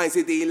need. Heinz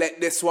D, let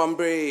this one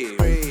breathe.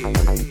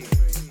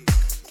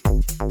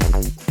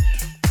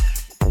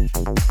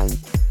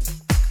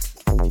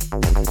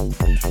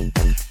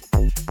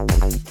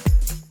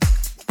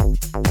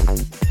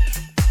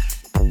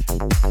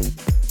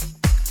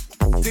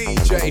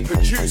 DJ,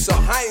 producer,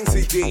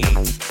 Heinz D.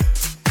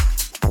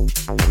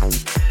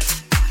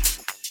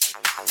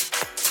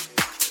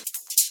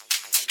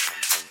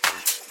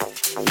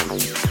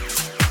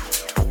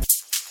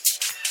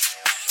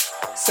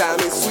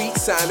 Sounding sweet,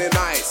 sounding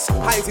nice.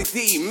 Heinz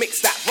D,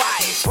 mix that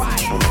right.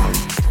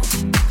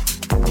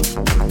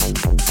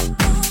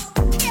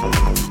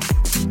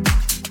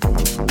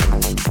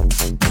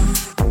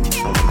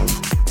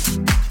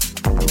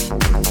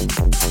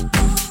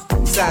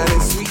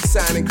 Sounding sweet,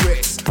 sounding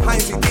crisp.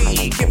 Heinz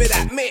D, give me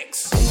that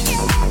mix.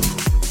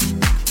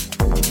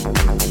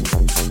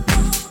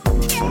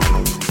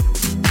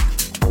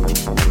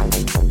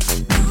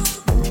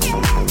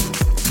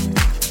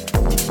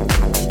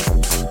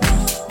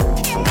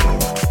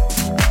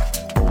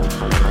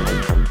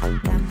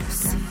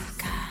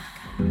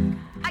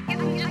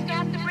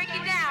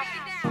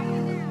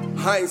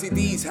 Heinz Heinzie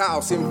D's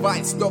house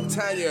invites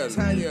D'Artagnan.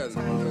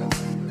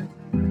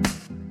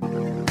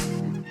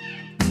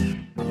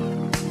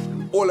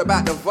 All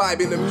about the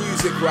vibe in the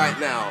music right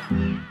now.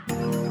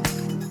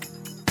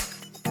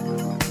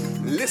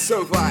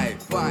 Listen, vibe.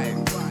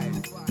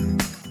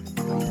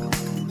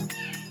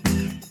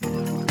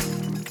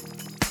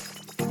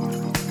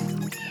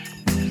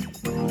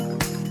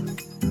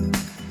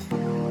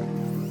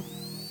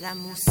 La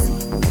música.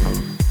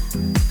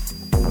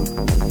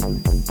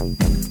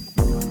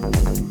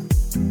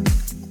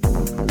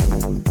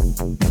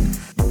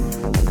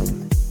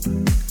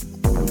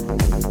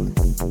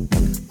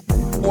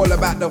 All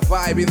about the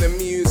vibe in the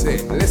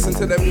music. Listen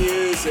to the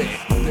music.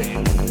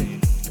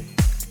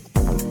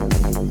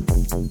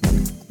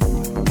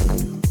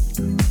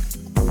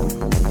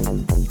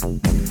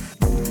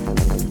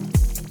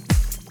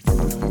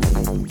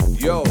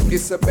 Yo,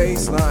 it's a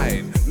bass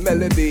line,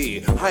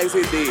 melody,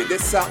 Heinzie D,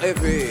 this sound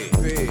heavy.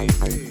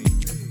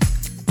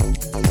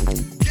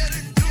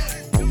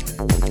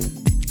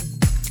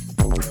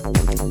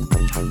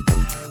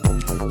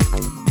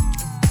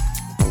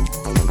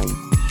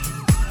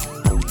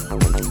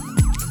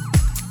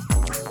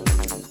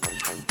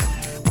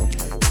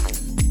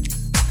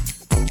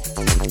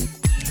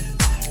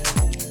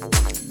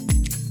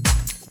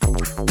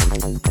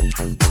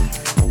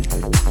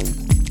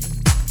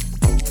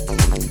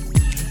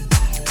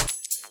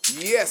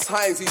 Yes,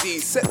 Heinzie D,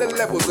 set the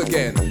levels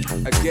again.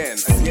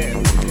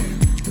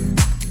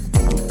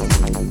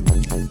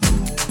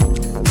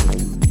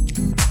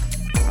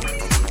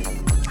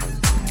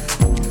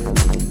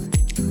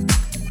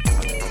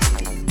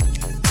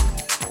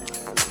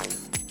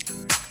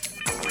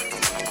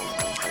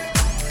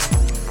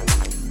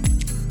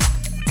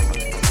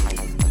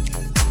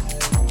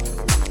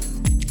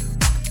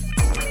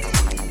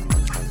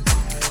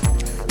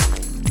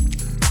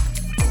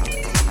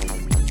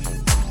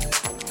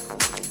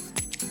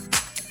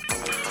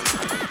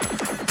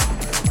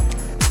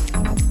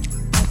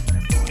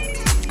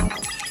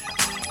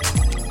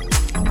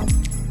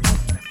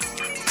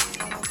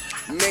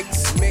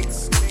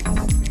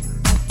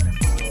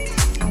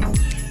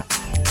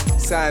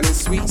 Sounding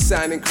sweet,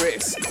 sounding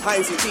crisp.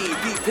 Heinzie D,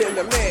 deep in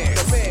the mix.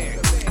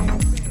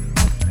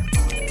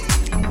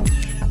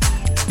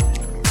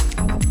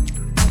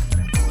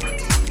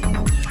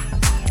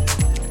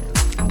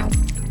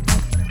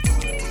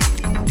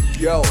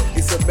 Yo,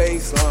 it's a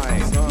bass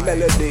line,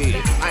 melody,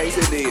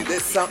 Heinzie D,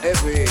 this sound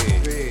heavy.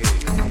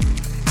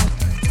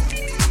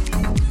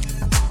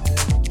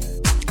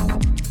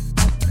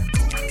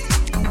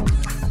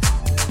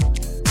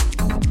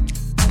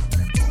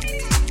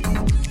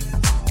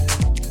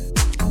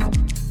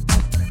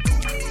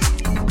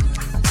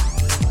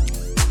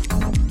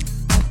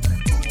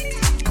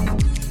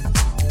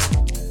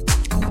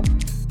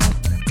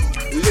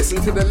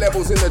 Listen to the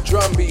levels in the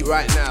drum beat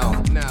right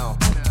now.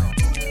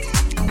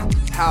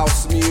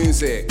 House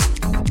music.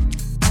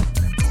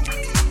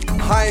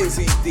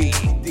 Heinzie D.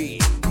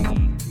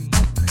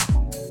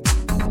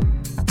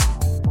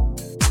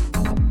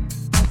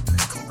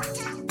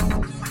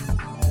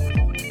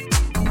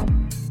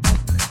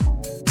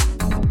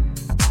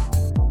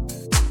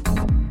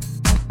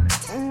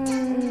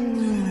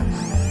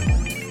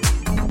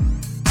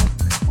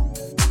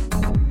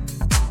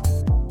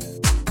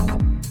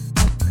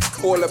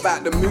 All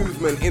about the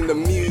movement in the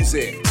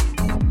music.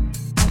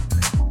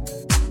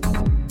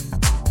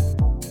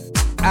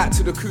 Out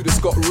to the crew that's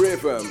got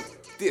rhythm.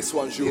 This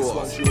one's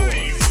yours.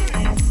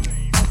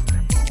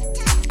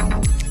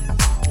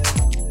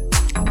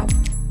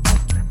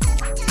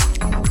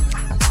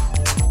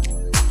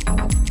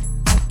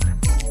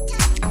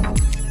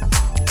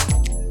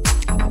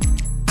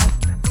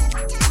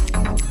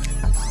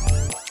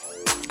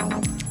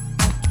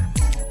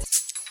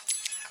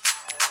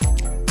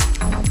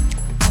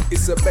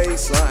 It's a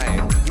bass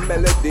line,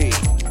 melody.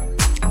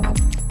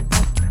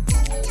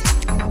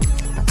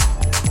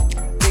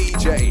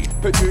 DJ,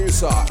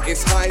 producer,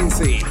 it's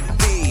Heinzie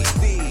D.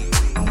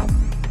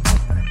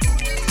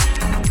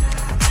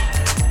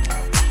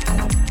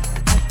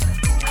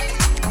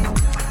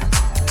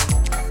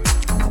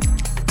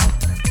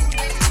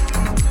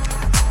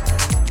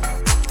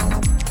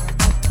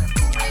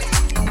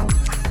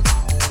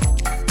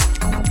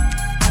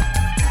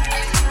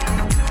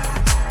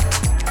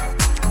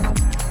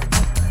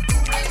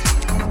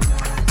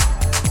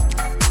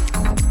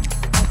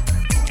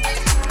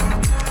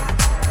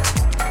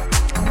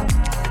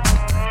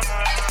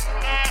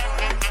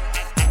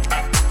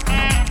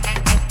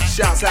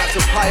 Shouts out to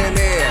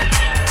Pioneer,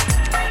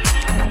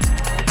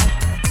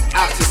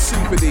 out to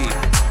Super D,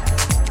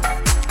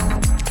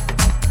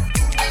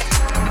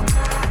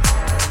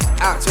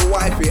 out to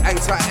Wifey, and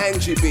to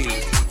Angie B.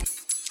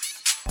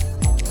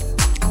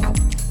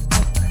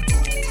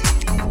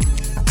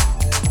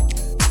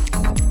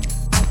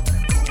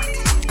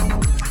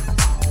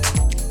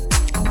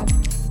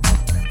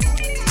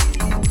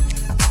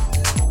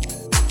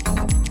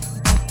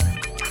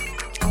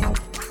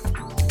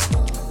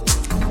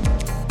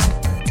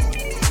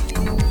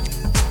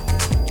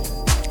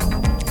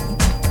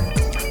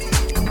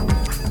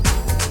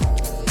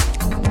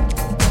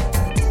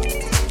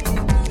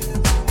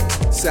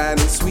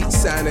 Sounding sweet,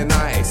 sounding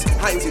nice.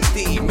 Heinz and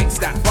D, mix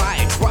that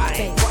vibe,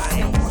 right.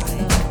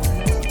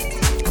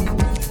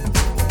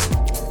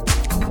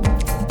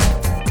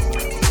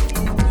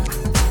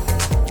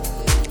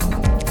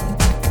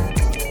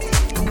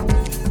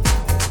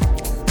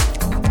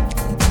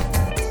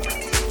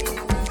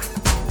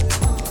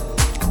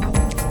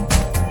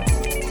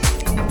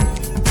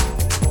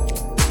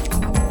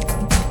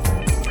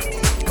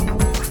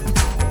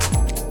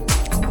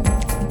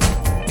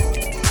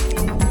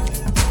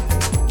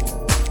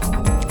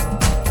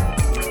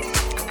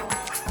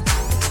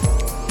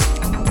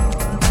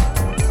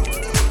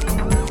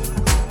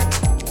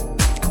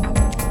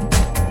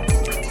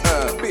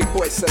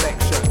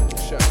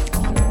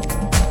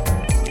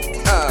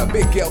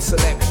 Big girl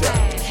selection.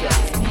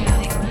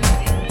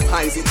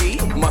 Heinz D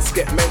must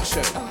get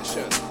mentioned.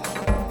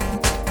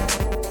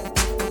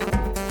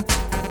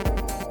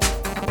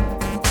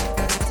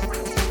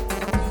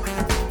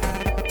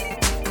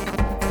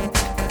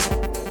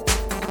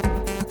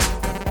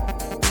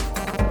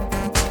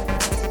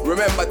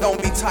 Remember, don't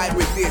be tight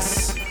with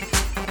this.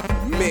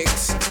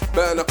 Mix,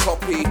 burn a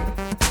copy,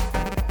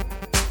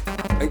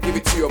 and give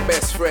it to your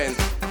best friend.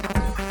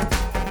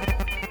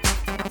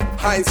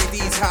 Heinz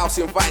D's house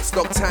invites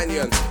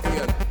D'Artagnan.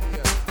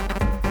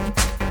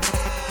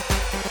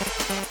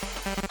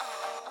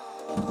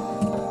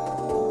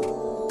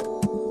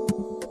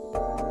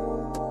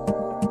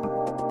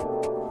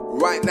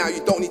 Right now,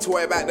 you don't need to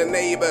worry about the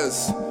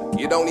neighbors.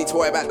 You don't need to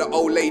worry about the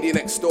old lady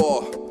next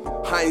door.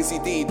 Heinz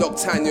D,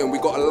 D'Artagnan, we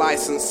got a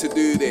license to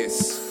do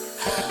this.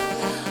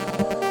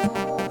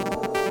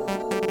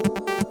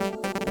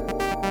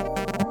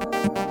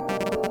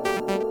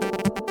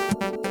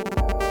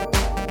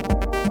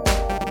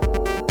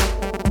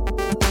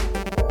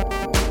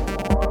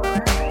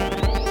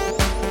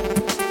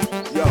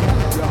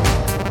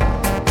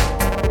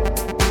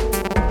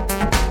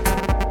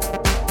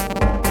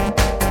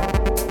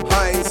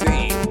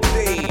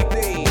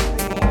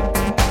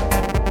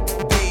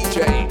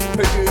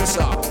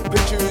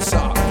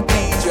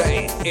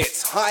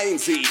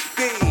 Heinz D.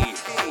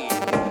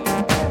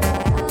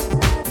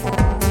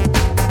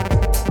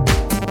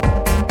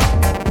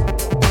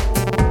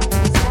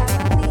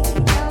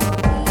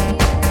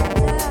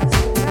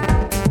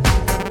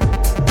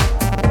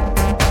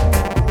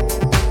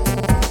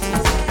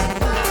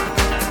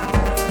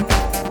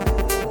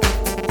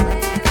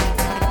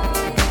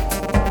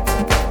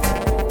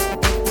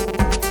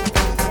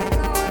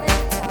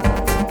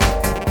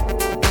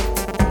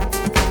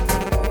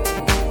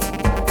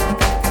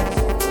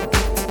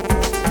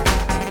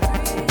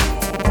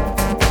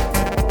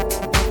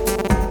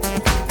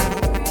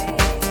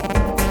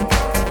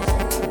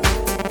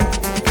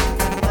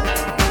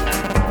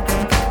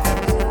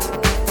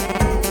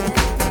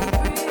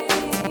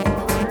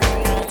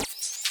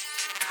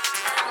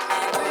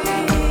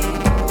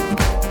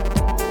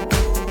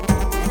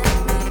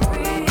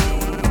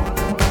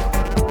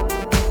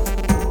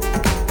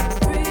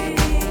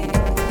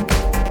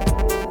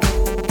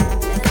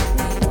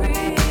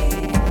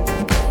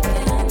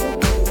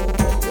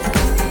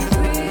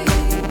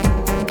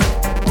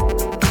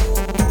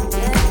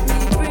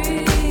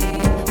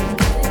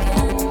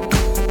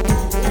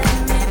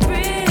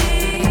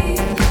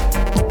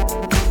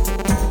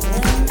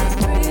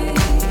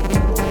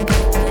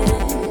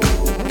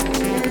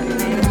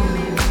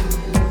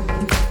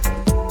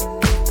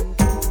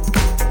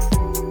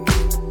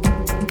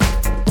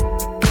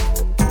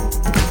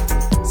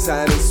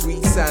 Sounding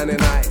sweet, sounding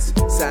nice.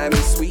 Sounding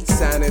sweet,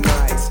 sounding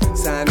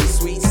nice. Sounding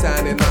sweet,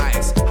 sounding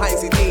nice.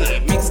 Heinz D,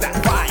 mix that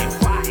vibe.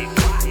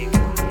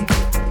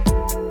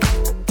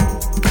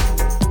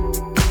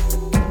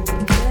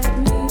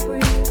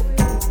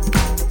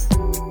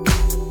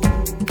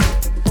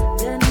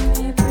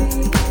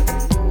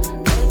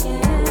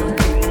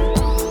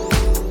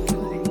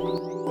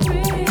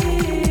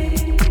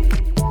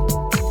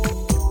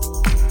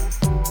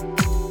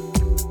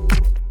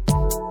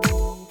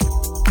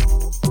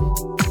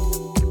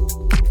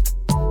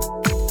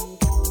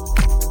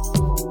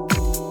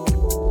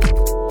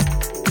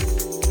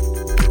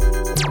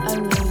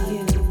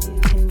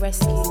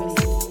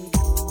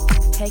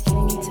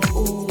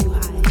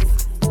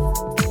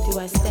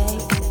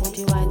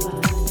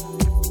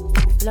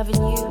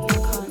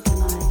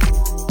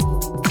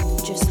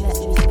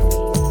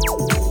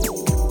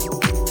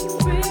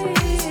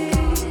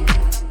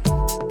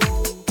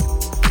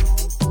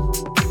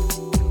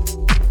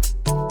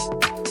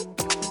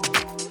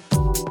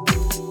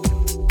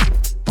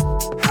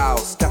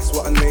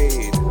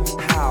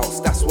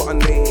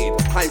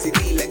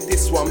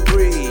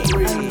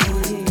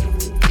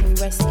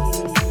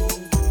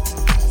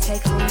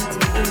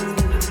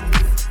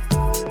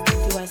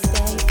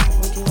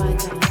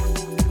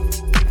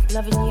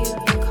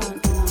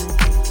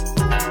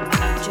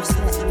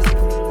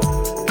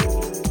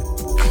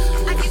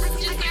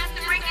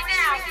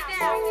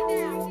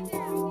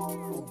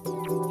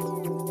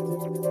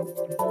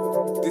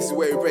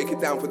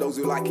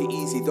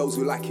 Those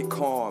who like it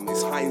calm,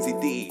 it's Heinz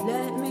D.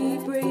 Let me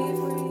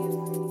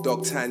breathe.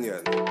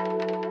 D'Artagnan.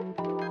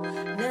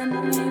 Let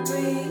me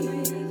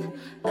breathe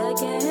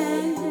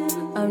again.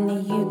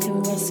 Only you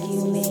can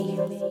rescue me,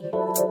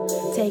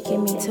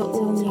 taking me to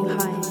all new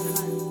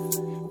heights.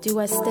 Do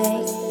I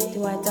stay?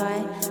 Do I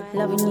die?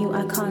 Loving you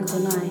I can't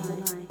deny.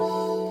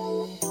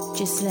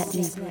 Just let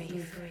me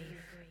breathe.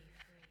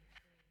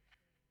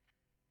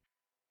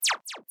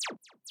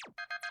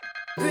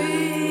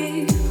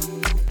 Breathe.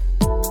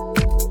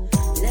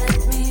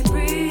 Let me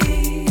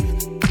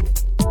breathe.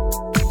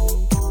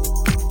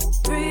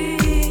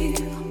 Breathe.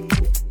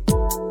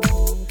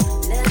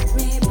 Let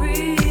me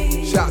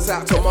breathe. Shouts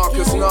out to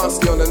Marcus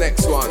Nasty on the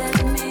next one. Let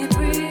me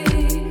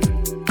breathe.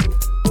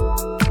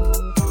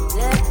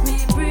 Let me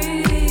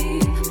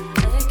breathe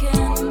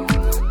again.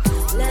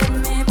 Let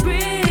me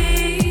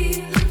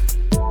breathe.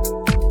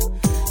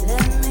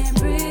 Let me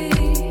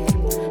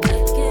breathe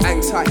again.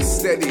 Hang tight,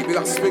 steady, big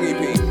up Swingy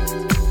P.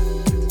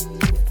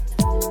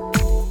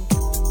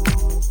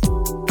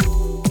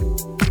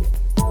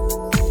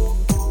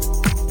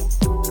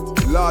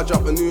 Large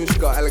up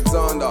Anushka,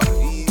 Alexander,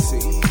 easy,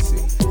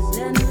 easy.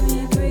 Let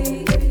me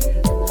breathe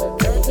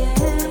again.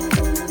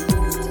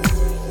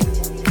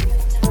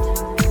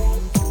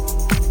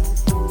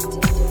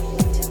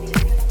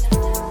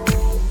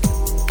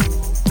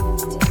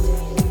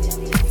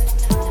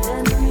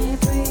 Let me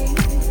breathe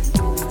again.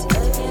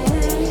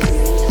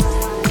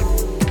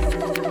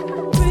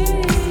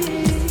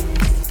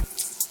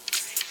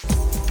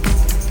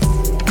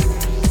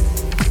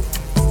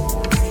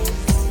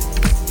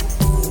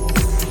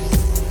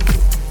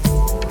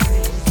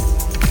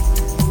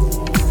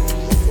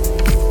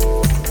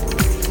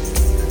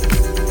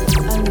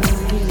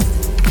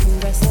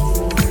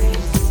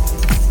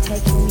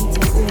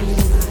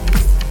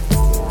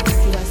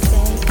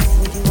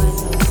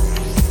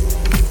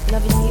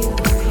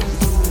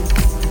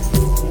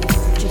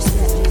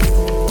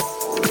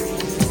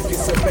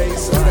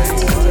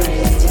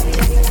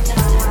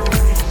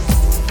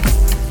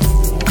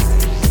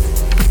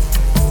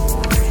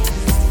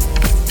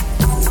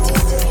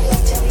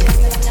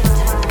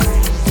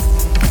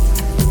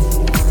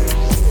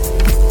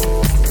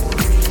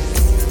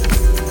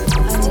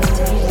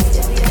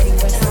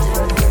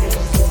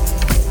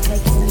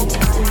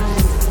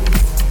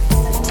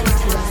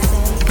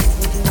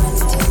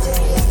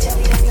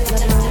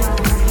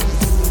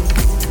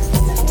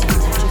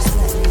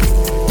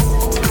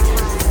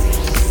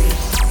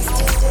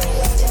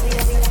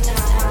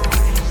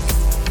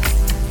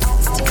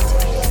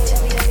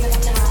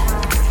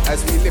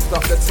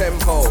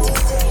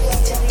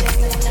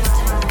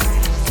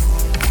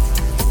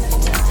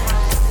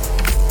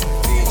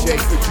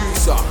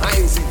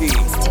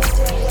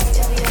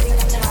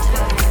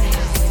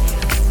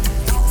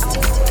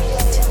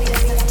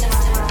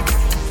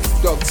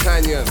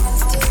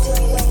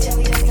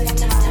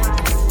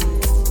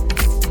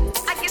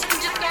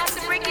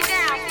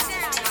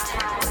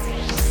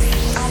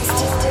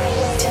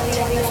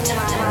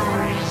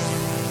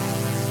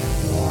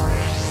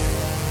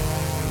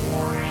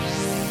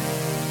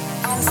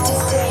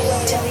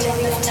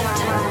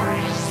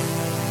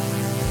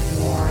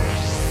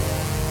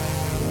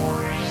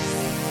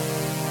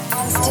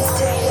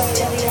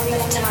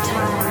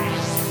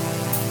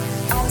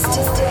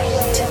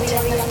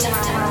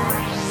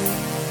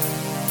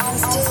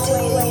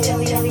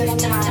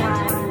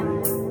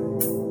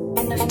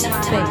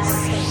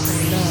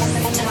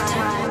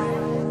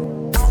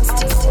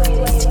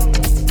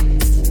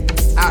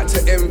 Out to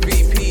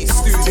MVP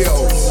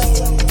Studios.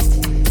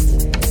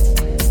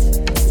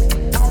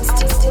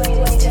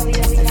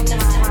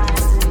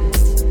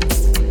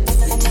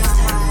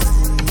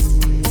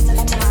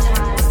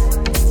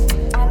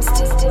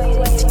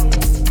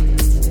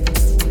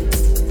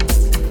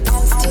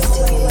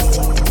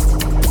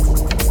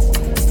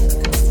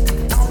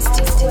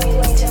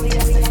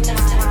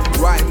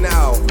 Right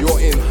now, you're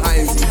in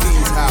Heinz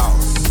D's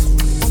house.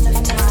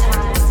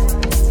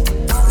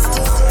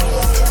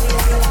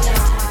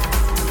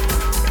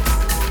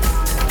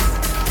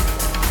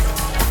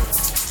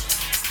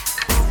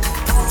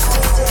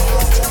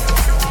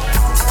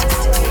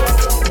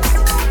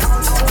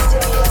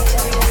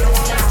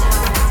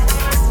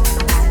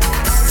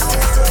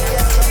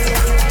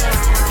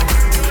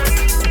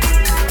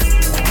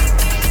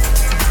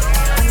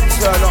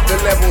 Turn up the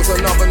levels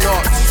another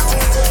notch.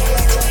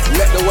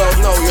 Let the world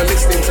know you're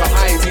listening to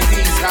Heinz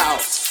D's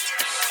house.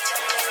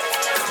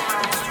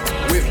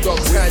 With Dog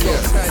Tanya.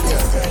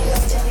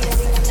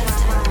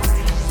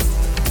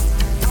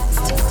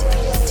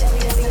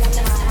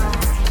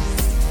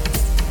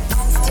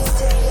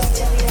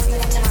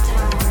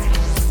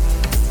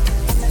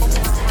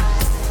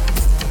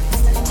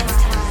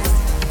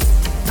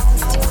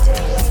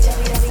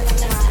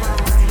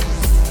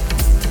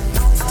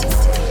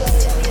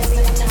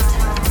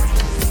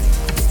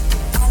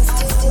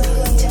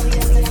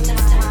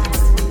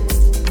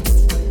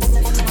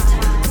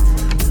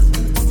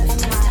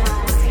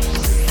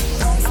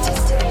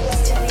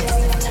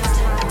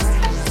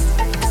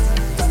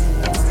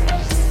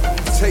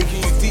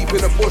 Taking you deep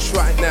in the bush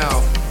right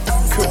now.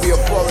 Could be a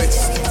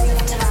forest,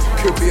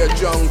 could be a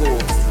jungle.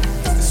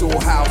 It's all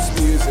house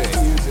music.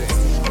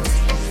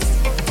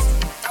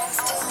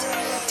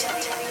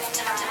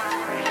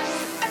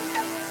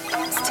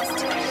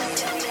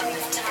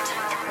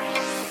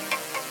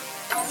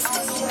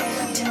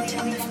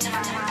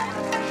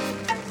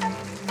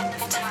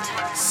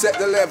 set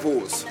the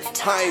levels.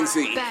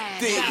 Heinzie,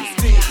 D.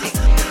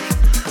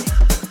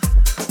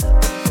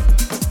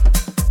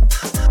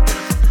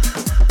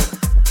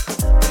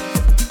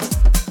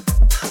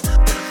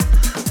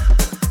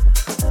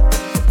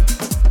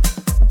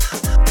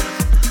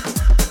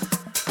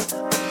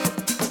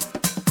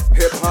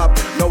 Hip hop,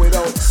 no we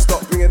don't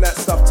stop bringing that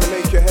stuff to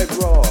make your head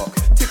rock.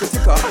 Ticka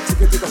ticka,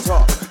 ticka ticka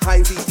tock.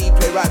 Heinzie D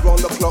play right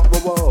round the clock,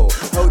 whoa.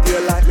 How do you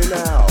like me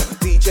now?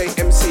 DJ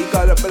MC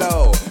gotta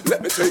blow.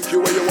 Let me take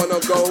you where you wanna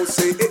go.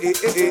 Say ooh,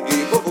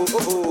 ooh,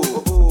 ooh,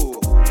 ooh,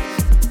 ooh.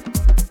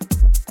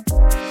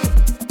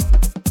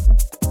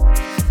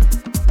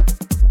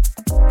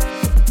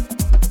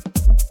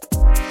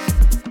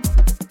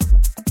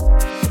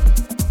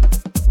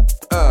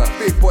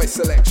 Big boy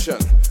selection,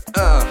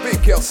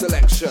 big girl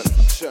selection.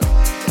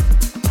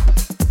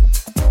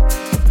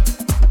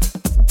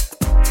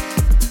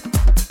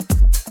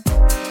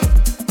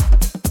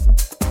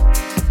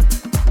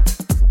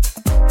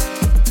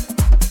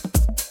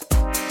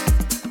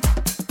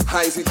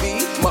 Heinzie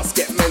D must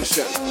get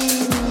mentioned.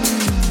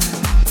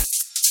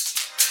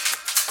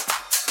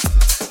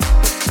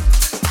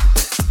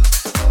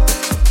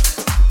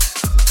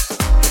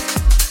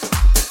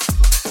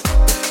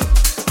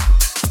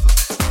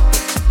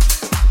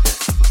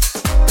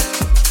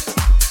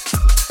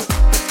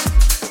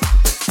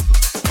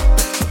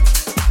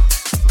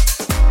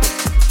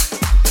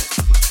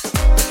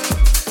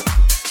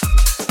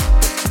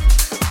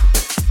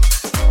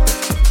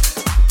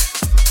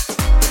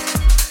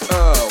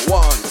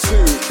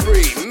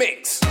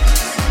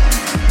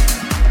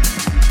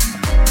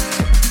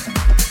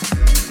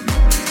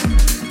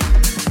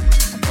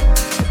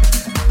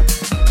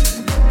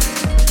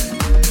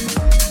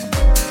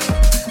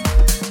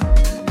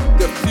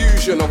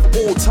 Of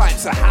all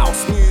types of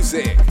house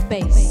music.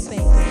 Bass.